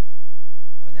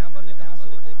 അപ്പൊ ഞാൻ പറഞ്ഞു,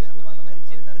 കാസർഗോട്ടേക്ക്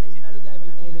മരിച്ചിനി എന്ന് പറഞ്ഞാൽ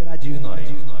രാജീവ് എന്ന്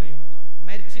പറയും.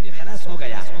 മരിച്ചിനി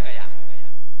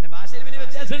ഭാഷയിൽ വലിയ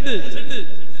വ്യത്യാസമുണ്ട്.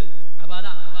 അപ്പൊ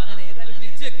അതാ അങ്ങനെ ഏതായാലും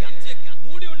തിരിച്ചു വെക്കാം.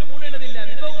 മൂടേണ്ടതില്ല,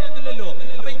 വിഭവങ്ങളൊന്നുമില്ലല്ലോ.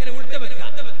 അപ്പൊ ഇങ്ങനെ ഉൾട്ട വെക്കാം.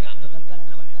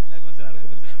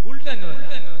 ഉൾട്ട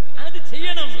അത്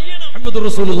ചെയ്യണം.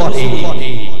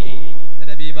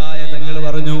 നബിയായ തങ്ങൾ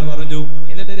പറഞ്ഞു,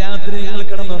 എന്നിട്ട് രാത്രി നിങ്ങൾ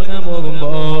കിടന്നുറങ്ങാൻ പോകുമ്പോ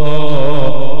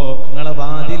നിങ്ങളെ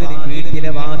വാതിൽ,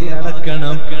 വീട്ടിലെ വാതിൽ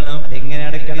അടക്കണം. അതെങ്ങനെ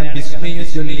അടക്കണം? ബിസ്മി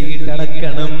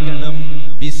ചൊല്ലിയിട്ടടക്കണം.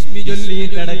 ബിസ്മി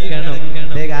ചൊല്ലിയിട്ടടക്കണം.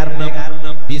 കാരണം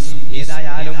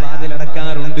ഏതായാലും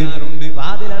വാതിലടക്കാറുണ്ട്.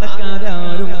 വാതിലടക്കാതെ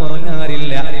ആരും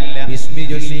ഉറങ്ങാറില്ല. ബിസ്മി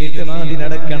ചൊല്ലിയിട്ട്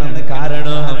വാതിലടക്കണം.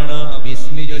 കാരണം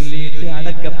ബിസ്മി ചൊല്ലിയിട്ട്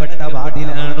അടക്കപ്പെട്ട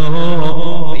വാതിലാണോ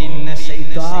പിന്നെ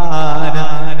ശൈത്താന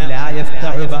ലാ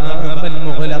യഫ്തഹു ബാബൻ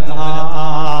മുഗ്ലഖാ.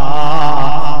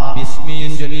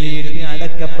 ബിസ്മിയും ചൊല്ലിയിട്ട്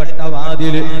അടക്കപ്പെട്ട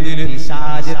വാതിൽ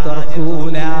പിശാച്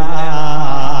തുറക്കൂല.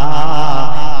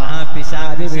 ആ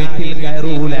പിശാച് വീട്ടിൽ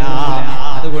കയറൂല.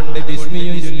 അതുകൊണ്ട്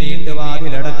ബിസ്മിയും ചൊല്ലിയിട്ട്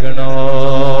വാതിലടക്കണോ.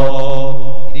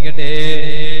 ഇരിക്കട്ടെ.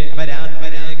 അപ്പൊ രാത്രി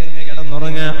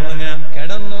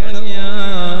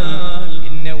കിടന്നുറങ്ങിയാൽ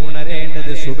പിന്നെ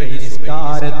ഉണരേണ്ടത് സുബഹി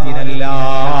നിസ്കാരത്തിനല്ല.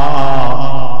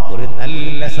 ഒരു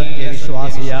നല്ല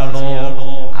സത്യവിശ്വാസിയാണോ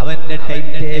അവന്റെ ടൈം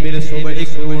ടേബിൾ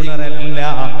സുബഹിക്ക് ഉണരല്ല.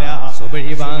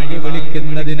 സുബഹി വാങ്ങി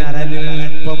വിളിക്കുന്നതിന്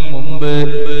അല്പം മുമ്പ്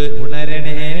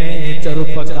ഉണരണേ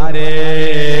ചെറുപ്പക്കാരെ,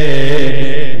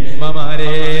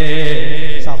 ഉമ്മമാരെ,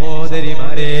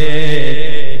 സഹോദരിമാരെ.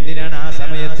 എന്തിനാണ് ആ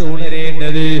സമയത്ത്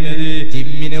ഉണരേണ്ടത്?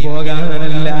 ജിമ്മിന്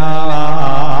പോകാനല്ല.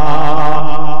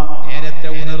 നേരത്തെ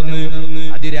ഉണർന്ന്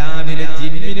അതിരാവിലെ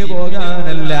ജിമ്മിന്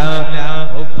പോകാനല്ല.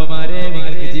 ഉപ്പമാരെ,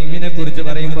 നിങ്ങൾക്ക് ജിമ്മിനെ കുറിച്ച്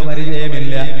പറയുമ്പോ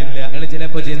പരിചയമില്ല. നിങ്ങൾ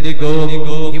ചിലപ്പോ ചിന്തിക്കോ,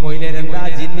 ഈ മൊയ്‌ലരെന്താ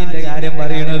ജിന്നിന്റെ കാര്യം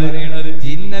പറയണത്?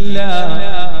 ജിന്നല്ല,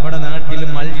 നമ്മുടെ നാട്ടിൽ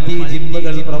മൾട്ടി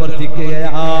ജിമ്മുകൾ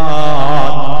പ്രവർത്തിക്കുകയാണ്.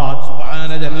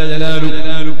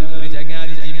 ഒരു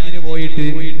ചങ്ങാതി ജിമ്മിന് പോയിട്ട്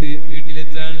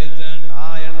വീട്ടിലെത്താൻ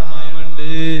ആയുള്ള മാമുണ്ട്,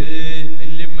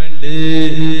 വെല്ലുമ്മണ്ട്.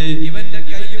 ഇവന്റെ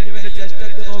കയ്യും ഇവന്റെ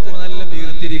ചെസ്റ്റൊക്കെ നോക്കുമ്പോ നല്ല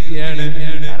വീർത്തിരിക്കുകയാണ്.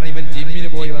 കാരണം ഇവൻ ജിമ്മിന്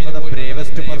പോയി വന്നത്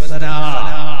ബ്രേവസ്റ്റ് പേഴ്സണാ,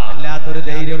 അല്ലാത്തൊരു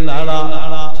ധൈര്യമുള്ള ആളാ.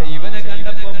 പക്ഷെ ഇവനെ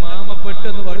കണ്ടപ്പോ മാമ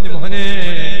പെട്ടെന്ന് പറഞ്ഞു, മോനെ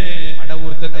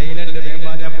അടവൂർത്തെ തൈലണ്ട്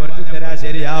വേമ്പാ, ഞാൻ പുറത്തു തരാ,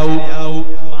 ശരിയാവും.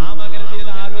 മാമ അങ്ങനെ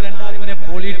ചെയ്ത് ആരോ രണ്ടാളും ഇവനെ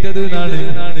പൊളിയിട്ടത്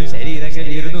എന്നാണ്. ശരീരങ്ങൾ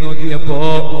ഇരുന്ന് നോക്കിയപ്പോ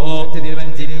ഇവൻ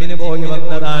ജിമ്മിന് പോയി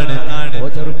വന്നതാണ്. ഓ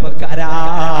ചെറുപ്പക്കാരാ,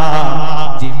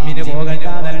 ജിമ്മിന്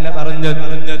പോകണ്ടെന്നല്ല പറഞ്ഞത്.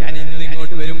 ഞാൻ ഇന്ന്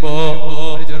ഇങ്ങോട്ട് വരുമ്പോ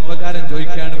ഒരു ചെറുപ്പക്കാരൻ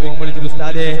ചോദിക്കാണ്, പോകുമ്പോൾ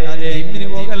ഉസ്താദേ ജിമ്മിന്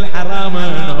പോകൽ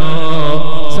ഹറാമാണോ?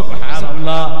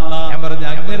 ഞാൻ പറഞ്ഞു,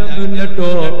 അങ്ങനൊന്നുമില്ല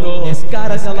കേട്ടോ.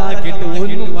 നിസ്കാരങ്ങളാക്കിയിട്ട്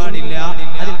ഒന്നും പാടില്ല,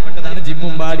 അതിൽപ്പെട്ടതാണ്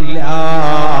ജിമ്മും പാടില്ല.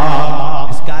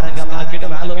 നിസ്കാരങ്ങളാക്കിയിട്ട്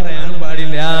വാള പറയാനും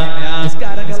പാടില്ല,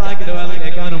 നിസ്കാരങ്ങളാക്കിയിട്ട് വാള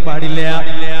കേൾക്കാനും പാടില്ല.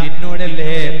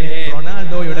 പിന്നോടല്ലേ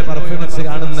റൊണാൾഡോയുടെ പെർഫോമൻസ്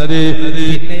കാണുന്നത്,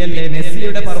 പിന്നെയല്ലേ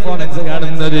മെസ്സിയുടെ പെർഫോമൻസ്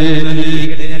കാണുന്നത്.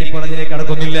 ഞാനിപ്പോൾ അതിലേക്ക്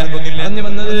കടക്കുന്നില്ല. പറഞ്ഞു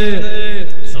വന്നത്,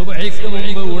 സുബഹിക്ക്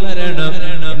മുമ്പ് ഉണരണം.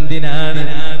 എന്തിനാണ്?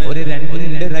 ഒരു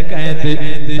 2 റക്അത്ത്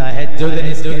തഹജ്ജുദ്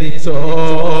നിസ്കരിച്ചോ.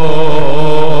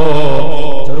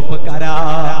 ചെറുപ്പക്കാരാ,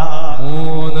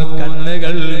 3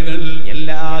 കണ്ണുകൾ,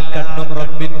 എല്ലാ കണ്ണും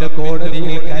റബ്ബിന്റെ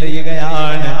കോടതിയിൽ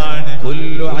കരയുകയാണ്.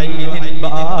 കുല്ലു ഐനിൻ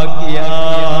ബാക്കിയാ.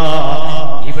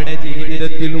 ഇവിടെ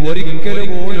ജീവിതത്തിൽ ഒരിക്കലും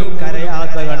പോലും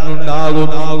കരയാത്ത കണ്ണുണ്ടാകും.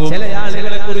 ചില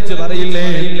ആളുകളെ കുറിച്ച് പറയില്ലേ,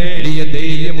 വലിയ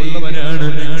ധൈര്യമുള്ളവനാണ്,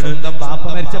 സ്വന്തം പാപ്പ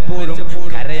മരിച്ചപ്പോഴും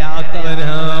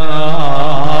കരയാത്തവനാണ്.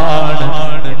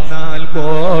 എന്നാൽ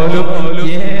പോലും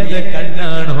ഏത്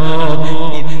കണ്ണാണോ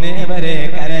ഇന്നേ വരെ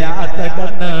കരയാത്ത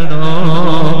കണ്ണാണോ?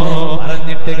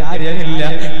 പറഞ്ഞിട്ട് കാര്യമില്ല.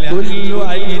 കുല്ലു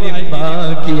ഐനിൻ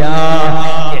ബാക്കിയാ.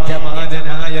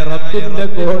 യജമാനായ റബ്ബിന്റെ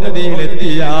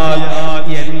കോടതിയിലെത്തിയാൽ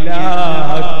എല്ലാ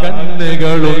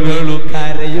കണ്ണുകളും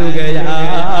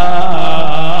കരയുകയാണ്.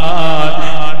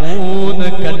 3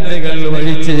 കണ്ണുകൾ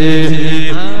ഒഴിച്ച്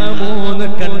ആ 3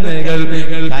 കണ്ണുകൾ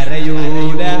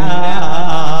കരയൂല.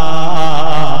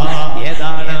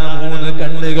 ഏതാണ് ആ 3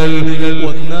 കണ്ണുകൾ?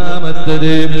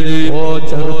 ഒന്നാമത്തത്, ഓ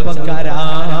ചെറുപ്പക്കാരാ,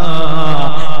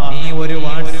 നീ ഒരു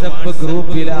വാട്സപ്പ്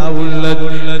ഗ്രൂപ്പിലാ ഉള്ളത്.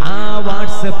 ആ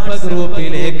വാട്സപ്പ്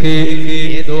ഗ്രൂപ്പിലേക്ക്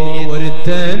ഏതോ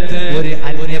ഒരുത്തൻ ഒരു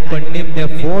അന്യ പെണ്ണിന്റെ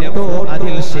ഫോട്ടോ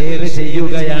അതിൽ ഷെയർ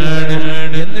ചെയ്യുകയാണ്.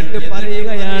 എന്നിട്ട്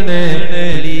പറയുകയാണ്,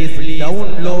 please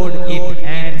download it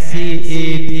and see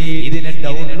it. ഇതിനെ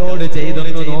ഡൗൺലോഡ്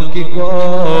ചെയ്തൊന്ന് നോക്കിക്കോ.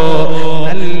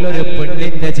 നല്ലൊരു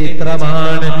പെണ്ണിന്റെ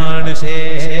ചിത്രമാണ്, പക്ഷേ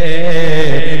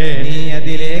നീ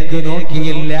അതിലേക്ക്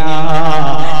നോക്കിയില്ല.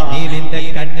 നീ നിന്റെ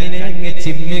കണ്ണിനെ അങ്ങ്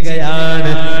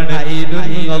ചിമ്മുകയാണ്.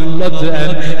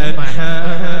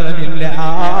 മഹാരമില്ല,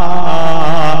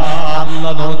 അല്ല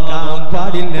നോക്കാൻ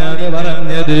പാടില്ല എന്ന്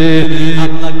പറഞ്ഞത്,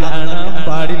 അല്ല കാണാൻ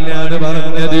പാടില്ല എന്ന്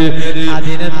പറഞ്ഞത്,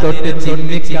 അതിനെ തൊട്ട്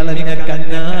ചിമ്മിക്കളഞ്ഞ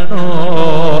കണ്ണാണോ?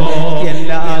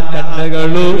 എല്ലാ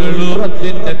കണ്ണുകളും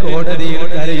റബ്ബിന്റെ കോടതിയിൽ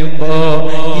കരയുമ്പോ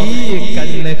ഈ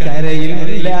കണ്ണ്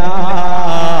കരയില്ല.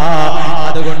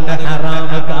 അതുകൊണ്ട്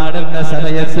ഹറാമ് കാണുന്ന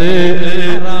സമയത്ത്,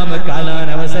 ഹറാമ് കാണാൻ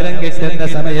അവസരം കിട്ടുന്ന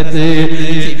സമയത്ത്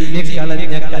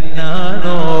ചിമ്മിക്കളഞ്ഞ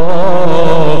കണ്ണാണോ?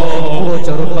 ഓ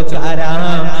ചെറുപ്പക്കാരാ,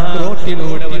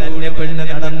 റോട്ടിലൂടെ ഒരു അന്യ പെണ്ണ്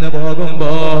നടന്നു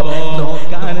പോകുമ്പോ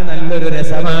നോക്കാൻ നല്ലൊരു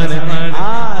രസമാണ്.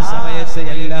 ആ സമയത്ത്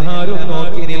എല്ലാരും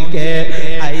നോക്കി നിൽക്കേ.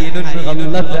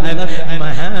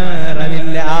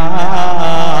 മഹാരമില്ല,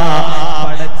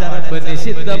 പടച്ചറപ്പ്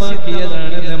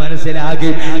നിഷിദ്ധമാക്കിയതാണെന്ന് മനസ്സിലാക്കി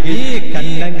ഈ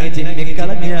കണ്ണങ്ങ്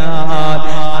ചിമ്മിക്കളഞ്ഞാൽ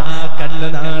ആ കണ്ണ്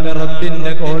നാളെ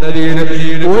റബ്ബിന്റെ കോടതിയിൽ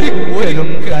ഒരിക്കലും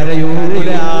കരയൂല.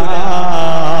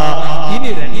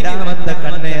 ഇനി രണ്ടാമത്തെ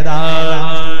കണ്ണേതാ?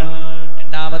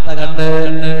 രണ്ടാമത്തെ കണ്ണ്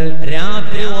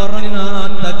രാത്രി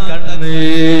ഉറങ്ങാത്ത കണ്ണ്.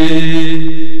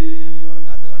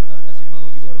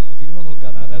 സിനിമ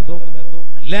നോക്കാതാണ് അർത്ഥം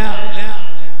അല്ല.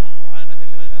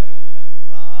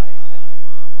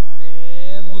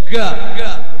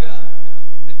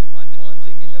 എന്നിട്ട് മൻമോഹൻ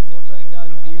സിംഗിന്റെ ഫോട്ടോ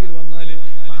എങ്കാലും ടിവിയിൽ വന്നാല്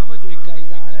മാമ ചോദിക്കുക,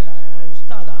 ഇത് ആരടാ? നമ്മളെ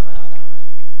ഉസ്താദാണ്.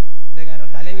 എന്താ കാരണം?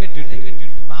 തലേ കെട്ടിട്ട്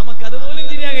മാമക്ക് അതുപോലും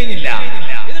തിരിയാൻ കഴിഞ്ഞില്ല.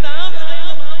 എന്നിട്ട് ആ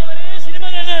പ്രായം മാമ വരെ സിനിമ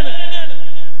കാണാണ്.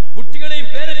 കുട്ടികളെയും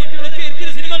പേരക്കുട്ടികളൊക്കെ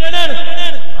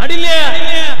പാടില്ല.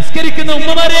 നിസ്കരിക്കുന്ന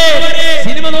ഉമ്മമാരെ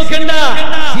സിനിമ നോക്കണ്ട,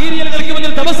 സീരിയലുകൾക്ക്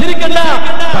മുന്നിൽ തപസ്സിരിക്കണ്ട,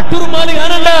 പട്ടുറുമാല്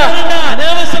കാണണ്ട,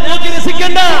 അനാവശ്യം നോക്കി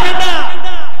രസിക്കണ്ട.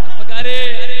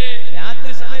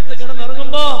 രാത്രി സമയത്ത്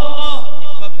കിടന്നുറങ്ങുമ്പോ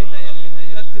ഇപ്പൊ പിന്നെ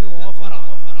എല്ലാത്തിനും ഓഫറാണ്.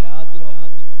 എല്ലാത്തിനും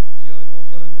ജിയോയിലും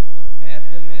ഓഫറുണ്ട്,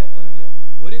 എയർടെല്ലിനും ഓഫറുണ്ട്.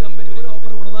 ഒരു കമ്പനി ഒരു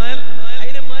ഓഫർ കൊടുത്താൽ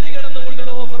അതിനെ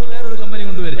മറികടന്നുകൊണ്ടുള്ള ഓഫർ വേറൊരു കമ്പനി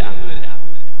കൊണ്ടുവരിക.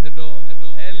 എന്നിട്ടോ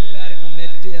എല്ലാവർക്കും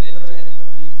നെറ്റ് എത്ര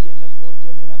 3G അല്ല 4G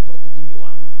അല്ല അപ്പുറത്ത്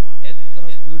ചെയ്യുവാണ്. എത്ര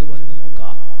സ്പീഡ് വേണമെന്ന്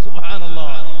നോക്കാം.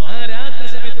 സുബ്ഹാനല്ലാഹ്. ആ രാത്രി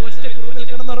സമയത്ത് ഒറ്റ റൂമിൽ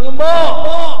കിടന്നുറങ്ങുമ്പോ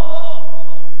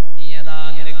നീ അതാ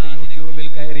നിനക്ക് യൂട്യൂബിൽ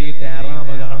കയറിയിട്ട് ആറാമ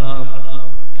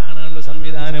കാണാനുള്ള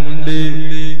സംവിധാനമുണ്ട്.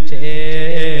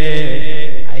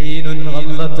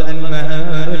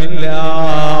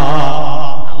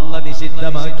 അല്ല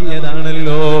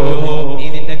നിഷിദ്ധമാക്കിയതാണല്ലോ. നീ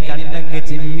നിന്റെ കണ്ണങ്ങ്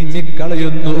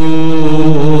ചിമ്മിക്കളയുന്നു.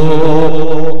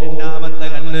 രണ്ടാമത്തെ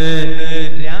കണ്ണ്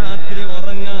രാത്രി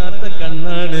ഉറങ്ങാത്ത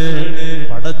കണ്ണാണ്.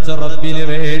 പടച്ച റബ്ബിന്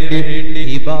വേണ്ടി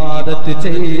ഇബാദത്ത്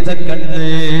ചെയ്ത കണ്ണ്.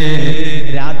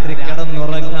 രാത്രി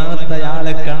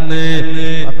കിടന്നുറങ്ങാത്തയാളെ കണ്ണ്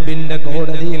റബ്ബിന്റെ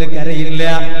കോടതിയിൽ കരയില്ല.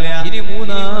 ഇനി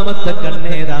മൂന്നാമത്തെ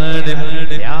കണ്ണേതാണ്?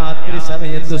 രാത്രി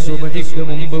സമയത്ത് സുബഹിക്ക്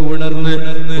മുമ്പ് ഉണർന്ന്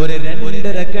ഒരു 2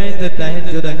 റക്അത്ത്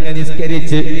തഹജ്ജുദ്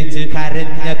നിസ്കരിച്ച്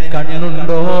കരഞ്ഞ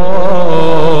കണ്ണുണ്ടോ?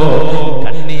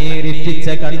 കണ്ണീരിറ്റിച്ച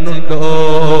കണ്ണുണ്ടോ?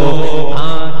 ആ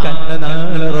കണ്ണ്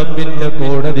നാളെ റബ്ബിന്റെ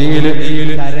കോടതിയിൽ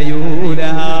കരയൂല.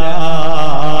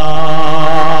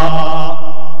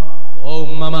 ഓ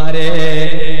ഉമ്മമാരെ,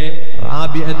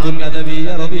 റാബിഅത്തുൽ അദവിയ്യ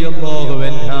റളിയല്ലാഹു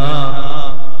അൻഹാ,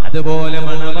 അതുപോലെ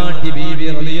മണവാട്ടി ബീവി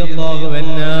റളിയല്ലാഹു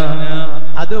അൻഹാ,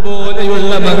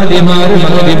 അതുപോലെയുള്ള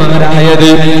മഹദിമാരായത്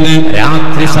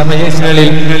രാത്രി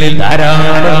സമയങ്ങളിൽ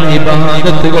ധാരാളം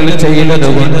ഇബാദത്തുകൾ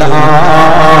ചെയ്തതുകൊണ്ടാണ്.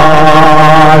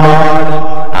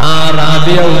 ആ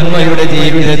റാബിയ ഉമ്മയുടെ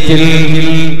ജീവിതത്തിൽ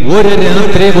ഒരു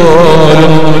രാത്രി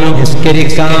പോലും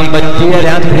നിസ്കരിക്കാൻ പറ്റിയ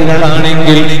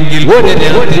രാത്രികളാണെങ്കിൽ ഒരു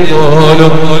രാത്രി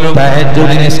പോലും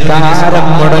തഹജ്ജുദ് നിസ്കാരം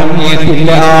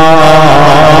മുടങ്ങിയിട്ടില്ല.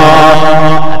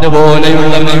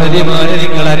 അതുപോലെയുള്ള മഹദിമാരെ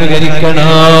നിങ്ങൾ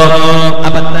അനുകരിക്കണം.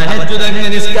 അപ്പൊ തഹജ്ജുദ്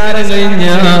നിസ്കാരം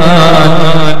കഴിഞ്ഞാൽ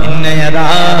ഇന്നയതാ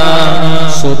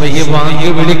സുബഹി വാങ്ങി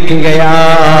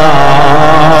വിളിക്കുകയാണ്.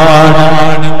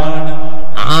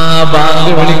 ആ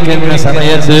ബാങ്ക് വിളിക്കുന്ന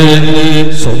സമയത്ത്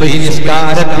സുബഹി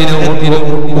നിസ്കാരത്തിന്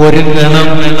ഒരുങ്ങണം,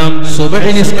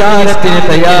 സുബഹി നിസ്കാരത്തിന്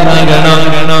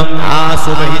തയ്യാറാകണം. ആ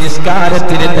സുബഹി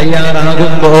നിസ്കാരത്തിന്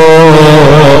തയ്യാറാകുമ്പോ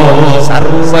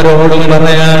സർവരോടും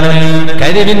പറയാണ്,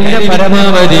 കഴിവിന്റെ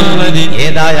പരമാവധി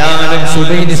ഏതായാലും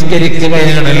സുബഹി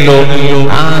നിസ്കരിക്കുകയാണല്ലോ,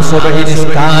 ആ സുബഹി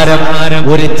നിസ്കാരം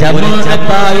ഒരു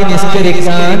ജമാഅത്തായി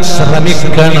നിസ്കരിക്കാൻ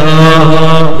ശ്രമിക്കണം.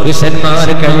 പുരുഷന്മാർ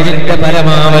കഴിവിന്റെ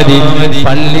പരമാവധി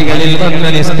പള്ളികളിൽ വന്ന്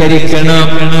നിസ്കരിക്കണം.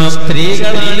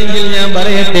 സ്ത്രീകളാണെങ്കിൽ ഞാൻ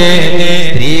പറയട്ടെ,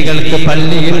 സ്ത്രീകൾക്ക്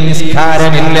പള്ളിയിൽ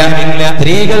നിസ്കാരമില്ല.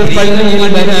 സ്ത്രീകൾ പള്ളിയിൽ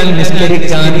വരാൻ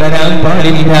നിസ്കരിക്കാൻ വരാൻ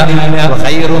പാടില്ല.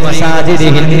 ഖൈറു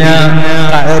മസാജിദിഹിന്ന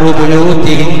ഖൈറു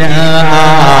ബുയൂതിഹിന്ന.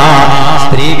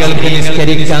 സ്ത്രീകൾക്ക്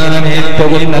നിസ്കരിക്കാൻ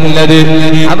ഏറ്റവും നല്ലത്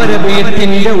അവരെ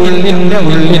വീട്ടിന്റെ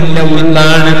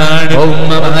ഉള്ളിലാണ്.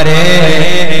 ഉമ്മമാരെ,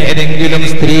 ഏതെങ്കിലും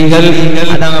സ്ത്രീകൾ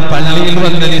അതാ പള്ളിയിൽ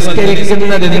വന്ന്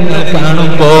നിസ്കരിക്കുന്നത് നിങ്ങൾ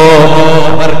കാണുമ്പോ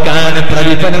അവർക്കാണ്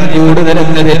പ്രതിഫലം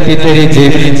കൂടുതലെന്ന് തെറ്റിദ്ധരിച്ച്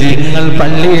നിങ്ങൾ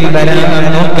പള്ളിയിൽ വരാൻ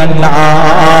നോക്കണ്ട.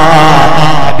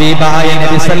 ഹബീബായ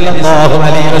നബി സല്ലല്ലാഹു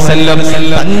അലൈഹി വസല്ലം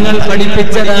തങ്ങൾ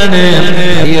പഠിപ്പിച്ചതാണ്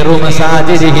ഖൈറു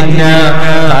മസാജിദിഹിന്ന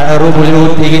ഖൈറു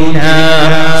ബുയൂതിഹിന്ന.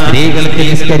 സ്ത്രീകൾക്ക്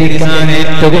നിസ്കരിക്കാൻ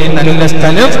ഏറ്റവും നല്ല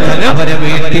സ്ഥലം അവരെ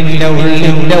വീട്ടിന്റെ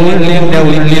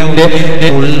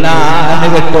ഉള്ളാണ്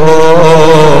കേട്ടോ.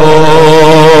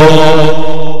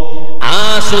 ആ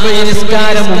സുബഹി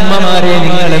നിസ്കാരം ഉമ്മമാരെ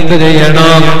നിങ്ങൾ എന്ത്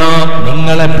ചെയ്യണം?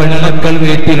 നിങ്ങളെ പെൺമക്കൾ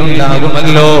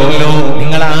വീട്ടിലുണ്ടാകുമല്ലോ,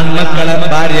 നിങ്ങളെ ആൺമക്കളെ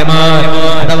ഭാര്യമാർ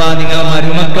അഥവാ നിങ്ങളെ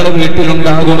മരുമക്കൾ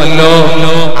വീട്ടിലുണ്ടാകുമല്ലോ,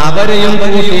 അവരെയും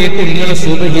കൂട്ടിയിട്ട് നിങ്ങൾ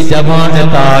സുബഹി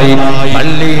ജമാഅത്തായി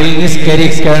പള്ളിയിൽ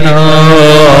നിസ്കരിക്കണം.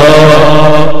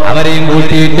 അവരെയും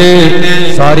കൂട്ടിയിട്ട്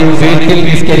വീട്ടിൽ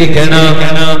നിസ്കരിക്കണം.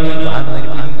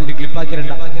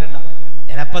 ക്ലിപ്പാക്കിരണ്ട,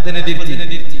 ഞാൻ അപ്പൊ തന്നെ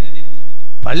തിരിച്ച്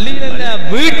പള്ളിയിലല്ല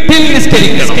വീട്ടിൽ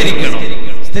നിസ്കരിക്കണം.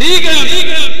 സ്ത്രീകൾ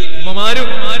ഉമ്മമാരും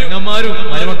അമ്മമാരും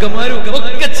മരുമക്കന്മാരും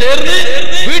ഒക്കെ ചേർന്ന്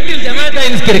വീട്ടിൽ ജമാഅത്തായി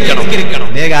നിസ്കരിക്കണം.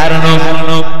 കാരണം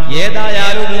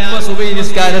ഏതായാലും ഉമ്മ സുബഹി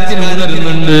നിസ്കാരത്തിന്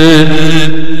ഉണരുന്നുണ്ട്,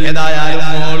 ഏതായാലും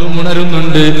മോളും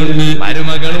ഉണരുന്നുണ്ട്,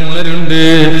 മരുമകളും ഉണരുന്നുണ്ട്.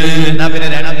 എന്നാ പിന്നെ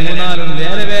 2-3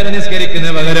 വേറെ വേറെ നിസ്കരിക്കുന്ന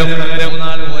പകരം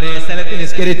 3 ഒരേ സ്ഥലത്ത്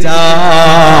നിസ്കരിച്ചാൽ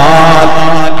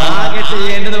ആകെ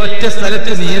ചെയ്യേണ്ടത് ഒറ്റ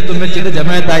സ്ഥലത്ത് നിയത്തും വെച്ചിട്ട്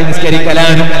ജമാഅത്തായി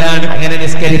നിസ്കരിക്കലാണ്. അങ്ങനെ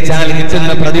നിസ്കരിച്ചാൽ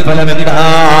കിട്ടുന്ന പ്രതിഫലം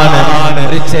എന്താണ്?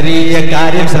 ഒരു ചെറിയ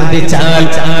കാര്യം ശ്രദ്ധിച്ചാൽ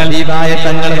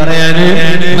തങ്ങൾ പറയാണ്,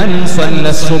 മൻ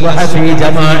സ്വല്ല സുബ്ഹ ഫീ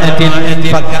ജമാഅത്തിൻ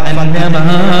ഫകഅന്നമാ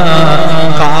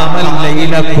ഖാമൽ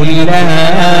ലൈല കുല്ലഹ.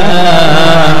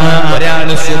 ഒരാൾ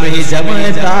സുബ്ഹി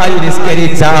ജമാഅത്തായി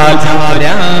നിസ്കരിച്ചാൽ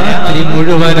രാത്രി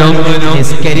മുഴുവനും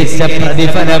നിസ്കരിച്ച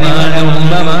പ്രതിഫലമാണ്.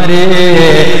 ഉമ്മമാരെ,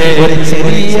 ഒരു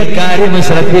ചെറിയ കാര്യം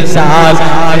ശ്രദ്ധിച്ചാൽ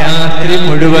രാത്രി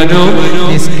മുഴുവനും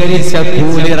നിസ്കരിച്ച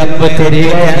കൂലി റബ്ബ്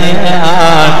തരികയാണ്.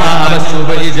 അവ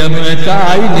സുബ്ഹി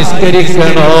ജമാഅത്തായി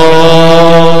നിസ്കരിക്കണോ?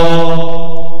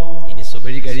 ഇനി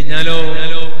സുബ്ഹി കഴിഞ്ഞാലോ?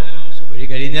 സുബ്ഹി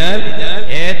കഴിഞ്ഞാൽ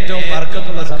ഏറ്റവും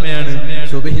ബർക്കത്തുള്ള സമയമാണ്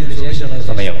സുബ്ഹിക്ക് ശേഷമുള്ള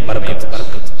സമയം.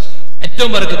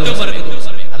 ഏറ്റവും ബർക്കത്തുള്ള സമയം.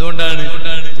 അതുകൊണ്ടാണ്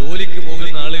ജോലിക്ക്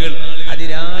പോകുന്ന ആളുകൾ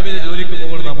അതിരാവിലെ ജോലിക്ക്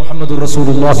പോകുന്ന മുഹമ്മദുർ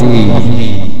റസൂലുള്ളാഹി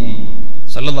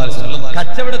സല്ലല്ലാഹു അലൈഹി വസല്ലം,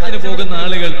 കച്ചവടത്തിന് പോകുന്ന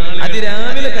ആളുകൾ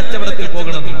അതിരാവിലെ കച്ചവടത്തിൽ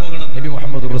പോകണം നബി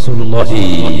മുഹമ്മദുർ റസൂലുള്ളാഹി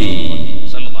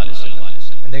സല്ലല്ലാഹു അലൈഹി വസല്ലം.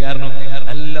 എന്റെ കാരണം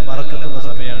നല്ല ബർക്കത്തുള്ള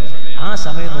സമയമാണ്. ആ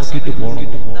സമയം നോക്കിയിട്ട് പോകണം.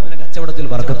 നമ്മുടെ കച്ചവടത്തിൽ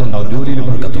ബർക്കത്തുണ്ടാവും, ജോലിയിൽ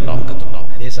ബർക്കത്തുണ്ടാവും.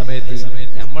 അതേ സമയത്ത്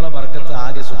നമ്മളെ ബർക്കത്ത്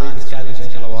ആകെ സുബഹി നിസ്കാരത്തിന്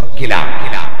ശേഷമുള്ള ഉറക്കിലാണ്.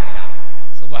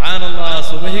 സുബ്ഹാനല്ലാഹ്,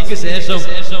 സുബഹിക്ക് ശേഷം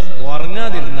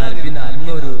ഉറങ്ങാതിരുന്നാൽ പിന്നെ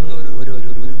അന്നൊരു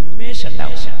ഉന്മേഷം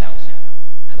ഉണ്ടാവും.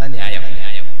 അതാ ന്യായം.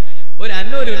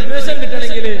 ഒരു ഉന്മേഷം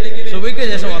കിട്ടണമെങ്കിൽ സുബഹിക്ക്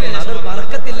ശേഷം ഉറങ്ങണം. അതൊരു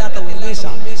ബർക്കത്തില്ലാത്ത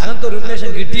ഉന്മേഷം. അങ്ങനത്തെ ഒരു ഉന്മേഷം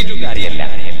കിട്ടിയിട്ടും കാര്യമല്ല,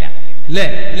 അല്ലേ?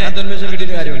 അങ്ങനത്തെ ഉന്മേഷം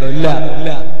കിട്ടിയിട്ട് കാര്യമുണ്ടോ? ഇല്ല.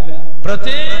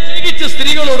 പ്രത്യേകിച്ച്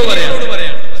സ്ത്രീകളോട് പറയാം,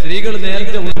 സ്ത്രീകൾ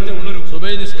നേരത്തെ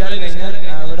സുബഹി നിസ്കാരം കഴിഞ്ഞാൽ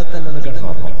അവിടെ തന്നെ ഒന്ന്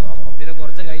കിടന്നുറങ്ങും. പിന്നെ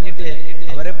കുറച്ച് കഴിഞ്ഞിട്ട്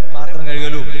അവരെ പാത്രം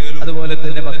കഴുകലും അതുപോലെ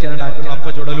തന്നെ ഭക്ഷണം ഉണ്ടാക്കലും അപ്പ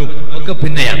ചുടലും ഒക്കെ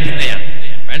പിന്നെയാണ്.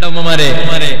 വേണ്ട ഉമ്മമാരെ,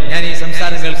 ഞാൻ ഈ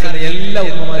സംസാരം കേൾക്കുന്ന എല്ലാ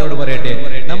ഉമ്മമാരോട് പറയട്ടെ,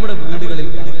 നമ്മുടെ വീടുകളിൽ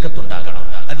ബർക്കത്തുണ്ടാകണം.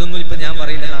 അതൊന്നും ഇപ്പൊ ഞാൻ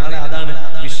പറയില്ല, നാളെ അതാണ്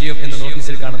വിഷയം എന്ന്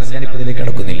നോട്ടീസിൽ കാണുന്നത്. ഞാനിപ്പോ ഇതിലേക്ക്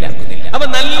കിടക്കുന്നില്ല. അപ്പൊ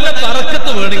നല്ല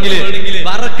ബർക്കത്ത് വേണമെങ്കിൽ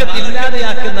ബർക്കത്ത്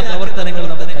ഇല്ലാതെയാക്കുന്ന പ്രവർത്തനങ്ങൾ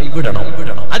നമ്മൾ കൈവിടണം.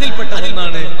 അതിൽപ്പെട്ട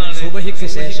ഒന്നാണ് സുബഹിക്ക്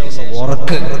ശേഷമുള്ള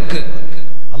ഉറക്ക്.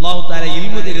 അല്ലാഹു തആല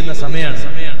ഇൽമു തരുന്ന സമയമാണ്,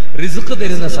 റിസ്ക്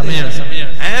തരുന്ന സമയമാണ്,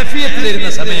 ആഫിയത്ത് തരുന്ന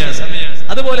സമയമാണ്,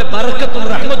 അതുപോലെ ബർക്കത്തും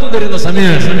റഹ്മത്തും തരുന്ന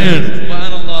സമയമാണ്.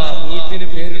 സുബ്ഹാനല്ലാഹ്, വീട്ടിന്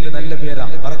പേരുണ്ട്, നല്ല പേരാ.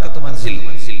 ബർക്കത്ത് മൻസിൽ,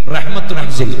 റഹ്മത്ത്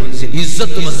മൻസിൽ,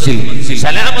 ഇസ്സത്ത് മൻസിൽ,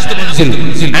 സലാമത്ത് മൻസിൽ,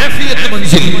 ആഫിയത്ത്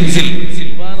മൻസിൽ.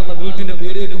 സുബ്ഹാനല്ലാഹ്, വീട്ടിന്റെ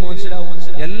പേര് കേൾക്കുമ്പോൾ മനസ്സിലാവും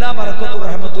എല്ലാ ബർക്കത്തും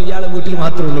റഹ്മത്തും ഇയാളെ വീട്ടിൽ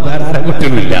മാത്രമേ ഉള്ളൂ, വേറെ ആരുടെ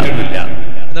വീട്ടിലുമില്ല.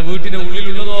 എന്നാ വീട്ടിന്റെ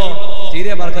ഉള്ളിലുള്ളതോ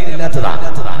തീരെ ബർക്കത്തില്ലാത്തതാ,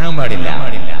 കാണാൻ പാടില്ല.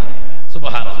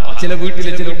 സുബ്ഹാനല്ലാഹ്, ചില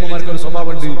വീട്ടിലെ ചില ഉമ്മമാർക്ക് ഒരു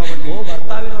സ്വഭാവമുണ്ട്,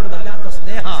 ഭർത്താവിനോട് വല്ലാത്ത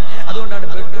സ്നേഹ, അതുകൊണ്ടാണ്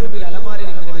ബെഡ്റൂമിൽ അലമാരയിൽ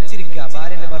ഇങ്ങനെ വെച്ചിരിക്കുക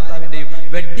ഭാര്യന്റെ ഭർത്താവിന്റെയും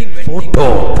വെഡിങ് ഫോട്ടോ.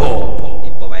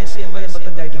 ഇപ്പൊ വയസ്സ്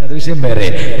 80-85 ആയിട്ടുണ്ട്, അത് വിഷയം വേറെ.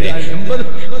 80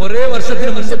 കുറെ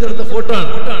വർഷത്തിന് മുൻപത്തെടുത്ത ഫോട്ടോ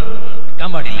ആണ്, എടുക്കാൻ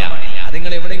പാടില്ല. അത്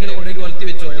നിങ്ങൾ എവിടെയെങ്കിലും കൊണ്ടുപോയി വളർത്തി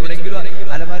വെച്ചോ, എവിടെയെങ്കിലും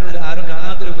അലമാരോട് ആരും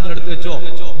കാണാത്ത രൂപത്തിൽ എടുത്ത് വെച്ചോ,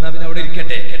 എന്നാ പിന്നെ അവിടെ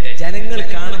ഇരിക്കട്ടെ. ജനങ്ങൾ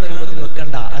കാണുന്ന രൂപത്തിൽ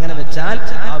വെക്കണ്ട. അങ്ങനെ വെച്ചാൽ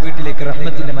ആ വീട്ടിലേക്ക്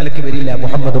റഹ്മത്തിന്റെ മലക്ക് വരില്ല.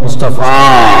 മുഹമ്മദ് മുസ്തഫ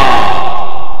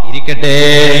ഇരിക്കട്ടെ.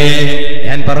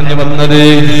 ഞാൻ പറഞ്ഞു വന്നത്,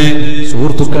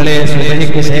 സുഹൃത്തുക്കളെ,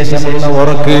 സുബഹിക്ക് ശേഷമുള്ള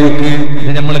ഉറക്ക്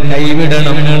ഇത് നമ്മൾ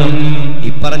കൈവിടണം. ഈ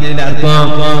പറഞ്ഞതിന്റെ അർത്ഥം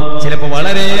ചിലപ്പോ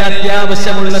വളരെ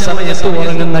അത്യാവശ്യമുള്ള സമയത്ത്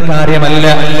ഉറങ്ങുന്ന കാര്യമല്ല,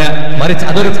 മറിച്ച്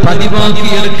അതൊരു പതിവാക്കി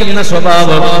എടുക്കുന്ന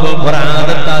സ്വഭാവം, ഒരു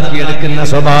ആദത്താക്കി എടുക്കുന്ന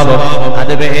സ്വഭാവം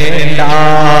അത് വേണ്ട.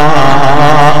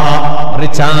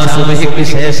 മറിച്ച് ആ സുബഹിക്ക്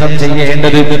ശേഷം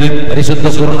ചെയ്യേണ്ടത് പരിശുദ്ധ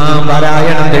ഖുർആൻ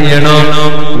പാരായണം ചെയ്യണം.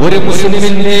 ഒരു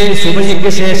മുസ്ലിമിന്റെ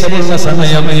സുബഹിക്ക് ശേഷമുള്ള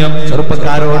സമയം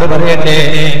ചെറുപ്പക്കാരോട് പറയട്ടെ,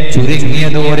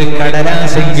 ചുരുങ്ങിയത് ഒരു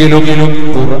കടലാസെങ്കിലും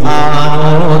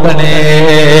ഖുർആനോദനേ.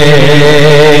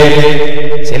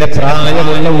 ചില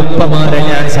പ്രായമുള്ള ഉപ്പമാരെ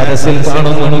ഞാൻ സദസ്സിൽ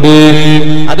കാണുന്നുണ്ട്.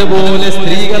 അതുപോലെ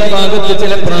സ്ത്രീകളുടെ ഭാഗത്ത്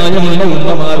ചില പ്രായമുള്ള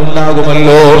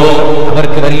ഉമ്മമാരുണ്ടാകുമല്ലോ,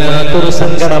 അവർക്ക് വല്ലാത്തൊരു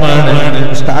സങ്കടമാണ്.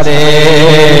 ഉസ്താദേ,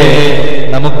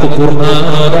 നമുക്ക് ഖുർആൻ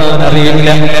ഓതാൻ അറിയില്ല,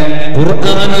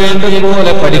 ഖുർആൻ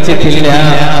വേണ്ടതുപോലെ പഠിച്ചിട്ടില്ല.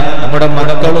 നമ്മുടെ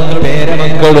മക്കളും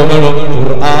പേരമക്കളും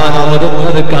ഖുർആൻ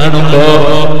ഓതുന്നത് കാണുമ്പോ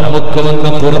നമുക്ക് വന്ന്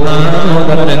ഖുർആൻ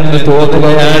ഓതണമെന്ന്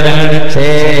തോന്നുകയാണ്.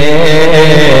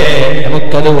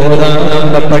 നമുക്കത്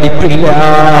ഓതാനുള്ള പഠിപ്പില്ല.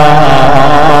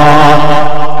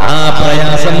 ആ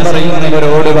പ്രയാസം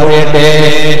പറയുന്നവരോട് പറയട്ടെ,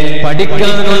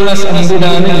 പഠിക്കാനുള്ള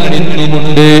സംവിധാനങ്ങൾ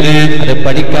ഇന്നുമുണ്ട്, അത്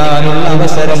പഠിക്കാനുള്ള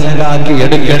അവസരം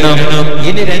ഉണ്ടാക്കിയെടുക്കണം.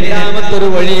 ഇനി രണ്ടാമത്തൊരു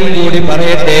വഴിയും കൂടി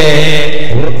പറയട്ടെ,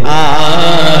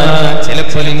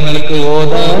 ചിലപ്പോ നിങ്ങൾക്ക്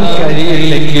ഓതാൻ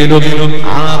കഴിയില്ലെങ്കിലും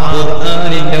ആ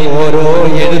ഖുർആനിന്റെ ഓരോ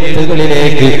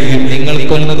എഴുത്തുകളിലേക്ക്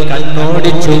നിങ്ങൾക്കൊന്ന്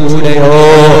കണ്ണോടിച്ചുകൂടെയോ,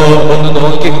 ഒന്ന്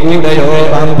നോക്കിക്കൂടെയോ?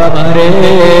 അമ്മമാരെ,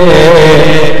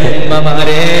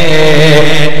 ഉമ്മമാരെ,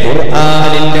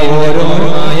 ഖുർആനിന്റെ ഓരോ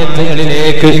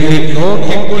ആയത്തുകളിലേക്ക്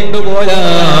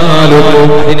നോക്കിക്കൊണ്ടുപോയാലും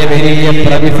അതിന് വലിയ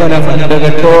പ്രതിഫലമുണ്ട്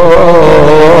കേട്ടോ.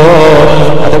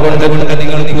 അതുകൊണ്ട്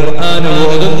നിങ്ങൾ ഖുർആൻ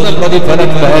ഓതുന്ന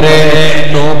പ്രതിഫലം വരെ,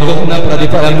 നോക്കുന്ന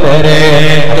പ്രതിഫലം വരെ.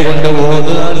 അതുകൊണ്ട്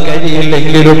ഓതാൻ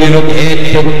കഴിയില്ലെങ്കിലും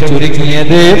ഏറ്റവും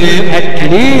ചുരുങ്ങിയത്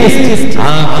അറ്റ്ലീസ്റ്റ്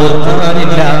ആ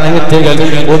ഖുർആനിന്റെ ആയത്തുകൾ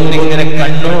ഒന്നിങ്ങനെ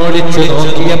കണ്ണോടിച്ച്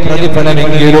നോക്കിയ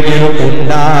പ്രതിഫലമെങ്കിലും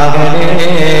ഉണ്ടാകണേ.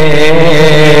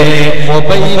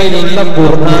 മൊബൈലിലുള്ള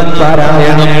ഖുർആൻ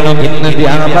പാരായണം ഇന്ന്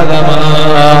വ്യാപകമാണ്.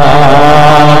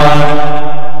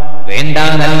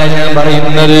 വേണ്ടാന്നല്ല ഞാൻ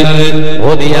പറയുന്നത്,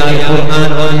 ഓതിയാൽ ഖുർആൻ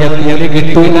ഓതിയ കൂലി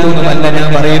കിട്ടൂല എന്നല്ല ഞാൻ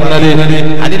പറയുന്നത്.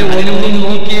 അതിന് ഒന്നും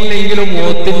നോക്കിയില്ലെങ്കിലും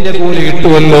ഓത്തിന്റെ കൂലി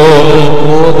കിട്ടുമല്ലോ.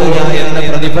 ഓതുക എന്ന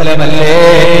പ്രതിഫലമല്ലേ,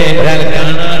 ഒരാൾ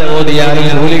കാണാതെ ഓതിയാലും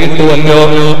കൂലി കിട്ടുമല്ലോ.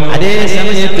 അതേ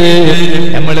സമയത്ത്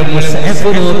നമ്മൾ മുസ്ഹഫ്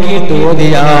നോക്കിയിട്ട്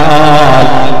ഓതിയാൽ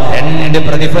രണ്ട്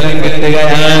പ്രതിഫലം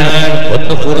കിട്ടുകയാണ്.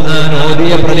 ഒന്ന് ഖുർആൻ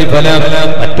ഓതിയ പ്രതിഫലം,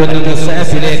 മറ്റൊന്ന്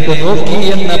മുസ്ഹഫിലേക്ക് നോക്കി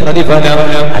എന്ന പ്രതിഫലം.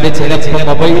 അത് ചിലപ്പോൾ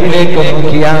മൊബൈലിലേക്ക്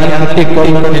നോക്കിയാൽ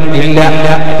കിട്ടിക്കൊള്ളണമെന്നില്ല.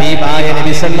 ഹബീബായ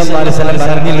നബി സല്ലല്ലാഹു അലൈഹി വസല്ലം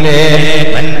പറഞ്ഞില്ലേ,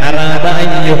 മൻ അറാദ അൻ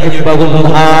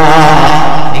യുഹിബ്ബഹുല്ലാഹ്,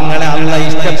 നിങ്ങളെ അല്ലാഹ്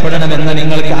ഇഷ്ടപ്പെടണമെന്ന്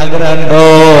നിങ്ങൾക്ക് ആഗ്രഹമുണ്ടോ?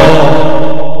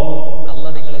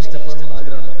 അല്ലാഹ് നിങ്ങളെ ഇഷ്ടപ്പെടണമെന്ന്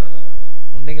ആഗ്രഹമുണ്ടോ?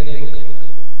 ഉണ്ടെങ്കിൽ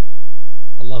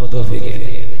അല്ലാഹു തൗഫീഖ്.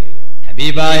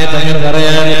 ഹബീബായ തങ്ങൾ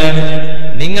പറയാണ്,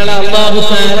 നിങ്ങളെ അല്ലാഹു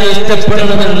തആല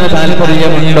ഇഷ്ടപ്പെടണമെന്ന്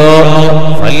താൽപര്യമുണ്ടോ?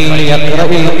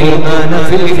 ഫൽയഖ്റഇൽ ഖുർആന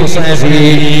ഫിൽ മുസ്ഹഫി,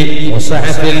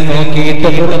 മുസ്ഹഫിൽ നോക്കിയിട്ട്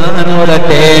ഖുർആൻ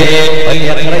ഓതട്ടെ.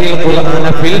 ഫൽയഖ്റഇൽ ഖുർആന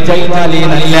ഫിൽ ജവാലി,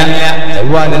 നല്ല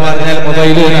ജവാൽ എന്ന് പറഞ്ഞാൽ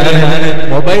മൊബൈലാണ്.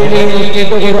 മൊബൈലിൽ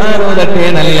നോക്കിയിട്ട് ഖുർആൻ ഓതട്ടെ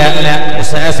എന്നല്ല,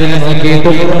 മുസ്ഹഫിൽ നോക്കിയിട്ട്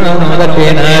ഖുർആൻ ഓതട്ടെ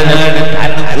എന്നാണ്.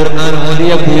 കാരണം ഖുർആൻ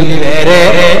ഓതിയ കൂലി വേറെ,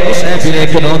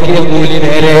 മുസ്ഹഫിലേക്ക് നോക്കിയ കൂലി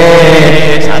വേറെ.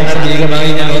 സാന്ദർഭികമായി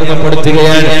ഞാൻ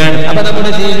ഓർമ്മപ്പെടുത്തുകയാണ്. അപ്പൊ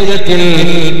നമ്മുടെ ജീവിതത്തിൽ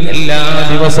എല്ലാ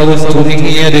ദിവസവും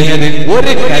ചുരുങ്ങിയത്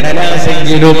ഒരു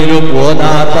കടലാസെങ്കിലും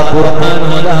ഓതാത്ത ഖുർആൻ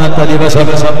ഓതാത്ത ദിവസം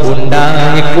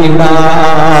ഉണ്ടായിക്കൂടാ.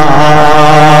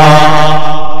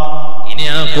 ഇനി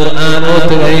ആ ഖുർആൻ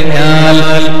ഓത്ത് കഴിഞ്ഞാൽ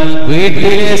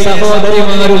വീട്ടിലെ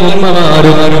സഹോദരിമാരും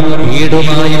ഉമ്മമാരും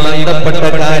വീടുമായി ബന്ധപ്പെട്ട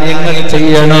കാര്യങ്ങൾ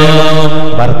ചെയ്യണം.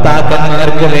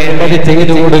 ഭർത്താക്കന്മാർക്ക് വേണ്ടത്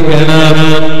ചെയ്തു കൊടുക്കണം,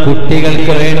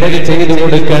 കുട്ടികൾക്ക് വേണ്ടത് ചെയ്തു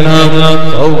കൊടുക്കണം.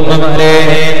 ഉമ്മമാരെ,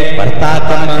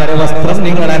 ഭർത്താക്കന്മാരെ വസ്ത്രം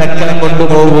നിങ്ങൾ അലക്കാൻ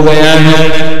കൊണ്ടുപോവുകയാണ്,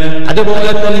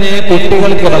 അതുപോലെ തന്നെ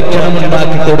കുട്ടികൾക്ക് ഭക്ഷണം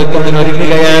ഉണ്ടാക്കി കൊടുക്കാൻ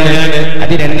ഒരുങ്ങുകയാണ്.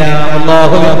 അതിനെല്ലാം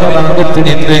അല്ലാഹുവിന്റെ ഭാഗത്ത്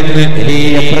നിന്ന്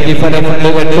വലിയ പ്രതിഫലമുണ്ട്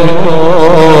കേട്ടോ.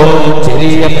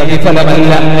 ചെറിയ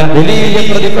പ്രതിഫലമല്ല, വലിയ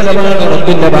പ്രതിഫലമാണ്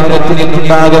റബ്ബിന്റെ ഭാഗത്ത്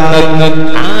നിന്നുണ്ടാകുന്നത്.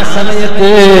 ആ സമയത്ത്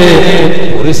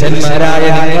പുരുഷന്മാരായ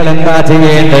നിങ്ങൾ എന്താ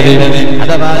ചെയ്യേണ്ടത്?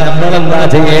 അഥവാ നമ്മളെന്താ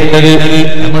ചെയ്യേണ്ടത്?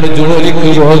 നമ്മൾ ജോലിക്ക്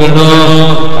പോകണോ,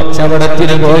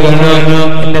 കച്ചവടത്തിന് പോകണോ?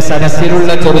 എന്റെ സദസ്സിലുള്ള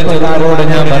ചെറുപ്പക്കാരോട്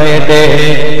ഞാൻ പറയട്ടെ,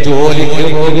 ജോലിക്ക്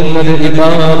പോകുന്നത്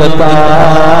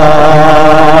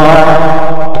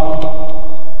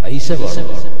പൈസ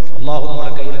അല്ലാഹു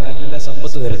നമ്മുടെ കയ്യിൽ നല്ല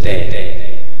സമ്പത്ത് തരട്ടെ.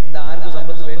 എന്താ ആർക്കും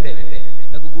സമ്പത്ത് വേണ്ടേ?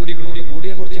 നിങ്ങൾക്ക് കൂടിക്കണോ?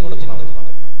 കൂടിയെ കുറിച്ച് ഇങ്ങോട്ട്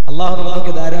അല്ലാഹു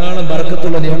നമുക്ക് ധാരാളം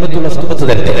ബർക്കത്തുള്ള നിയമത്തുള്ള സമ്പത്ത്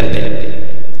തരട്ടെ.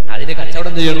 അതിന്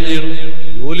കച്ചവടം ചെയ്യണം,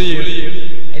 ജോലി ചെയ്യണം.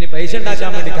 അതിന് പൈസ ഉണ്ടാക്കാൻ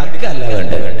വേണ്ടി കക്കല്ല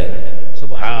വേണ്ടേ.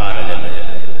 സുബ്ഹാനല്ലാഹ്,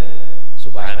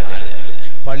 സുബ്ഹാനല്ലാഹ്.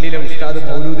 പള്ളിയിലെ ഉസ്താദ്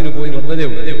മൗലൂദിന് പോയി വന്നതേ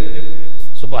ഉള്ളൂ.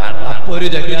 സുബ്ഹാനല്ലാഹ്. അപ്പൊ ഒരു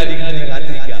ജഗാദി ഇങ്ങനെ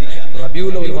കാത്തിരിക്കുക.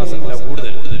 റബീഉൽ അവ്വൽ മാസത്തിലാണ്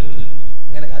കൂടുതൽ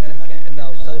ഇങ്ങനെ കാത്തിരിക്കുക. എന്താ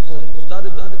ഉസ്താദ് ഇപ്പൊ ഉസ്താദ്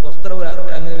വസ്ത്രം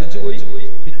അങ്ങനെ വെച്ചുപോയി.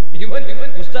 ഇവൻ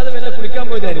ഉസ്താദ് മെല്ലെ കുളിക്കാൻ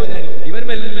പോയതായിരുന്നു. ഇവൻ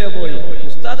മെല്ലെ പോയി.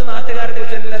 ഉസ്താദ് നാട്ടുകാരെ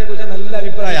കുറിച്ച് എല്ലാരെ കുറിച്ച് നല്ല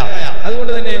അഭിപ്രായം.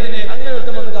 അതുകൊണ്ട് തന്നെ അങ്ങനെ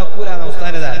ഒരുത്തം വന്ന് കക്കൂലാണ്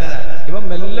ഉസ്താദിന്റെ. ഇവൻ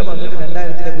മെല്ലെ വന്നിട്ട്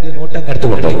 2000 പുതിയ നോട്ടം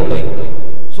കടത്തുകൊണ്ടുപോയി.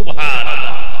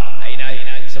 സുബ്ഹാനല്ലാഹ്.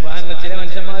 സുബ്ഹാനല്ലാഹ്. ചില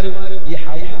മനുഷ്യന്മാർ ഈ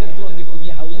ഹൗസിന്റെ അടുത്ത് വന്നിരിക്കും. ഈ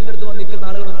ഹൗസിന്റെ അടുത്ത് വന്നിരിക്കുന്ന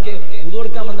ആളുകളൊക്കെ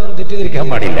ഉദുകൊടുക്കാൻ വന്നവർ തെറ്റിദ്ധരിക്കാൻ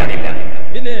പാടില്ല.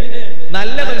 പിന്നെ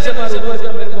നല്ല മനുഷ്യന്മാർ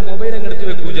ഉദുകൊടുക്കാൻ വരുമ്പോൾ മൊബൈൽ അങ്ങ് എടുത്ത്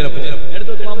വെക്കും. ചിലപ്പോൾ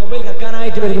എടുത്ത് വെക്കും. ആ മൊബൈൽ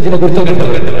കക്കാനായിട്ട് വരുമ്പോൾ ചില കുറ്റം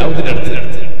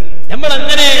നമ്മൾ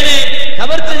അങ്ങനെ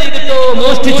കവർച്ച ചെയ്തിട്ടോ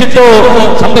മോഷ്ടിച്ചിട്ടോ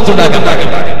സമ്പത്തുണ്ടാക്കാൻ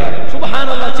പാടില്ല.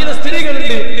 സുബ്ഹാനല്ലാഹ്. ചില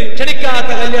സ്ത്രീകളുണ്ട് ക്ഷണിക്കാത്ത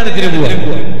കല്യാണത്തിന് പോവാൻ.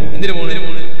 എന്തിനു പോണു?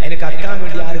 അതിനെ കക്കാൻ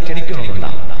വേണ്ടി ആരും ക്ഷണിക്കണമെന്നുണ്ട.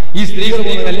 ഈ സ്ത്രീകൾ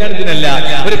പോകുന്ന കല്യാണത്തിനല്ല.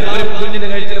 ഒരു കുഞ്ഞിന്റെ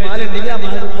കഴിച്ചിൽ മാല ഉണ്ടെങ്കിൽ ആ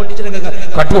മാല പൊട്ടിച്ചിട്ട്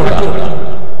കട്ടുകൊണ്ടാ.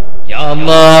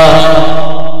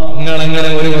 നിങ്ങളങ്ങനെ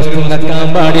ഒരു വസ്തു കക്കാൻ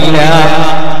പാടില്ല.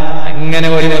 അങ്ങനെ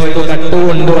ഒരു വസ്തു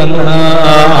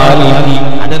കട്ടുകൊണ്ടുവന്നാൽ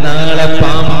അത് നാളെ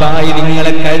പാമ്പായി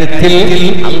നിങ്ങളെ കഴുത്തിൽ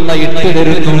അല്ലാഹ്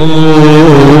ഇട്ടുതരുന്നു.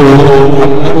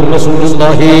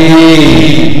 റസൂലുള്ളാഹി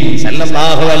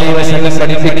സ്വല്ലല്ലാഹു അലൈഹി വസല്ലം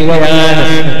പഠിപ്പിക്കുകയാണ്.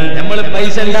 നമ്മൾ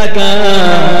പൈസ ഉണ്ടാക്കാൻ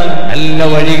നല്ല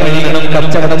വഴി കാണണം,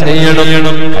 കച്ചവടം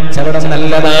ചെയ്യണം. കച്ചവടം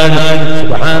നല്ലതാണ്.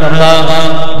 സുബ്ഹാനല്ലാഹ്,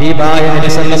 ഹബീബായ നബി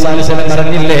സല്ലല്ലാഹു അലൈഹി വസല്ലം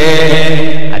പറഞ്ഞില്ലേ,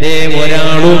 അതേ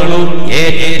ഒരാളും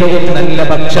ഏറ്റവും നല്ല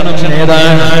ഭക്ഷണം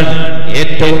ഏതാണ്?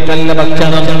 ഏറ്റവും നല്ല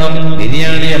ഭക്ഷണം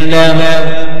ബിരിയാണിയല്ല.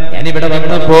 ഞാനിവിടെ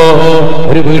വന്നപ്പോ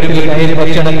ഒരു വീട്ടിൽ കയറി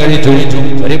ഭക്ഷണം കഴിച്ചു.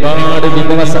 ഒരുപാട്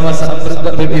വിഭവ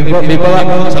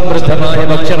സമൃദ്ധമായ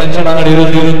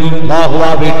ഭക്ഷണങ്ങളാണിരുന്നു. അല്ലാഹു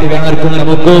ആ വീട്ടുകാർക്കും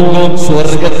നമുക്കും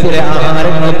സ്വർഗത്തിലെ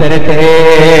ആഹാരങ്ങൾ തരട്ടെ.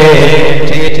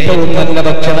 ഏറ്റവും നല്ല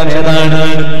ഭക്ഷണം ഏതാണ്?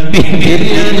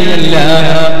 ബിരിയാണിയല്ല,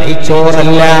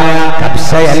 നെയ്ച്ചോറല്ല,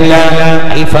 കബ്സയല്ല,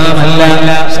 അൽഫാമല്ല,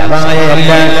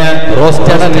 ശവായയല്ല,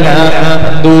 റോസ്റ്റഡല്ല,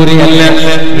 തന്തൂരിയല്ല.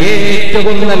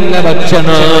 ഏറ്റവും നല്ല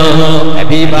ഭക്ഷണം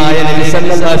ഹബീബായ നബി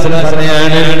സല്ലല്ലാഹു അലൈഹി വസല്ലം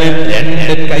പറയാണ്,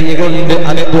 രണ്ട് കൈ കൊണ്ട്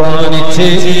അധ്വാനിച്ച്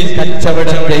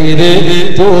കച്ചവടം ചെയ്ത്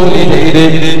ജോലി ചെയ്ത്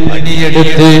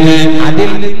പണിയെടുത്ത്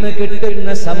അതിൽ നിന്ന് കിട്ടുന്ന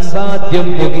സമ്പാദ്യം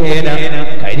മുഖേന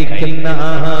കഴിക്കുന്ന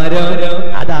ആഹാരം,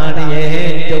 അതാണ്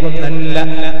ഏറ്റവും നല്ല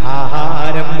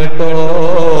ആഹാരം കേട്ടോ.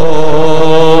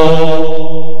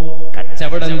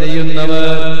 കച്ചവടം ചെയ്യുന്നവർ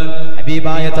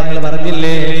ഹബീബായ തങ്ങൾ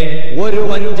പറഞ്ഞില്ലേ, ഒരു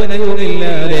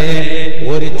വഞ്ചനയുമില്ലാതെ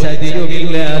ഒരു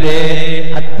ചതിയുമില്ലാതെ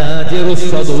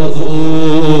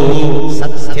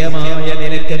സത്യമായ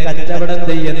നിലക്ക് കച്ചവടം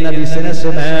ചെയ്യുന്ന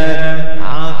ബിസിനസ്മാൻ,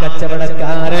 ആ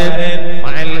കച്ചവടക്കാരൻ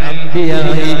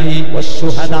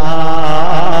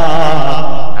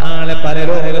നാളെ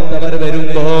പരലോകത്തവർ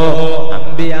വരുമ്പോ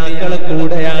അമ്പിയാക്കളെ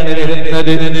കൂടെയാണ്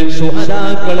വരുന്നത്,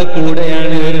 ശുഹദാക്കളെ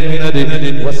കൂടെയാണ് വരുന്നത്,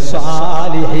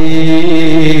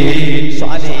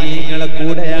 സ്വാലിഹീങ്ങളെ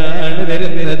കൂടെയാണ്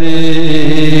വരുന്നത്.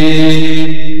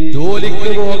 ജോലിക്ക്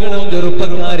പോകണം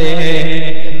ചെറുപ്പക്കാരെ,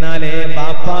 എന്നാലേ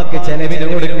ബാപ്പാക്ക് ചെലവിന്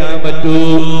കൊടുക്കാൻ പറ്റൂ,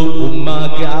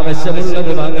 ഉമ്മാക്ക്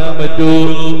ആവശ്യമുള്ളത് വാങ്ങാൻ പറ്റൂ.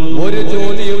 ഒരു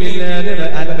ജോലിയും ഇല്ലാതെ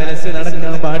മനസ്സ്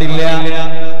നടക്കാൻ പാടില്ല.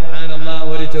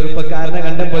 ഒരു ചെറുപ്പക്കാരനെ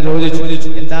കണ്ടപ്പോ ചോദിച്ചു,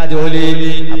 എന്താ ജോലി?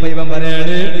 അപ്പൊ ഇവൻ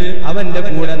പറയാണ്, അവന്റെ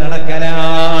കൂടെ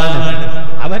നടക്കലാണ്.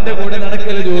 അവന്റെ കൂടെ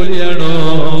നടക്കൽ ജോലിയാണോ?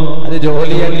 അത്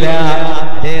ജോലിയല്ല.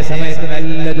 അതേ സമയത്ത്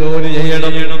നല്ല ജോലി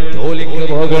ചെയ്യണം, ജോലിക്ക്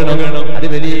പോകണം, അത്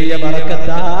വലിയ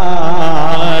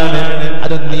ബറക്കത്താണ്.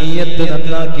 അത് നീയത്ത്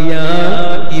നന്നാക്കിയാൽ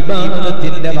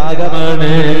ഇബാദത്തിന്റെ ഭാഗമാണ്.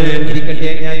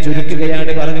 ഇരിക്കട്ടെ, ഞാൻ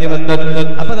ചുരുക്കുകയാണ് പറഞ്ഞു വന്നത്.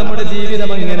 അപ്പൊ നമ്മുടെ ജീവിതം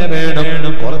എങ്ങനെ വേണം?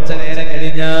 കുറച്ചു നേരം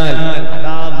കഴിഞ്ഞാൽ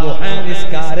അതാ ദുഹാ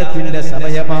നിസ്കാരത്തിന്റെ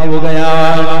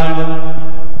സമയമാവുകയാണ്.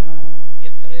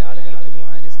 എത്ര ആളുകൾക്ക്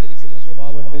ദുഹാ നിസ്കരിക്കുന്ന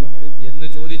സ്വഭാവമുണ്ട് എന്ന്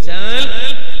ചോദിച്ചാൽ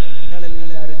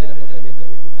നിങ്ങളെല്ലാവരും ചിലപ്പോൾ കഴിയൊക്കെ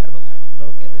നോക്കും. കാരണം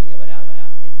നിങ്ങളൊക്കെ നല്ലവരാ.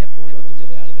 എന്നെ പോലത്തെ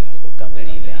ചില ആളുകൾക്ക് നോക്കാൻ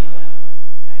കഴിയില്ല.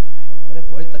 കാരണം വളരെ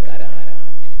പൊഴുത്തക്കാരാണ്.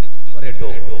 ഞാൻ എന്നെ കുറിച്ച് പറയട്ടോ.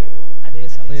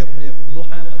 അതേസമയം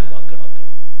ദുഹാ പതിവാക്കണം.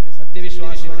 ഒരു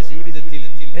സത്യവിശ്വാസിയുടെ ജീവിതത്തിൽ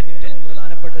ഏറ്റവും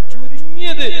പ്രധാനപ്പെട്ട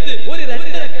ചുരുങ്ങിയത് ഒരു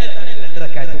 2 റക്അത്താണെങ്കിൽ 2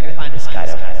 റക്അത്ത് ദുഹാ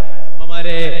നിസ്കാരം.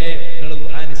 അമ്മമാരെ, നിങ്ങൾ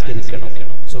ദുഹാ നിസ്കരിക്കണം.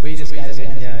 സുബഹി നിസ്കാരം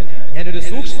കഴിഞ്ഞാൽ ഞാനൊരു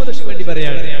സൂക്ഷ്മതയ്ക്ക് വേണ്ടി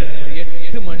പറയാണ്, ഒരു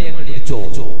 8 മണി അങ്ങ് പിടിച്ചോ.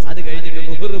 അത് കഴിഞ്ഞിട്ട്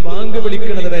ളുഹർ ബാങ്ക്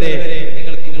വിളിക്കുന്നത് വരെ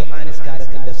നിങ്ങൾക്ക് ദുഹാ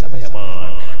നിസ്കാരത്തിന്റെ സമയമാണ്.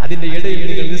 അതിന്റെ ഇടയിൽ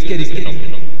നിങ്ങൾ നിസ്കരിക്കണം.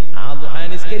 ആ ദുഹാ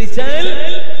നിസ്കരിച്ചാൽ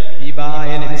ഹബീബായ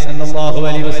നബി സല്ലല്ലാഹു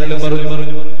അലൈഹി വസല്ലം പറഞ്ഞു,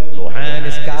 ദുഹാ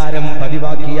നിസ്കാരം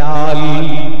പതിവാക്കിയാൽ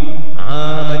ആ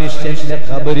മനുഷ്യന്റെ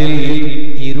ഖബറിൽ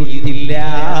ഇരുട്ടില്ല,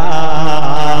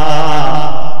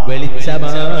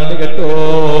 വെളിച്ചമാണ് കേട്ടോ.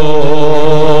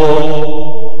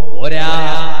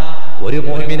 ഒരു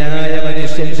മുഅ്മിനായ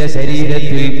മനുഷ്യന്റെ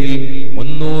ശരീരത്തിൽ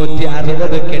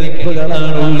 360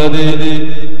 കെണിപ്പുകളാണുള്ളത്.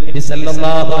 നബി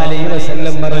സല്ലല്ലാഹു അലൈഹി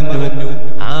വസല്ലം പറഞ്ഞു,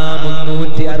 ആ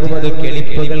 360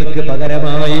 കെണിപ്പുകൾക്ക്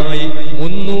പകരമായി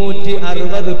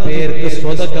 360 പേർക്ക്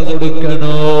സ്വതക്ക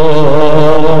കൊടുക്കണോ.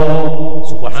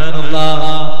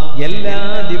 സുബ്ഹാനല്ലാഹ്, എല്ലാ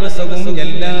ദിവസവും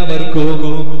എല്ലാവർക്കും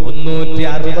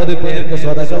 360 പേർക്ക്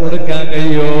സ്വതക്ക കൊടുക്കാൻ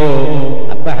കഴിയോ?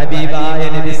 അപ്പൊ ഹബീബായ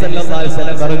നബി സല്ലല്ലാഹു അലൈഹി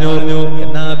വസല്ലം പറഞ്ഞു,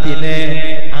 എന്നാ പിന്നെ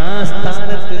ആ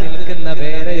സ്ഥാനത്ത് നിൽക്കുന്ന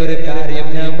വേറെ ഒരു കാര്യം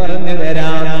ഞാൻ പറഞ്ഞു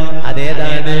തരാം.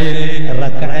 അതേതാണ്?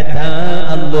 റക്അത്താ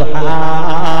അദ്ദുഹാ.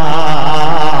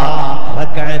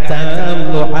 റക്അത്താ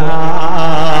അദ്ദുഹാ.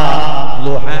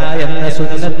 ദുഹാ എന്ന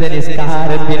സുന്നത്ത്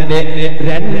നിസ്കാരത്തിന്റെ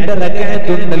 2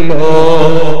 റക്അത്തുണ്ടല്ലോ,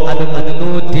 അത്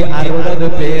 360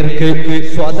 പേർക്ക്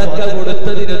സ്വതക്ക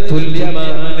കൊടുത്തതിന്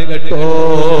തുല്യമാണ് കേട്ടോ.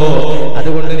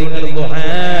 അതുകൊണ്ട് നിങ്ങൾ ദുഹാ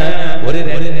ഒരു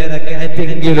 2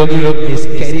 റക്അത്തെങ്കിലും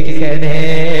നിസ്കരിക്കണേ.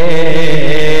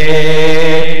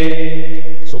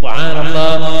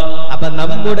 സുബ്ഹാനല്ലാഹ്. അപ്പൊ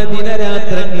നമ്മുടെ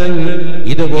ദിനരാത്രങ്ങൾ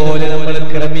ഇതുപോലെ നമ്മൾ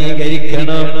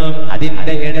ക്രമീകരിക്കണം.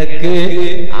 അതിന്റെ ഇടക്ക്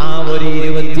ആ ഒരു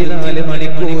 24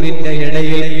 മണിക്കൂറിന്റെ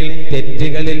ഇടയിൽ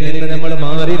തെറ്റുകളിൽ നിന്ന് നമ്മൾ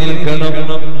മാറി നിൽക്കണം.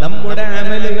 നമ്മുടെ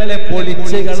അമലുകളെ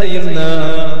പൊളിച്ചു കളയുന്ന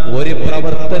ഒരു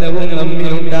പ്രവർത്തനവും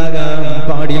നമ്മിലുണ്ടാകാൻ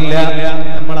പാടില്ല.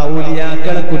 നമ്മൾ ഔലിയാക്കൾ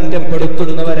ഔലിയാക്കളെ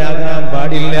കുറ്റപ്പെടുത്തുന്നവരാകാൻ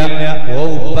പാടില്ല. ഓ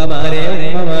ഉപ്പമാരെ,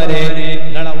 ഉമ്മമാരെ,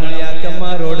 നിങ്ങൾ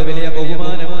ഔലിയാക്കന്മാരോട് വലിയ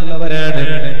ബഹുമാനമുള്ളവരാണ്.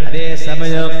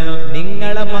 അതേസമയം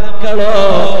നിങ്ങളെ മക്കളോ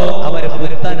അവർ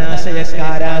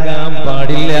പുത്തനാശയക്കാരാകാൻ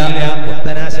പാടില്ല.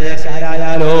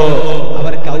 പുത്തനാശയക്കാരായാലോ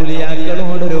അവർക്ക്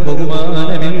ഔലിയാക്കളോടൊരു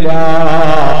ബഹുമാനമില്ല.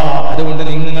 അതുകൊണ്ട്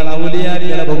നിങ്ങൾ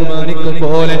ഔലിയാക്കളെ ബഹുമാനിക്കും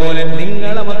പോലെ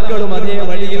നിങ്ങളെ മക്കളും അതേ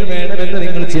വഴിയിൽ വേണമെന്ന്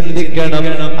നിങ്ങൾ ചിന്തിക്കണം.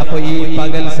 അപ്പൊ ഈ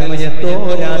പകൽ സമയത്തോ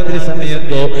രാത്രി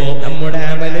സമയത്തോ നമ്മുടെ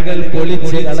അമലുകൾ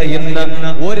പൊളിച്ച് കളയുന്ന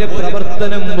ഒരു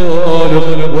പ്രവർത്തനം പോലും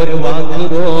ഒരു വാക്ക്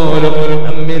പോലും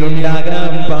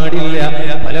നമ്മിലുണ്ടാകാൻ പാടില്ല.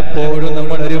 പലപ്പോഴും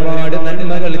നമ്മൾ ഒരുപാട്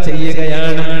നന്മകൾ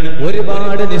ചെയ്യുകയാണ്,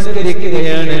 ഒരുപാട്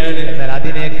നിസ്കരിക്കുകയാണ്, എന്നാൽ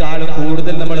അതിനേക്കാളും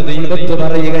കൂടുതൽ നമ്മൾ ഗീബത്ത്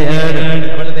പറയുകയാണ്,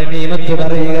 നമ്മൾ നമീമത്ത്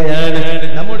പറയുകയാണ്.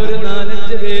 നമ്മളൊരു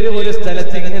 4-5 പേര് ഒരു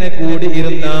സ്ഥലത്ത് ഇങ്ങനെ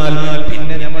കൂടിയിരുന്നാൽ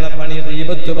പിന്നെ നമ്മളെ പണി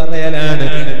ഗീബത്ത് പറയലാണ്,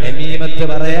 നമീമത്ത്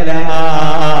പറയലാണ്.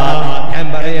 ഞാൻ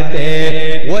പറയട്ടെ,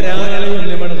 ഒരാളെയും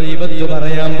നമ്മൾ ഗീബത്ത്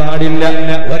പറയാൻ പാടില്ല,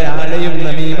 ഒരാളെയും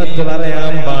നമീമത്ത്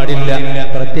പറയാൻ പാടില്ല.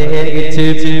 പ്രത്യേകിച്ച്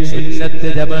സുന്നത്ത്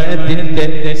ജമാഅത്തിന്റെ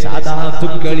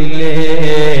സാദാത്തുക്കളില്ലേ,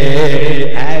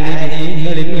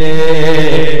 ആലിമീങ്ങളില്ലേ,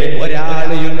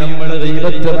 ഒരാളെയും നമ്മൾ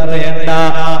ഗീബത്ത് പറയണ്ട,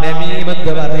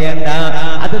 നമീമത്ത് പറയണ്ട.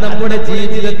 അത് നമ്മുടെ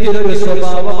ജീവിതത്തിൽ ഒരു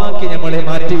സ്വഭാവമാക്കി നമ്മളെ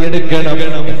മാറ്റിയെടുക്കണം.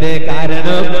 എന്തേ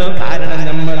കാരണം?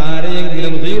 നമ്മൾ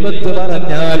ആരെയെങ്കിലും ഗീബത്ത്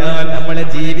പറഞ്ഞാൽ നമ്മുടെ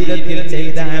ജീവിതത്തിൽ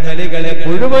ചെയ്ത അമലുകളെ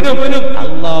മുഴുവനും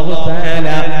അല്ലാഹു തആല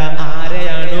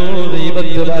ആരെയാണോ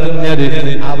ഗീബത്ത് പറഞ്ഞത്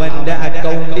അവന്റെ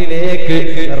അക്കൗണ്ടിലേക്ക്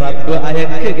റബ്ബ്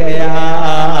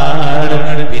അയക്കുകയാണ്.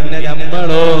 പിന്നെ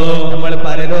നമ്മൾ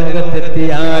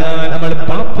പരലോകത്തെത്തിയാൽ നമ്മൾ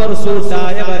പാപ്പർ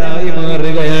സൂട്ടായവരായി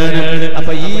മാറുകയാണ്.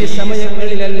 അപ്പൊ ഈ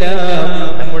സമയങ്ങളിലെല്ലാം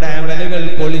നമ്മുടെ അമലുകൾ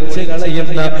പൊളിച്ചു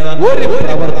കളയുന്ന ഒരു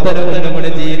പ്രവർത്തനവും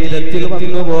നമ്മുടെ ജീവിതത്തിൽ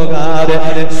വന്നു പോകാതെ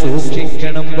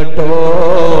സൂക്ഷിക്കണം കേട്ടോ.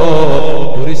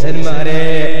 പുരുഷന്മാരെ,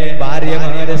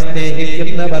 ഭാര്യമാരെ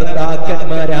സ്നേഹിക്കുന്ന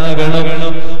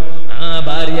ഭർത്താക്കന്മാരാകണം. ആ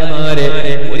ഭാര്യമാരെ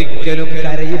ഒരിക്കലും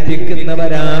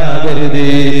കരയിപ്പിക്കുന്നവരാകരുത്.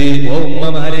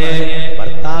 ഉമ്മമാരെ,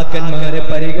 ഭർത്താക്കന്മാരെ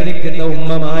പരിഗണിക്കുന്ന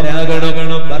ഉമ്മമാരാകണം,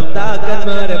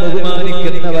 ഭർത്താക്കന്മാരെ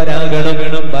ബഹുമാനിക്കുന്നവരാകണം.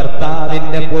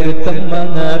 ഭർത്താവിന്റെ പൊരുത്തം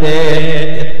വാങ്ങാതെ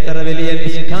എത്ര വലിയ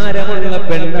നിസ്കാരമുള്ള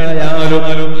പെണ്ണായാലും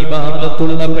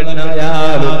ഇബാദത്തുള്ള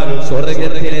പെണ്ണായാലും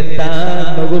സ്വർഗത്തിലെത്താൻ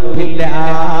വകുപ്പില്ല.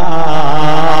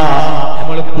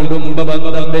 നമ്മൾ കുടുംബ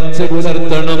ബന്ധം വെച്ച്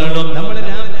പുലർത്തണം. നമ്മൾ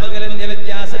രാപ്പകലന്റെ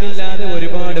വ്യത്യാസമില്ലാതെ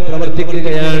ഒരുപാട്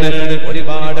പ്രവർത്തിക്കുകയാണ്,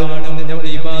 ഒരുപാട്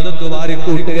ഇബാദത്ത്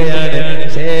വാരിക്കൂട്ടുകയാണ്.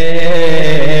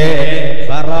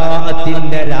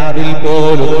 ബറാഅത്തിന്റെ രാവിൽ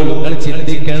പോലും നിങ്ങൾ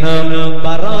ചിന്തിക്കണം,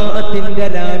 ബറാഅത്തിന്റെ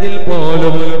രാവിൽ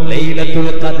പോലും, ലൈലത്തുൽ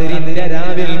ഖദ്റിന്റെ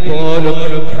രാവിൽ പോലും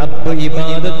റബ്ബ്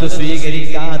ഇബാദത്ത്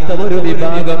സ്വീകരിക്കാത്ത ഒരു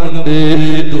വിഭാഗമുണ്ട്,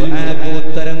 ദുആക്ക്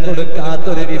ഉത്തരം കൊടുക്കാത്ത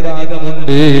ഒരു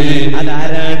വിഭാഗമുണ്ട്.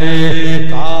 അതാരാണ്?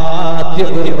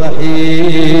 ഖാതിഉർ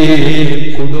റഹീം,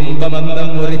 കുടുംബബന്ധം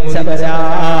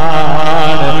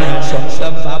മുറിച്ചവരാണ്.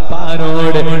 സ്വന്തം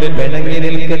പാപ്പാനോട് പിണങ്ങി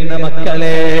നിൽക്കുന്ന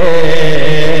മക്കളെ,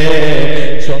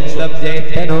 സ്വന്തം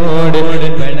ജ്യേഷ്ഠനോട്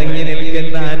പിണങ്ങി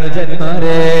നിൽക്കുന്ന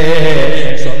അനുജന്മാരെ,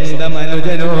 സ്വന്തം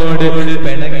അനുജനോട്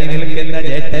പിണങ്ങി നിൽക്കുന്ന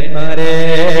ജ്യേഷ്ഠന്മാരെ,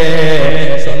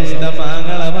 സ്വന്തം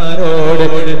ആങ്ങളമാരോട്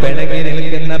പിണങ്ങി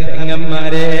നിൽക്കുന്ന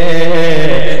പെങ്ങന്മാരെ,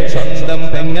 സ്വന്തം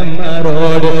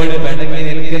പെങ്ങന്മാരോട് പിണങ്ങി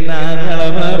നിൽക്കുന്ന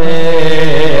ആങ്ങളമാരെ.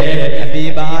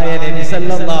 ഹബീബായ നബി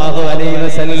സല്ലല്ലാഹു അലൈഹി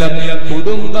വസല്ലം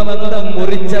കുടുംബബന്ധം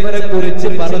മുറിച്ചവരെ കുറിച്ച്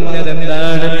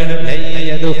പറഞ്ഞതെന്താണ്?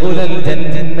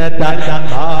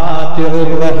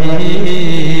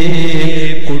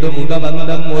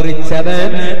 കുടുംബബന്ധം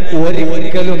മുറിച്ചവൻ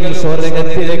ഒരിക്കലും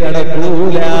സ്വർഗത്തിൽ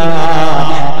കടക്കൂല.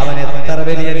 അവൻ എത്ര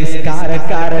വലിയ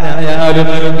നിസ്കാരക്കാരനായാലും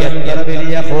എത്ര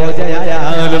വലിയ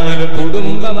ഹോജയായാലും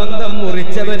കുടുംബബന്ധം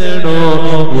മുറിച്ചവനാണോ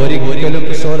ഒരിക്കലും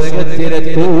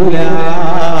സ്വർഗത്തിലെത്തൂല.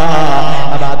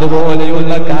 അത്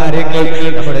അതുപോലെയുള്ള കാര്യങ്ങൾ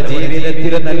നമ്മുടെ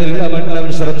ജീവിതത്തിൽ നല്ലവണ്ണം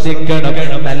ശ്രദ്ധിക്കണം.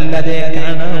 നല്ലതേ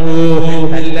കാണാവൂ,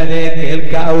 നല്ലതേ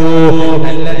കേൾക്കാവൂ,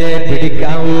 നല്ലതേ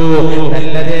പിടിക്കാവൂ,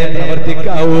 നല്ലതേ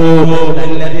പ്രവർത്തിക്കാവൂ,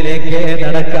 നല്ലതിലേക്ക്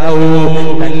നടക്കാവൂ,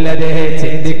 നല്ലതേ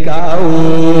ചിന്തിക്കാവൂ.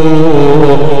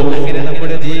 അങ്ങനെ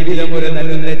നമ്മുടെ ജീവിതം ഒരു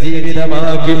നല്ല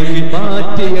ജീവിതമാക്കി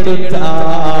മാറ്റിയെടുത്താൽ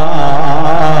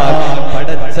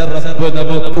പടച്ച റബ്ബ്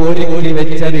നമുക്ക് ഒരുക്കി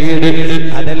വെച്ച വീട്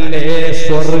അതല്ലേ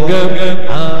സ്വർഗം.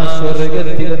 ആ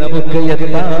സ്വർഗത്തിൽ നമുക്ക്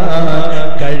എത്താൻ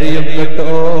കഴിയും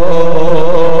കേട്ടോ.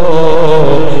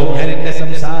 ഞാൻ എന്റെ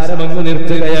സംസാരം അങ്ങ്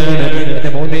നിർത്തുകയാണ്. എന്റെ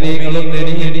മോമിനീങ്ങളൊന്ന്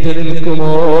എണീറ്റ്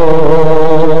നിൽക്കുമോ?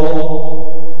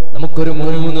 നമുക്കൊരു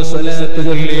 3 സ്വലാത്ത്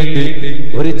ചൊല്ലിയിട്ട്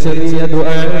ഒരു ചെറിയ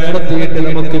ദുആ നടത്തിയിട്ട്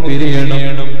നമുക്ക് പിരിയണം.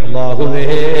 അല്ലാഹുവേ,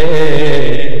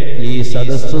 ഈ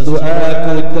സദസ്സ്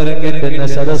ദുആക്ക് ഉത്തരം കിട്ടുന്ന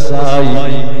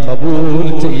സദസ്സായി കബൂൽ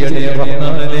ചെയ്യണേ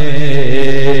റഹ്മാനേ.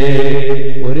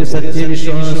 ഒരു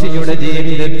സത്യവിശ്വാസിയുടെ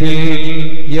ജീവിതത്തിൽ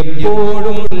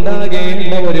എപ്പോഴും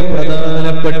ഉണ്ടാകേണ്ട ഒരു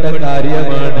പ്രധാനപ്പെട്ട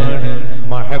കാര്യമാണ്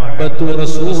മഹബ്ബത്തു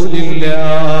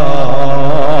റസൂലില്ലാഹ്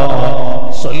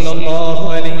സല്ലല്ലാഹു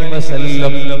അലൈഹി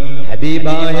വസല്ലം.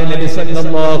 ഹബീബായ നബി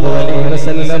സല്ലല്ലാഹു അലൈഹി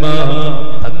വസല്ലമ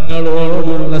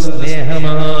തങ്ങളോടുള്ള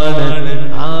സ്നേഹമാണ്,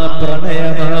 ആ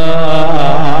പ്രണയമാണ്.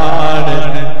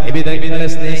 നബി തങ്ങളെ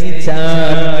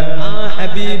സ്നേഹിച്ചാൽ, ആ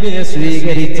ഹബീബിനെ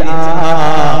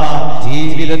സ്വീകരിച്ചാൽ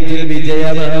ജീവിതത്തിൽ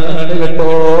വിജയമാണ്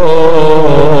കേട്ടോ.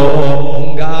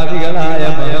 മുൻഗാമികളായ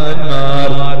മഹാന്മാർ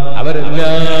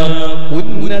അവരെല്ലാം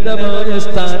ഉന്നതമായ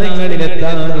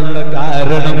സ്ഥാനങ്ങളിലെത്താനുള്ള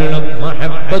കാരണം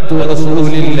മഹബ്ബത്തു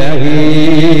റസൂലില്ലാഹി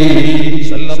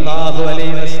സ്വല്ലല്ലാഹു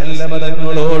അലൈഹി വസല്ലം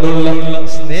തങ്ങളോടുള്ള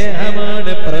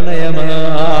സ്നേഹമാണ്, പ്രണയമാണ്.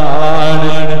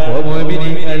 ഓ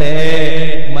മുഅ്മിനീങ്ങളെ,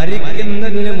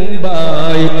 മരിക്കുന്നതിന്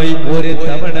മുമ്പായി ഒരു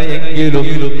തവണയെങ്കിലും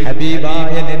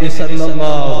ഹബീബായ നബി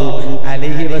സല്ലല്ലാഹു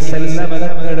അലൈഹി വസല്ലം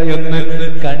തങ്ങളെ ഒന്ന്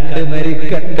കണ്ട്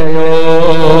മരിക്കണ്ടയോ?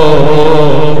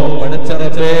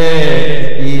 പടച്ചറബേ,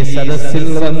 ഈ സദസ്സിൽ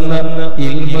വന്ന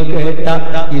ഇൽമ കേട്ട,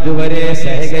 ഇതുവരെ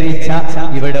സഹകരിച്ച,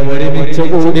 ഇവിടെ ഒരുമിച്ച്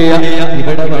കൂടിയ,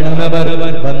 ഇവിടെ വന്നവർ,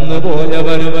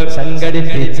 വന്നുപോയവർ,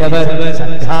 സംഘടിപ്പിച്ചവർ,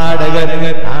 സംഘാടകർ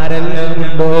ആരെല്ലാം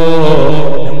ഉണ്ടോ,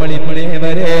 നമ്മൾ ഇന്നേ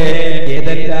വരെ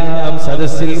ഏതെല്ലാം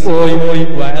സദസ്സിൽ പോയി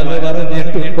വഅദ്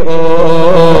പറഞ്ഞിട്ടുണ്ടോ,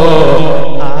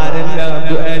 ആരെല്ലാം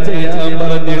ദുആ ചെയ്യാൻ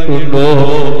പറഞ്ഞിട്ടുണ്ടോ,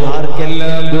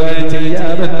 ആർക്കെല്ലാം ദുആ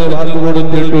ചെയ്യാമെന്ന് വാക്ക്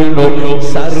കൊടുത്തിട്ടുണ്ടോ,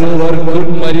 സർവർക്കും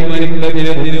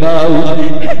മരിക്കുന്നതിന് മുമ്പായി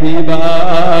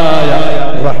ഹബീബായ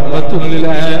റഹ്മത്തുൽ ലിൽ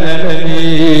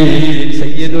ആലമീൻ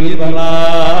സയ്യിദുൽ വറാ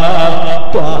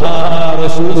ത്വാഹ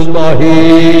റസൂലുള്ളാഹി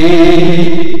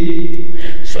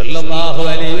സ്വല്ലല്ലാഹു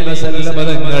അലൈഹി വസല്ലം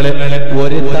തങ്ങളെ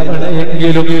ഒരു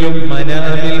തവണയെങ്കിലും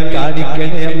മനാമിൽ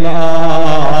കാണിക്കണേ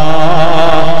അല്ലാഹ്.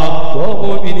 ഓ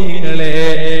മുഅ്മിനീങ്ങളെ,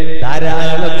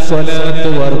 ധാരാളം സ്വലാത്ത്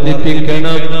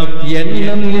വർദ്ധിപ്പിക്കണം,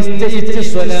 എണ്ണം നിശ്ചയിച്ച്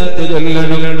സ്വലാത്ത്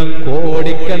ചൊല്ലണം,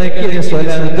 കോടിക്കണക്കിന്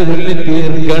സ്വലാത്ത് ചൊല്ലി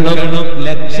തീർക്കണം,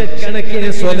 ലക്ഷക്കണക്കിന്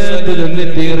സ്വലാത്ത് ചൊല്ലി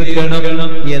തീർക്കണം.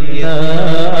 എന്നാ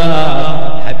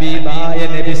ഹബീബായ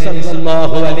നബി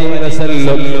സല്ലല്ലാഹു അലൈഹി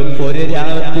വസല്ലം ഒരു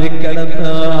രാത്രി കിടന്ന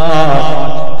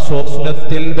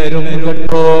സ്വപ്നത്തിൽ വരും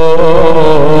കേട്ടോ.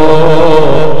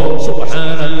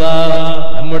 സുബ്ഹാനല്ലാഹ്,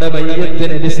 നമ്മുടെ മയ്യത്ത്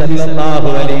നബി സല്ലല്ലാഹു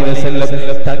അലൈഹി വസല്ലം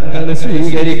തങ്ങൾ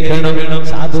സ്വീകരിക്കണം.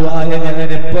 സാധുവായ ഞാൻ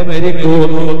എപ്പോ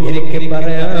മരിക്കും എനിക്ക്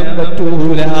പറയാൻ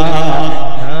പറ്റൂല.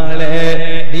 നാളെ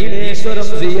നീലേശ്വരം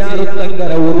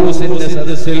സിയാറത്തങ്കര ഉറൂസിന്റെ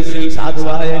സദസ്സിൽ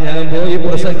സാധുവായ ഞാൻ പോയി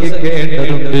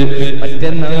പ്രസംഗിക്കേണ്ടതുണ്ട്.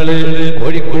 മറ്റന്നാള്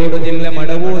കോഴിക്കോട് ജില്ല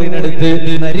മടവൂരിനടുത്ത്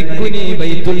നരിക്കുനി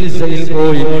ബൈത്തുൽ ഇസ്സയിൽ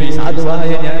പോയി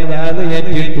സാധുവായ ഞാൻ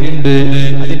വാഴയേറ്റിട്ടുണ്ട്.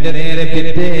 അതിന്റെ നേരെ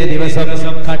പിറ്റേ ദിവസം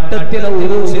കട്ടത്തിലെ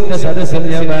ഉറൂസിന്റെ സദസ്സിൽ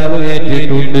ഞാൻ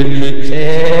വാഴയേറ്റിട്ടുണ്ട്.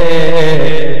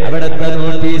 അവിടത്തെ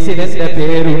നോട്ടീസിൽ എന്റെ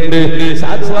പേരുണ്ട്.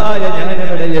 സാധുവായ ഞാൻ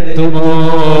അവിടെ എത്തുമോ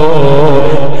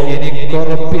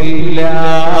എനിക്കുറപ്പില്ല.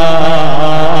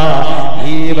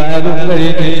 ഈ വാദം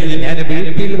കഴിഞ്ഞ് ഞാൻ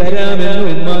വീട്ടിൽ വരാമെന്ന്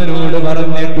ഉമ്മാനോട്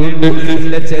പറഞ്ഞിട്ടുണ്ട്.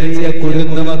 എന്റെ ചെറിയ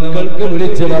കുരുന്ന മക്കൾക്ക്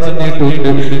വിളിച്ചു പറഞ്ഞിട്ടുണ്ട്.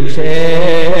 പക്ഷേ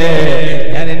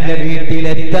ഞാൻ എന്റെ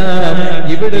വീട്ടിലെത്താൻ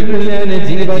ഇവിടുന്ന് ഞാൻ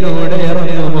ജീവനോടെ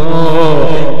ഇറങ്ങുമോ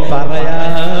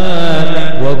പറയാൻ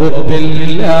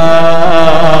വകുപ്പില്ല.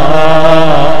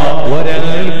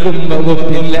 ഒരാൾക്കും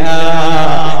വകുപ്പില്ല.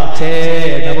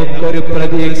 നമുക്കൊരു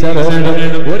പ്രതീക്ഷ വേണം,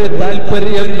 ഒരു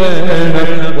താല്പര്യം വേണം,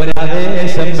 ഒരു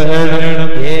ആവേശം വേണം.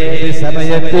 ഏത്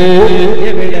സമയത്ത്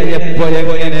എവിടെ എപ്പോ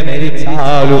എങ്ങനെ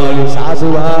മരിച്ചാലും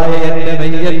സാധുവായ എന്റെ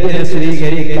മയ്യത്തിനെ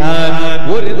സ്വീകരിക്കാൻ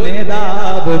ഒരു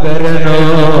നേതാവ് വരണോ.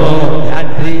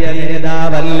 രാഷ്ട്രീയ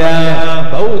നേതാവല്ല,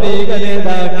 ഭൗതിക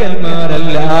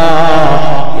നേതാക്കന്മാരല്ല.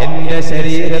 എന്റെ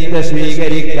ശരീരത്തെ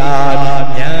സ്വീകരിക്കാൻ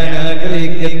ഞാൻ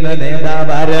ആഗ്രഹിക്കുന്ന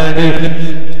നേതാവാരാണ്?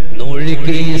 नूर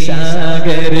की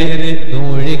सागर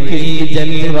नूर की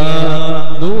जलवा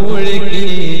नूर की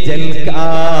जलका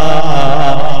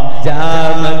जा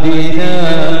मदीना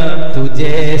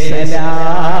तुझे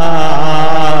सलाम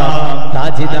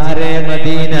ताजदारे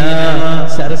मदीना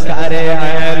सरकारे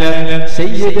आलम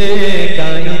सय्यदे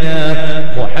कायनात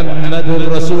मुहम्मदुर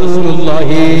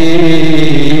रसूलुल्लाही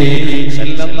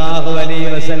सल्लल्लाहु अलैहि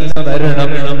वसल्लम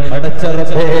वरणम पടച്ച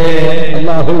റബ്ബേ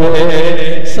അല്ലാഹുവേ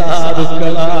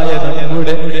സാധുക്കളായ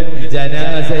നമ്മുടെ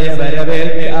ജനാസയെ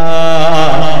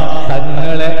വരവേൽക്കാൻ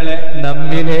തങ്ങളെ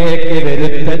നമ്മിലേക്ക്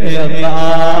വരുത്തണേ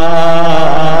അല്ലാഹ്.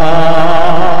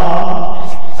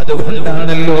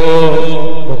 അതുകൊണ്ടാണല്ലോ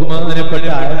ബഹുമാനപ്പെട്ട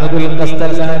അഹ്മദുൽ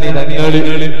ഖസ്തലാനി തങ്ങൾ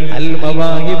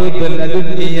അൽ-മവാഹിബുൽ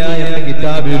ലദുന്നിയ എന്ന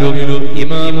കിതാബിലും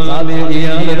ഇമാം ഖാദി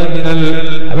ഇയാദ് തങ്ങൾ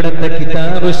അവിടുത്തെ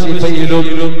കിതാബ് ശിഫയിലും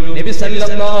നബി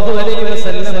സല്ലല്ലാഹു അലൈഹി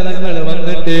വസല്ലം തങ്ങൾ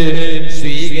വന്നിട്ട്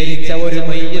സ്വീകരിച്ച ഒരു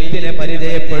മയ്യത്തിനെ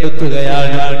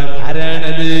പരിചയപ്പെടുത്തുകയാണ്.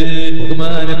 ആരാണത്?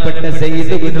 ബഹുമാനപ്പെട്ട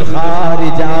സയ്യിദ് ഇബ്നു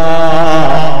ഖാരിജ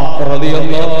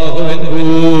റളിയല്ലാഹു അൻഹു.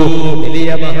 വലിയ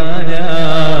മഹാനാ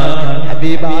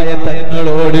ഹബീബായ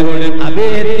തങ്ങളോട്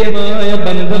അഭേദ്യമായ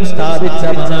ബന്ധം സ്ഥാപിച്ച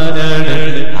മഹാനാണ്.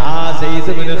 ആ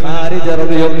സയ്യിദ് ഇബ്നു ഖാരിജ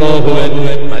റളിയല്ലാഹു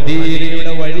അൻഹു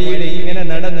മദീനയുടെ വഴിയിൽ ഇങ്ങനെ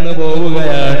നടന്നു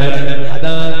പോവുകയാണ്.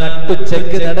 അതാ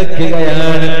നട്ടുച്ചക്ക്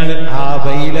നടക്കുകയാണ്. ആ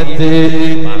വെയിലത്ത്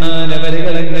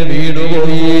മഹാനവരുകളങ്ങ്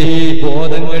വീണുപോയി,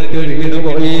 ബോധം കെട്ട്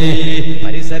വീണുപോയി.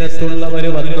 പരിസരത്തുള്ളവർ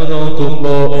വന്നു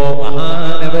നോക്കുമ്പോ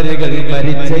മഹാനവരുകൾ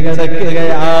മരിച്ചു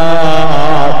കിടക്കുകയാണ്.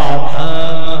 ആ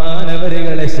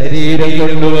മഹാനവരുകളെ ശരീരം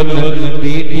കൊണ്ടുവന്ന്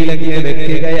വീട്ടിലങ്ങ്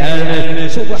വെക്കുകയാണ്.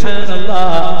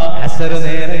 സുബ്ഹാനല്ലാഹ്. അസ്ർ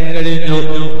നേരം കഴിഞ്ഞു,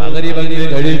 മഗ്രിബ്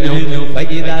കഴിഞ്ഞു.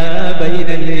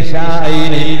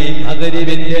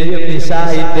 മഗ്രിബിന്റെയും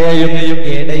ഇശാഇന്റെയും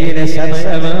ഇടയിലെ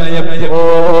സമയമായപ്പോ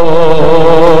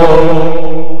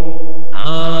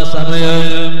ആ സമയം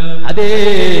അതേ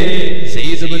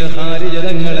സയ്യിദ് ഇബ്നു ഖാരിജ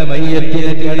തങ്ങളെ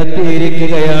മയ്യത്തിനെ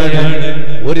കിടത്തിയിരിക്കുകയാണ്.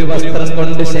 ഒരു വസ്ത്രം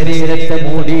കൊണ്ട് ശരീരത്തെ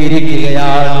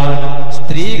മൂടിയിരിക്കുകയാണ്.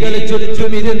 സ്ത്രീകൾ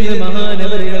ചുറ്റുമിരുന്ന്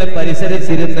മഹാനവരുകളെ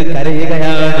പരിസരത്തിരുന്ന്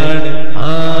കരയുകയാണ്.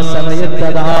 ആ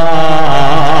സമയത്തതാ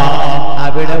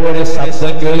അവിടെ ഒരു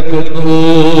ശബ്ദം കേൾക്കുന്നു.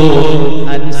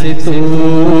 അൻസിതു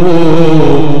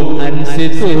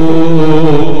അൻസിതു,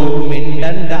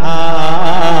 മിണ്ടണ്ട,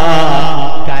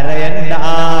 കരയണ്ട,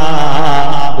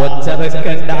 ഒച്ച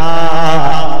വെക്കണ്ട,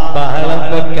 ബഹളം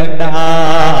വെക്കണ്ട,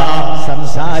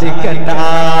 സംസാരിക്കണ്ട,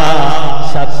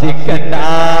 ശബ്ദിക്കണ്ട,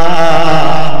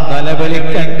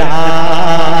 നിലവിളിക്കണ്ട.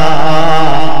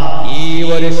 ഈ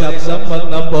ഒരു ശബ്ദം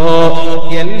വന്നപ്പോ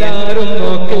എല്ലാരും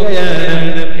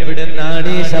നോക്കുകയാണ്. എവിടുന്നാണ്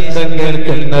ഈ ശബ്ദം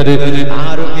കേൾക്കുന്നത്?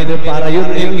 ആരും ഇത്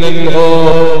പറയുന്നില്ലല്ലോ.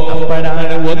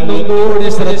 അപ്പോഴാണ് ഒന്നും കൂടി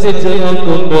ശ്രദ്ധിച്ചു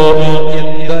നോക്കുമ്പോ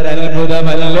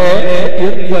എന്തൊരത്ഭുതമല്ലേ,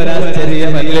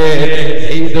 എന്തൊരാശ്ചര്യമല്ലേ.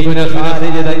 സയ്യിദ് ഇബ്നു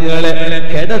ഖാരിജ തങ്ങളെ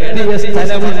കിടത്തിയ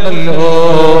സ്ഥലമുണ്ടല്ലോ,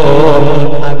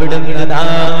 അവിടുന്നതാ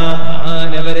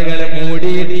മാനവരുകളെ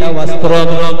മൂടിയിട്ട വസ്ത്രം,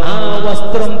 ആ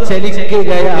വസ്ത്രം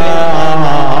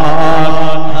ചലിക്കുകയാണ്,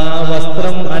 ആ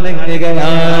വസ്ത്രം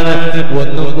അനങ്ങുകയാണ്.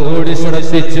 ഒന്നും കൂടി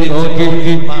ശ്രദ്ധിച്ചു നോക്കി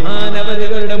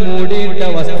മഹാനവരുകളുടെ മൂടിയിട്ട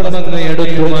വസ്ത്രമെന്ന്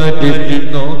എടുത്തു മാറ്റി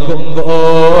നോക്കുമ്പോ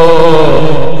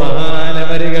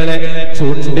മഹാനവരുകളെ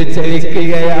ചുണ്ടി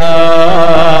ചലിക്കുകയാണ്.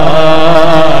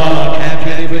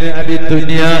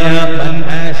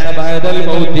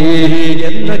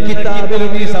 എന്ന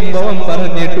കിതാബിലും ഈ സംഭവം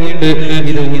പറഞ്ഞിട്ടുണ്ട്.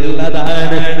 ഇത്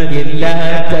ഉള്ളതാണ്,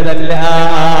 ഇല്ലാത്തതല്ല,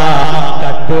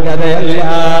 കട്ടുകഥയല്ല.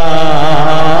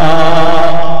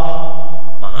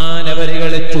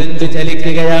 മഹാനവരുകളെ ചുണ്ടി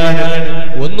ചലിക്കുകയാണ്.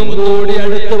 ഒന്നും കൂടി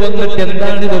അടുത്ത് വന്നിട്ട്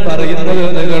എന്താണിത് പറയുന്നത്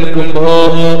എന്ന് കേൾക്കുമ്പോ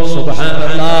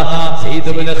സുബ്ഹാനല്ലാഹ്, സയ്യിദ്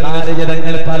ഇബ്നു ഖാരിജ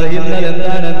തങ്ങൾ പറയുന്നത്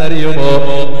എന്താണെന്നറിയുമോ?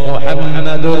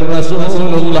 മുഹമ്മദുർ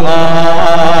റസൂലുള്ളാഹ്,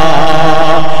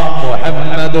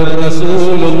 മുഹമ്മദുർ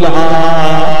റസൂലുള്ളാഹ്,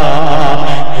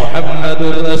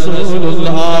 മുഹമ്മദുർ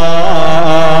റസൂലുള്ളാഹ്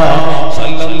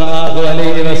സല്ലല്ലാഹു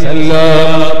അലൈഹി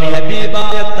വസല്ലം.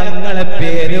 ഹബീബായ തങ്ങളെ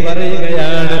പേര്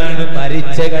പറയുകയാണ്.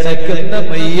 മരിച്ചു കിടക്കുന്ന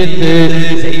മയ്യത്ത്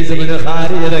സയ്യിദ് ഇബ്നു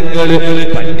ഖാരിജ തങ്ങൾ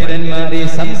പണ്ഡിതന്മാർ ഈ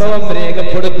സംഭവം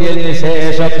രേഖപ്പെടുത്തിയതിനു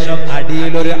ശേഷം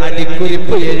അടിയിലൊരു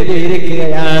അടിക്കുറിപ്പ്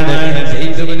എഴുതിയിരിക്കുകയാണ്.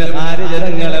 സയ്യിദ് ഇബ്നു ഖാരിജ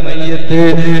തങ്ങളെ മയ്യത്ത്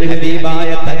ഹബീബായ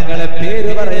തങ്ങളെ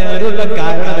പേര് പറയാനുള്ള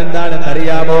കാരണം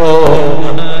എന്താണെന്നറിയാമോ?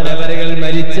 മഹാനവരുകൾ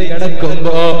മരിച്ചു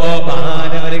കിടക്കുമ്പോ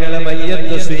മഹാനവരുകളെ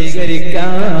മയ്യത്ത്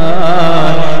സ്വീകരിക്കാൻ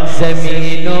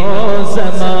സമീനോ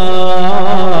സമാ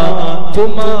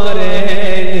തുമാരേ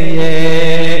ലിയേ,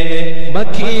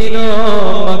 മക്കീനോ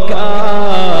മക്കാ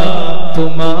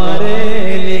തുമാരേ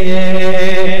ലിയേ,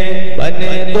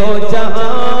 ബനെ ദോ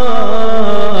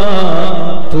ജഹാൻ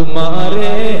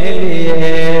തുമാരേ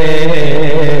ലിയേ.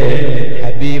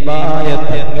 ഹബീബായ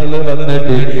തങ്ങൾ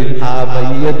വന്നിട്ട് ആ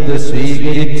മയ്യത്ത്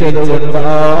സ്വീകരിച്ചത്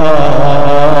കൊണ്ടാണ്.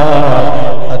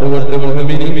 അതുകൊണ്ട്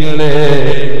മുഅ്മിനീങ്ങളെ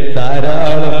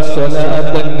ധാരാളം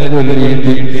സ്വലാത്തങ്ങൾ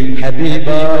ചൊല്ലിയിട്ട്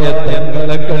ഹബീബായ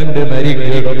തങ്ങളെ കണ്ട്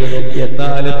മരിക്കണം.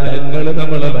 എന്നാൽ തങ്ങൾ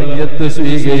നമ്മളെ മയ്യത്ത്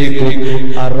സ്വീകരിക്കും.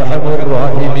 അർഹമുർ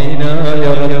റഹീമീനായ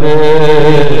റബ്ബേ,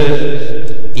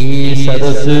 ഈ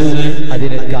സദസ്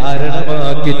അതിന്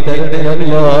കാരണമാക്കി തരണേ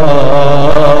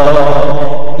അല്ലാഹ്.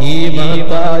 ഈ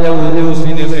മഹത്തായ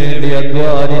ഉറൂസിന് വേണ്ടി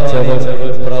അധ്വാനിച്ചവർ,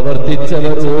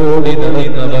 പ്രവർത്തിച്ചവർ, ഓടി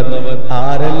നടന്നവർ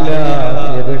ആരെല്ലാം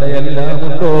എവിടെയെല്ലാം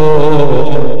ഉണ്ടോ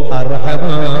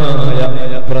അർഹമായ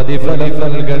പ്രതിഫലം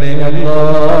പ്രതിഫലം നൽകണേ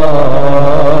അല്ലാഹ്.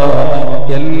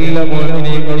 എല്ലാ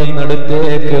മുഅ്മിനീങ്ങളും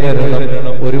അടുത്തേക്ക് വരണം.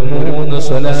 ഒരു 3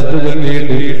 സ്വലാത്ത്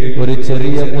ചൊല്ലിയിട്ട് ഒരു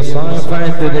ചെറിയ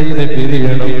മുസാഫഹത്ത് ചെയ്ത്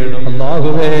പിരിയണം.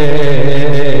 അല്ലാഹുവേ,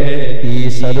 ഈ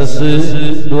സദസ്സ്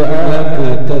ദുആക്ക്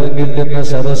ഉത്തരം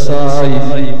സദസ്സായി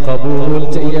ഖബൂൽ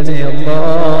ചെയ്യണേ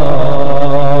അല്ലാഹ്.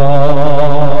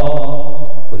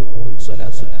 ഒരു 3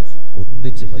 സ്വലാത്ത്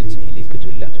ഒന്നിച്ച് മദീനയിലേക്ക്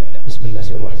ചൊല്ലാം.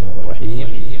 ബിസ്മില്ലാഹിർ റഹ്മാനിർ റഹീം.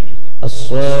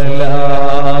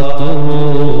 അസ്സലാത്തു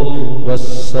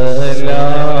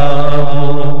വസ്സലാമു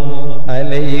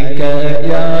അലൈക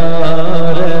യാ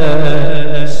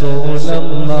റസൂലല്ലാഹ്.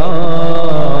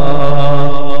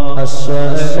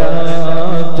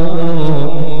 അസ്സലാത്തു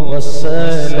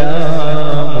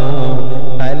വസ്സലാമു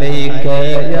അലൈക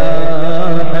യാ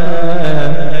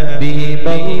ഹബീബല്ലാഹ്.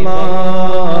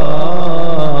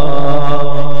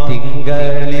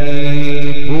 തിങ്കളിൽ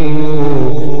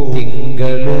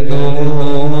തിങ്കളൂരെ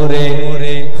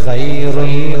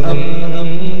ഖൈറുൽ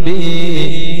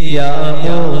അംബിയാ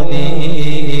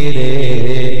മുനീരേ,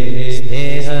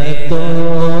 സ്നേഹത്തോടെ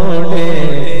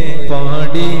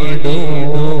പാടിടൂ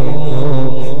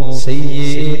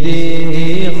സയ്യിദി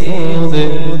ഖുദ്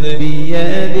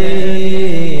ബിയദി.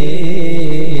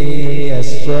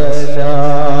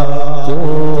 അസ്സലാത്തു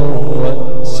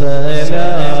വസ്സലാമു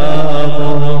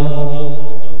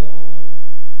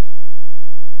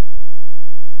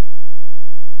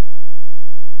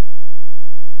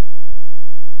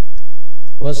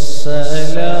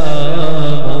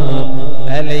والسلام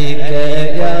عليك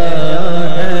يا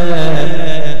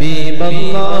حبيب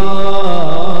الله.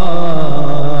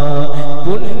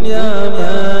 പുണ്യ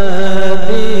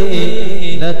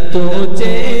മദീനത്തു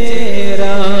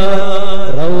ചേരാ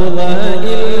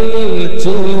റൗളയിൽ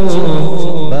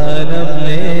ചുംബനം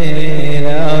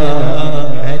നേരാ.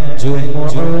 ഹജ്ജും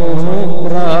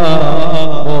ഉംറ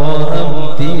മോഹം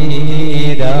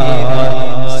തീരാ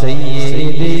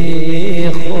സയ്യിദി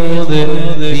ഖുദ്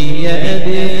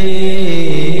ബിയദി.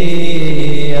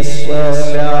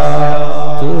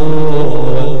 അസ്സലാത്തു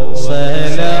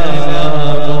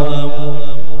വസ്സലാമു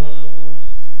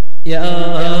യാ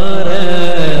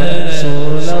റസൂലല്ലാഹ്.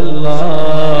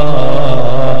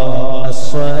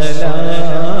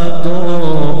 അസ്സലാത്തു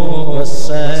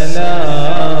വസ്സലാമു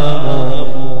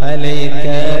അലൈക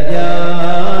യാ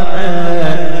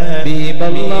ഹബീബല്ലാഹ്.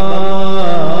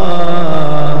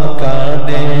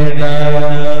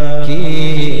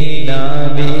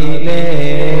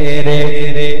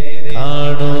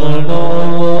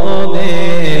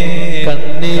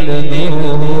 കണ്ണിൽ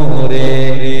നൂറേ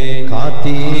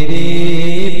കാത്തിരിപ്പിലാണി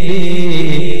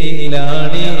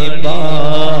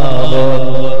ബാബോ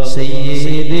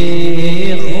സയ്യിദി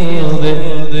ഖുദ്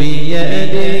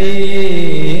ബിയദി.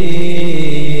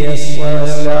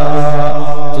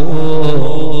 അസ്സലാത്തു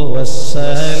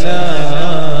വസ്സലാമു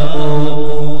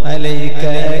അലൈക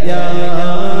യാ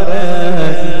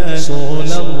റസൂലല്ലാഹ്.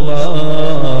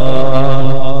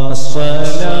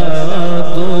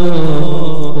 അസ്സലാത്തു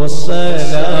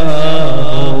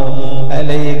വസ്സലാമു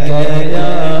അലൈക യാ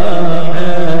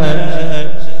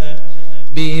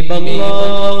ഹബീബല്ലാഹ്.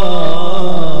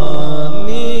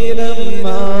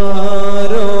 നീരന്മാരോ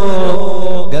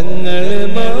ഗങ്ങൾ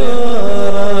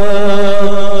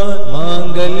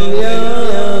മാംഗല്യ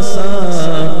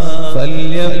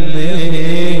സാഫല്യം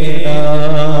നേടാ.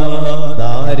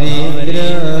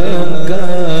 ദാരിദ്ര്യം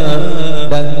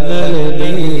കടങ്ങൾ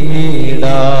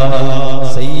നീടാ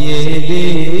സയ്യിദി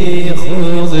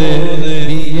ഖുദ്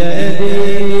ബിയദി.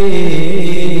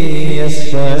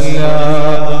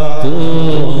 അസ്സലാത്തു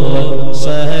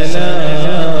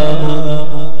വസ്സലാമു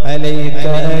അലൈക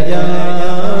യാ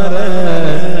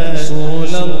റസൂലല്ലാഹ്.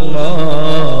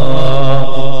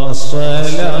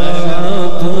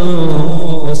 അസ്സലാത്തു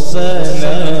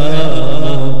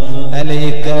വസ്സലാമു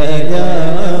അലൈക യാ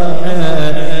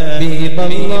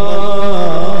ഹബീബല്ലാഹ്.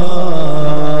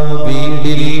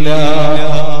 വീടില്ല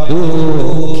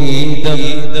ദുഃഖിതം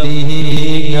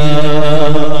നീങ്ങ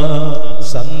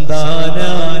സന്താന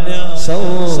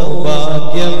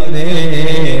സൗഭാഗ്യം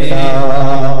നേടാ.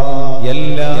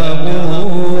 എല്ലാ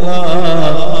മുറാദുകൾ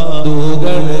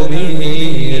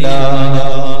വീടാ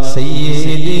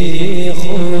സയ്യിദി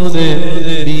ഖുദ്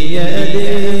ബിയദി.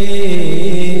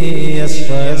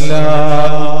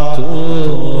 അസ്സലാത്തു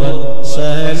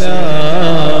വസ്സലാമു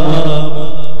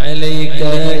അലൈക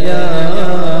യാ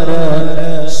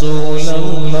റസൂലല്ലാഹ്.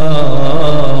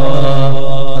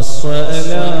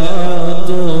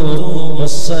 അസ്സലാത്തു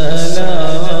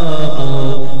വസ്സലാമു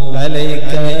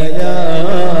അലൈക യാ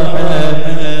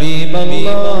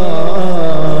ഹബീബല്ലാഹ്.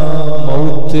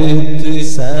 മൗത്ത്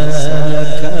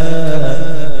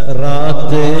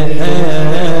സകറാത്ത്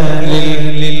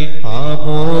ഹാലിൽ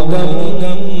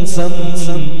ആവുകം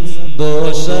സന്തോഷശേരിൽ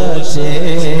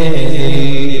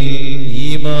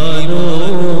ഈമാനോ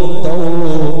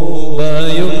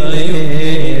തൗബയും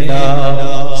നേടാ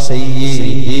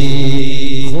സയ്യിദി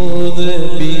ഖുദ്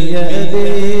ബിയദി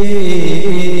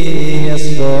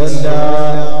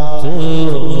അസ്സലാത്തു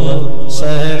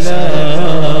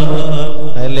വസ്സലാം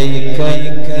അലൈക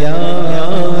യാ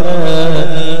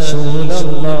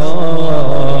റസൂലല്ലാഹ്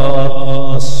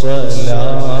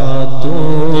അസ്സലാത്തു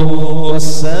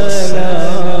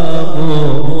വസ്സലാമു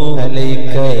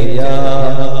അലൈക യാ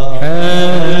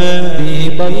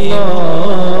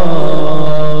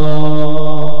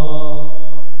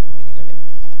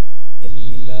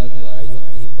എല്ലാ ദുആയും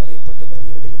ഈ പറയപ്പെട്ട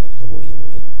വരികളിൽ വന്നുപോയി.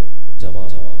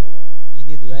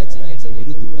 ഇനി ദുആ ചെയ്യേണ്ട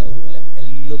ഒരു ദുആവുമില്ല,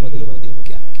 എല്ലാം അതിൽ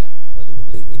വന്നിരിക്കാം.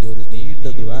 അതുകൊണ്ട് ഇനി ഒരു നീണ്ട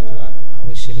ദുആ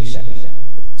ആവശ്യമില്ല.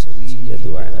 ഒരു ചെറിയ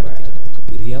ദുആ നടത്തിയിട്ട്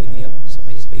പിരിയാം.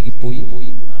 സമയം വൈകിപ്പോയി.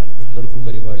 നാളെ നിങ്ങൾക്കും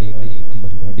പരിപാടിയുണ്ട്, എനിക്കും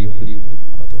പരിപാടിയുണ്ട്.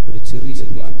 അപ്പൊ അതുകൊണ്ട് ഒരു ചെറിയ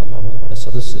ദുആ അല്ലാഹു നമ്മുടെ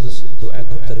സദസ്സ്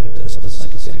ദുആക്ക് ഉത്തരം കിട്ടുന്ന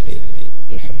സദസ്സാക്കി തരട്ടെ.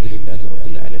 അൽഹംദുലില്ലാഹി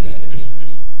റബ്ബിൽ ആലമീൻ.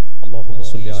 അല്ലാഹുമ്മ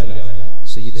സ്വല്ലി അലാ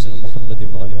സയ്യിദിനാ മുഹമ്മദ്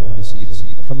വഅലാ ആലി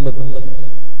സയ്യിദിനാ മുഹമ്മദ്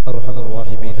അർഹമർ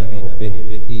റഹീമീൻ. റബ്ബേ,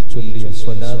 ഈ ചൊല്ലിയ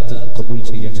സ്വലാത്ത് ഖബൂൽ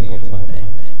ചെയ്യണേ റഹ്മാനേ.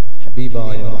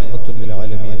 ഹബീബായ റഹ്മത്തുൽ ലിൽ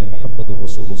ആലമീൻ മുഹമ്മദുർ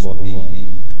റസൂലുള്ളാഹി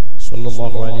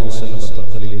സ്വല്ലല്ലാഹു അലൈഹി വസല്ലം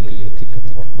തങ്ങളിലേക്ക്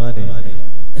എത്തിക്കണേ റഹ്മാനേ.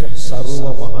 സർവ്വ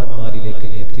മഹാന്മാരിലേക്ക്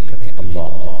എത്തിക്കണേ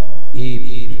അല്ലാഹ്. ഈ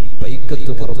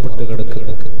പൈക്കത്ത് പുറപ്പെട്ട്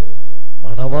കിടക്കുന്ന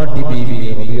മണവാട്ടി ബീവി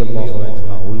റളിയല്ലാഹു അൻഹ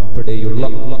ഉൾപ്പെടെയുള്ള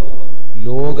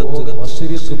ലോകത്ത്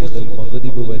മശ്രിഖ് മുതൽ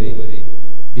മഗ്രിബ് വരെ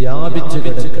വ്യാപിച്ചു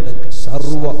കിടക്കുന്ന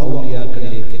സർവ്വ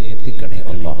ഔലിയാക്കളിലേക്ക് എത്തിക്കണേ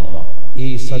അല്ലാഹ്. ഈ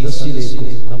സദസ്സിലേക്കും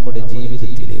നമ്മുടെ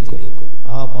ജീവിതത്തിലേക്കും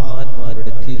ആ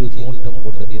മഹാന്മാരുടെ തിരുനോട്ടം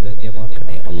കൊണ്ട് നീ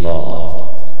ധന്യമാക്കണേ അല്ലാഹ്.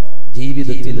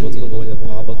 ജീവിതത്തിൽ വന്നുപോയ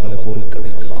പാപങ്ങളെ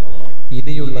പൊറുക്കണേ അല്ലാഹ്.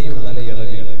 ഇനിയുള്ള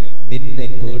കാലയളവിൽ നിന്നെ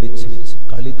പേടിച്ച്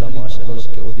കളി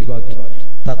തമാശകളൊക്കെ ഒഴിവാക്കി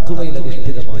തഖ്വയിൽ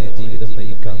അധിഷ്ഠിതമായ ജീവിതം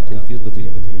നയിക്കാൻ തൗഫീഖ്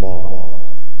ചെയ്യണേ അല്ലാഹ്.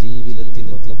 ജീവിതത്തിൽ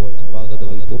വന്നുപോയ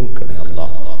അപാകതകൾ പൊറുക്കണേ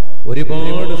അല്ലാഹ്.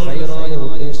 ഒരുപാട് ഹൈറായ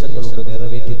ഉദ്ദേശങ്ങളുണ്ട്,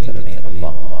 നിറവേറ്റി തരണേ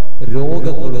അല്ലാഹ്.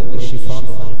 രോഗങ്ങൾക്ക് ശിഫ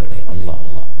നൽകണേ അല്ലാഹ്.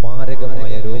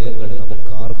 മാരകമായ രോഗങ്ങൾ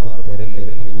നമുക്ക് ആർക്കും തരല്ലേ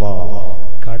അല്ലാഹ്.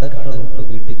 കടങ്ങളുണ്ട്,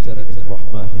 വീട്ടിൽ തരണേ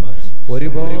റഹ്മാനേ.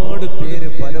 ഒരുപാട് പേര്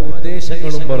പല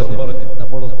ഉദ്ദേശങ്ങളും പറഞ്ഞു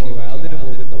നമ്മളൊക്കെ വാതിന്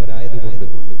പോകുന്നവരായതുകൊണ്ട്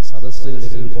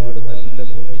സദസ്സുകളിൽ ഒരുപാട് നല്ല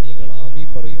മുഅ്മിനീങ്ങൾ ആമീൻ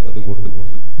പറയുന്നത് കൊണ്ട്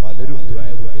പലരും ദുആ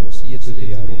കൊണ്ട് വസിയത്ത്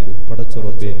ചെയ്യാറുണ്ട്. പടച്ച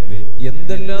റബ്ബേ,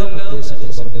 എന്തെല്ലാം ഉദ്ദേശങ്ങൾ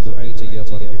പറഞ്ഞ് ദുആ ചെയ്യാൻ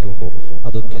പറഞ്ഞിട്ടുണ്ടോ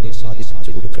അതൊക്കെ നീ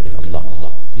സാധിപ്പിച്ചു കൊടുക്കണേ അല്ലാഹ്.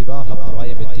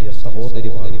 വിവാഹപ്രായമെത്തിയ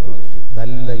സഹോദരിമാർക്ക്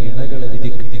നല്ല ഇണകളെ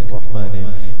വിധിക്കണേ റഹ്മാനേ.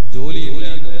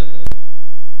 ജോലിയില്ലാത്ത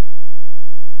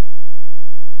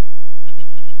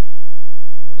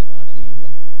നമ്മുടെ നാട്ടിലുള്ള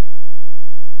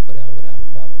ഒരാളുടെ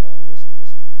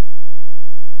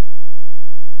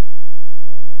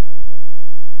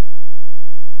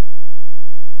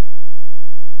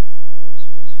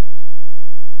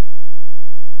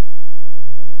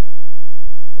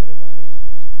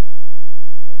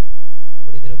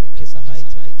നമ്മുടെ ഇതിനൊക്കെ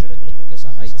സഹായിച്ച കെട്ടിടങ്ങൾക്കൊക്കെ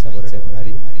സഹായിച്ച അവരുടെ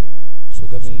ഭാര്യ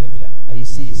സുഖമില്ല,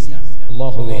 ICU.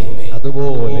 അല്ലാഹുവേ,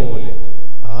 അതുപോലെ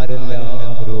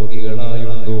ആരെല്ലാം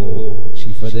രോഗികളായുണ്ടോ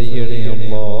ശിഫ ചെയ്യണേ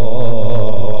അല്ലാഹ്.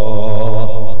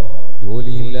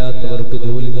 ജോലിയില്ലാത്തവർക്ക്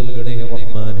ജോലി നൽകണേ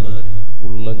റഹ്മാനേ.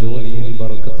 ഉള്ള ജോലിയിൽ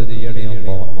ബർക്കത്ത് ചെയ്യണേ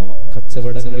അല്ലാഹ്.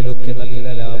 കച്ചവടങ്ങളിലൊക്കെ നല്ല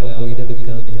ലാഭം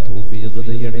കൊയ്തെടുക്കാൻ നീ തൗഫീഖ്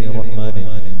ചെയ്യണേ റഹ്മാനേ.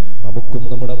 നമുക്കും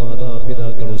നമ്മുടെ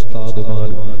മാതാപിതാക്കൾ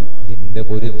ഉസ്താദുമാരും നിന്റെ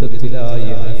പൊരുത്തത്തിലായി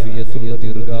ആഫിയത്തുള്ള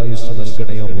ദീർഘായുസ്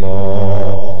നൽകണേ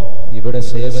അല്ലാഹ്. ഇവിടെ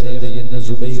സേവനം ചെയ്യുന്ന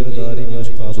സുബൈർ ദാരിമി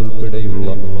ഉസ്താദ് ഉൾപ്പെടെയുള്ള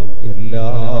എല്ലാ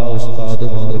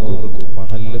ഉസ്താദുമാർക്കും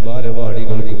മഹല്ല്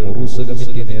ഭാരവാടികൾക്കും ഉറൂസ്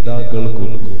കമ്മിറ്റി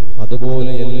നേതാക്കൾക്കും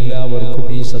അതുപോലെ എല്ലാവർക്കും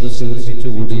ഈ സദസ്സ് ഒരുമിച്ച്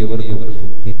കൂടിയവർക്കും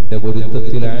നിന്റെ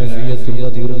പൊരുത്തത്തിൽ ആഫിയത്തുള്ള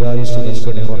ദീർഘായുസ്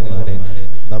നൽകണേ റഹ്മാനേ.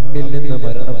 നമ്മിൽ നിന്ന്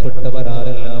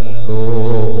മരണപ്പെട്ടവരാരെല്ലാം ഉണ്ടോ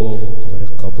അവരെ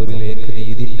ഖബറിലേക്ക് നീ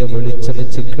ഇതിന്റെ വെളിച്ചം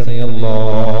വെച്ചിക്കണേ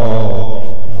അല്ലാഹ്.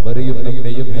 അവരെയും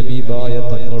നമ്മയും ഹബീബായ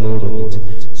തങ്ങളോടൊന്നിച്ച്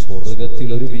സ്വർഗത്തിൽ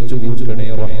ഒരുമിച്ച് കൂട്ടണേ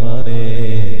റഹ്മാനേ.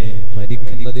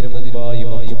 മരിക്കുന്നതിന് മുമ്പായി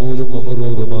മഖ്ബൂലും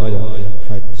മബ്റൂറുമായ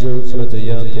ഹജ്ജ് ഉംറ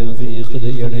ചെയ്യാൻ തൗഫീഖ്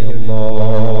ചെയ്യണേ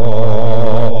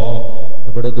അല്ലാഹ്.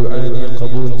 നമ്മുടെ ദുആ നീ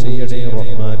ഖബൂൽ ചെയ്യണേ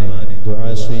റഹ്മാനേ. ദുആ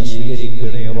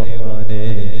സ്വീകരിക്കണേ റഹ്മാനേ.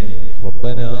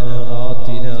 ربنا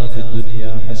آتنا في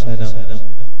الدنيا حسنة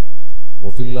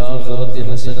وفي الآخرة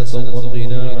حسنة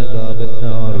وقنا عذاب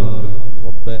النار.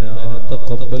 ربنا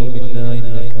تقبل منا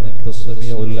إنك أنت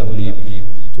السميع العليم.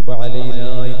 تب علينا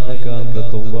إنك أنت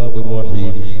التواب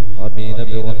الرحيم. آمين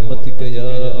برحمتك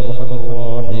يا أرحم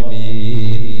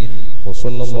الراحمين.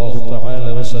 وصلى الله تعالى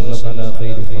وسلم على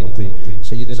خير خلقه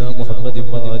سيدنا محمد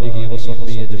وآله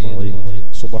وصحبه أجمعين.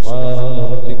 سبحان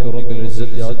ربك رب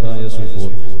العزة عما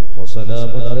يصفون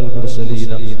وسلام على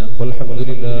المرسلين والحمد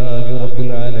لله رب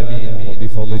العالمين.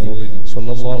 وبفضله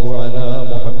صلى الله على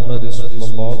محمد صلى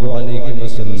الله عليه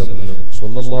وسلم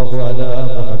صلى الله على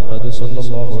محمد صلى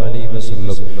الله عليه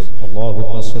وسلم.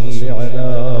 اللهم صل على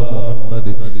محمد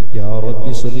يا رب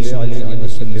صل عليه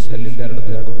وسلم.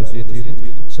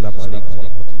 السلام عليكم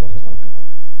ورحمة الله وبركاته.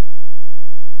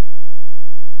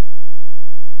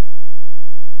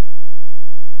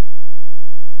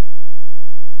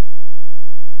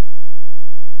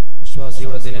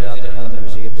 വിശ്വാസിയുടെ ദിനരാത്രങ്ങൾ എന്ന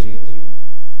വിഷയത്തിൽ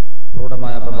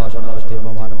പ്രൗഢമായ പ്രഭാഷണം നടത്തിയ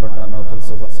ബഹുമാനപ്പെട്ട നൗഫൽ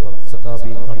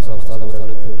സഖാഫി ഖാലസ ഉസ്താദ്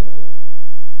അവർക്ക്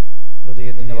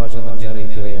ഹൃദയത്തിന്റെ ഭാഷ നന്ദി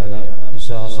അറിയിക്കുകയാണ്.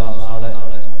 ഇൻഷാ അല്ലാഹ് നാളെ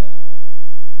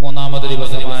മൂന്നാമത്തെ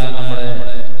ദിവസമായ നമ്മുടെ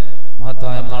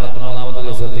മഹത്തായ നാളത്തെ മൂന്നാമത്തെ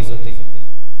ദിവസത്തിൽ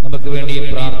നമുക്ക് വേണ്ടി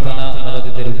പ്രാർത്ഥന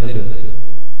നടത്തി തരുന്നത്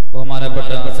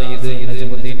ബഹുമാനപ്പെട്ട സയ്യിദ്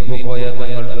നജമുദ്ദീൻ പൂക്കോയ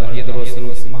തങ്ങൾ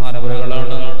ഉറൂസ്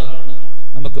മഹാനവറുകളാണ്.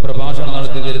 നമുക്ക് പ്രഭാഷണം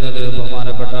നടത്തി തരുന്നത്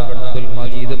ബഹുമാനപ്പെട്ട അബ്ദുൽ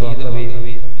മജീദ് ബാക്കവി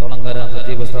തൊളങ്കര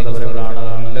ഖത്തീബ് ഉസ്താദ് അവറുകളാണ്.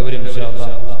 എല്ലാവരും ഇൻഷാ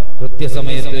അല്ലാഹ്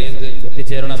കൃത്യസമയത്ത്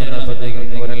എത്തിച്ചേരണമെന്ന്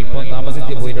പ്രത്യേകം ഒരൽപ്പം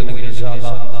താമസിച്ച് പോയിട്ടുണ്ടെങ്കിൽ ഇൻഷാ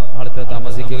അല്ലാഹ് നാളത്തെ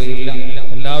താമസിക്കുകയില്ല.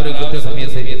 എല്ലാവരും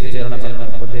കൃത്യസമയത്ത് എത്തിച്ചേരണമെന്ന്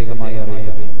പ്രത്യേകമായി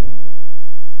അറിയിക്കുന്നു.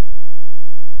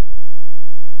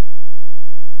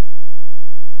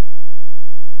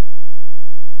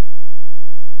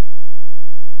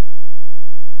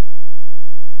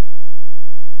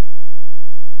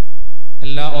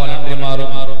 എല്ലാ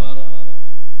വോളണ്ടിയർമാരും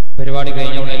പരിപാടി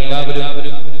കഴിഞ്ഞുകൊണ്ട് എല്ലാവരും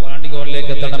വോളണ്ടിയർ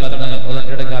ഹോളിലേക്ക് എത്തണമെന്ന്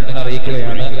വോളണ്ടിയറുടെ ക്യാപ്റ്റൻ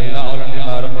അറിയിക്കുകയാണ്. എല്ലാ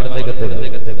വോളണ്ടിയർമാരും ഇവിടത്തേക്ക് എത്തുക.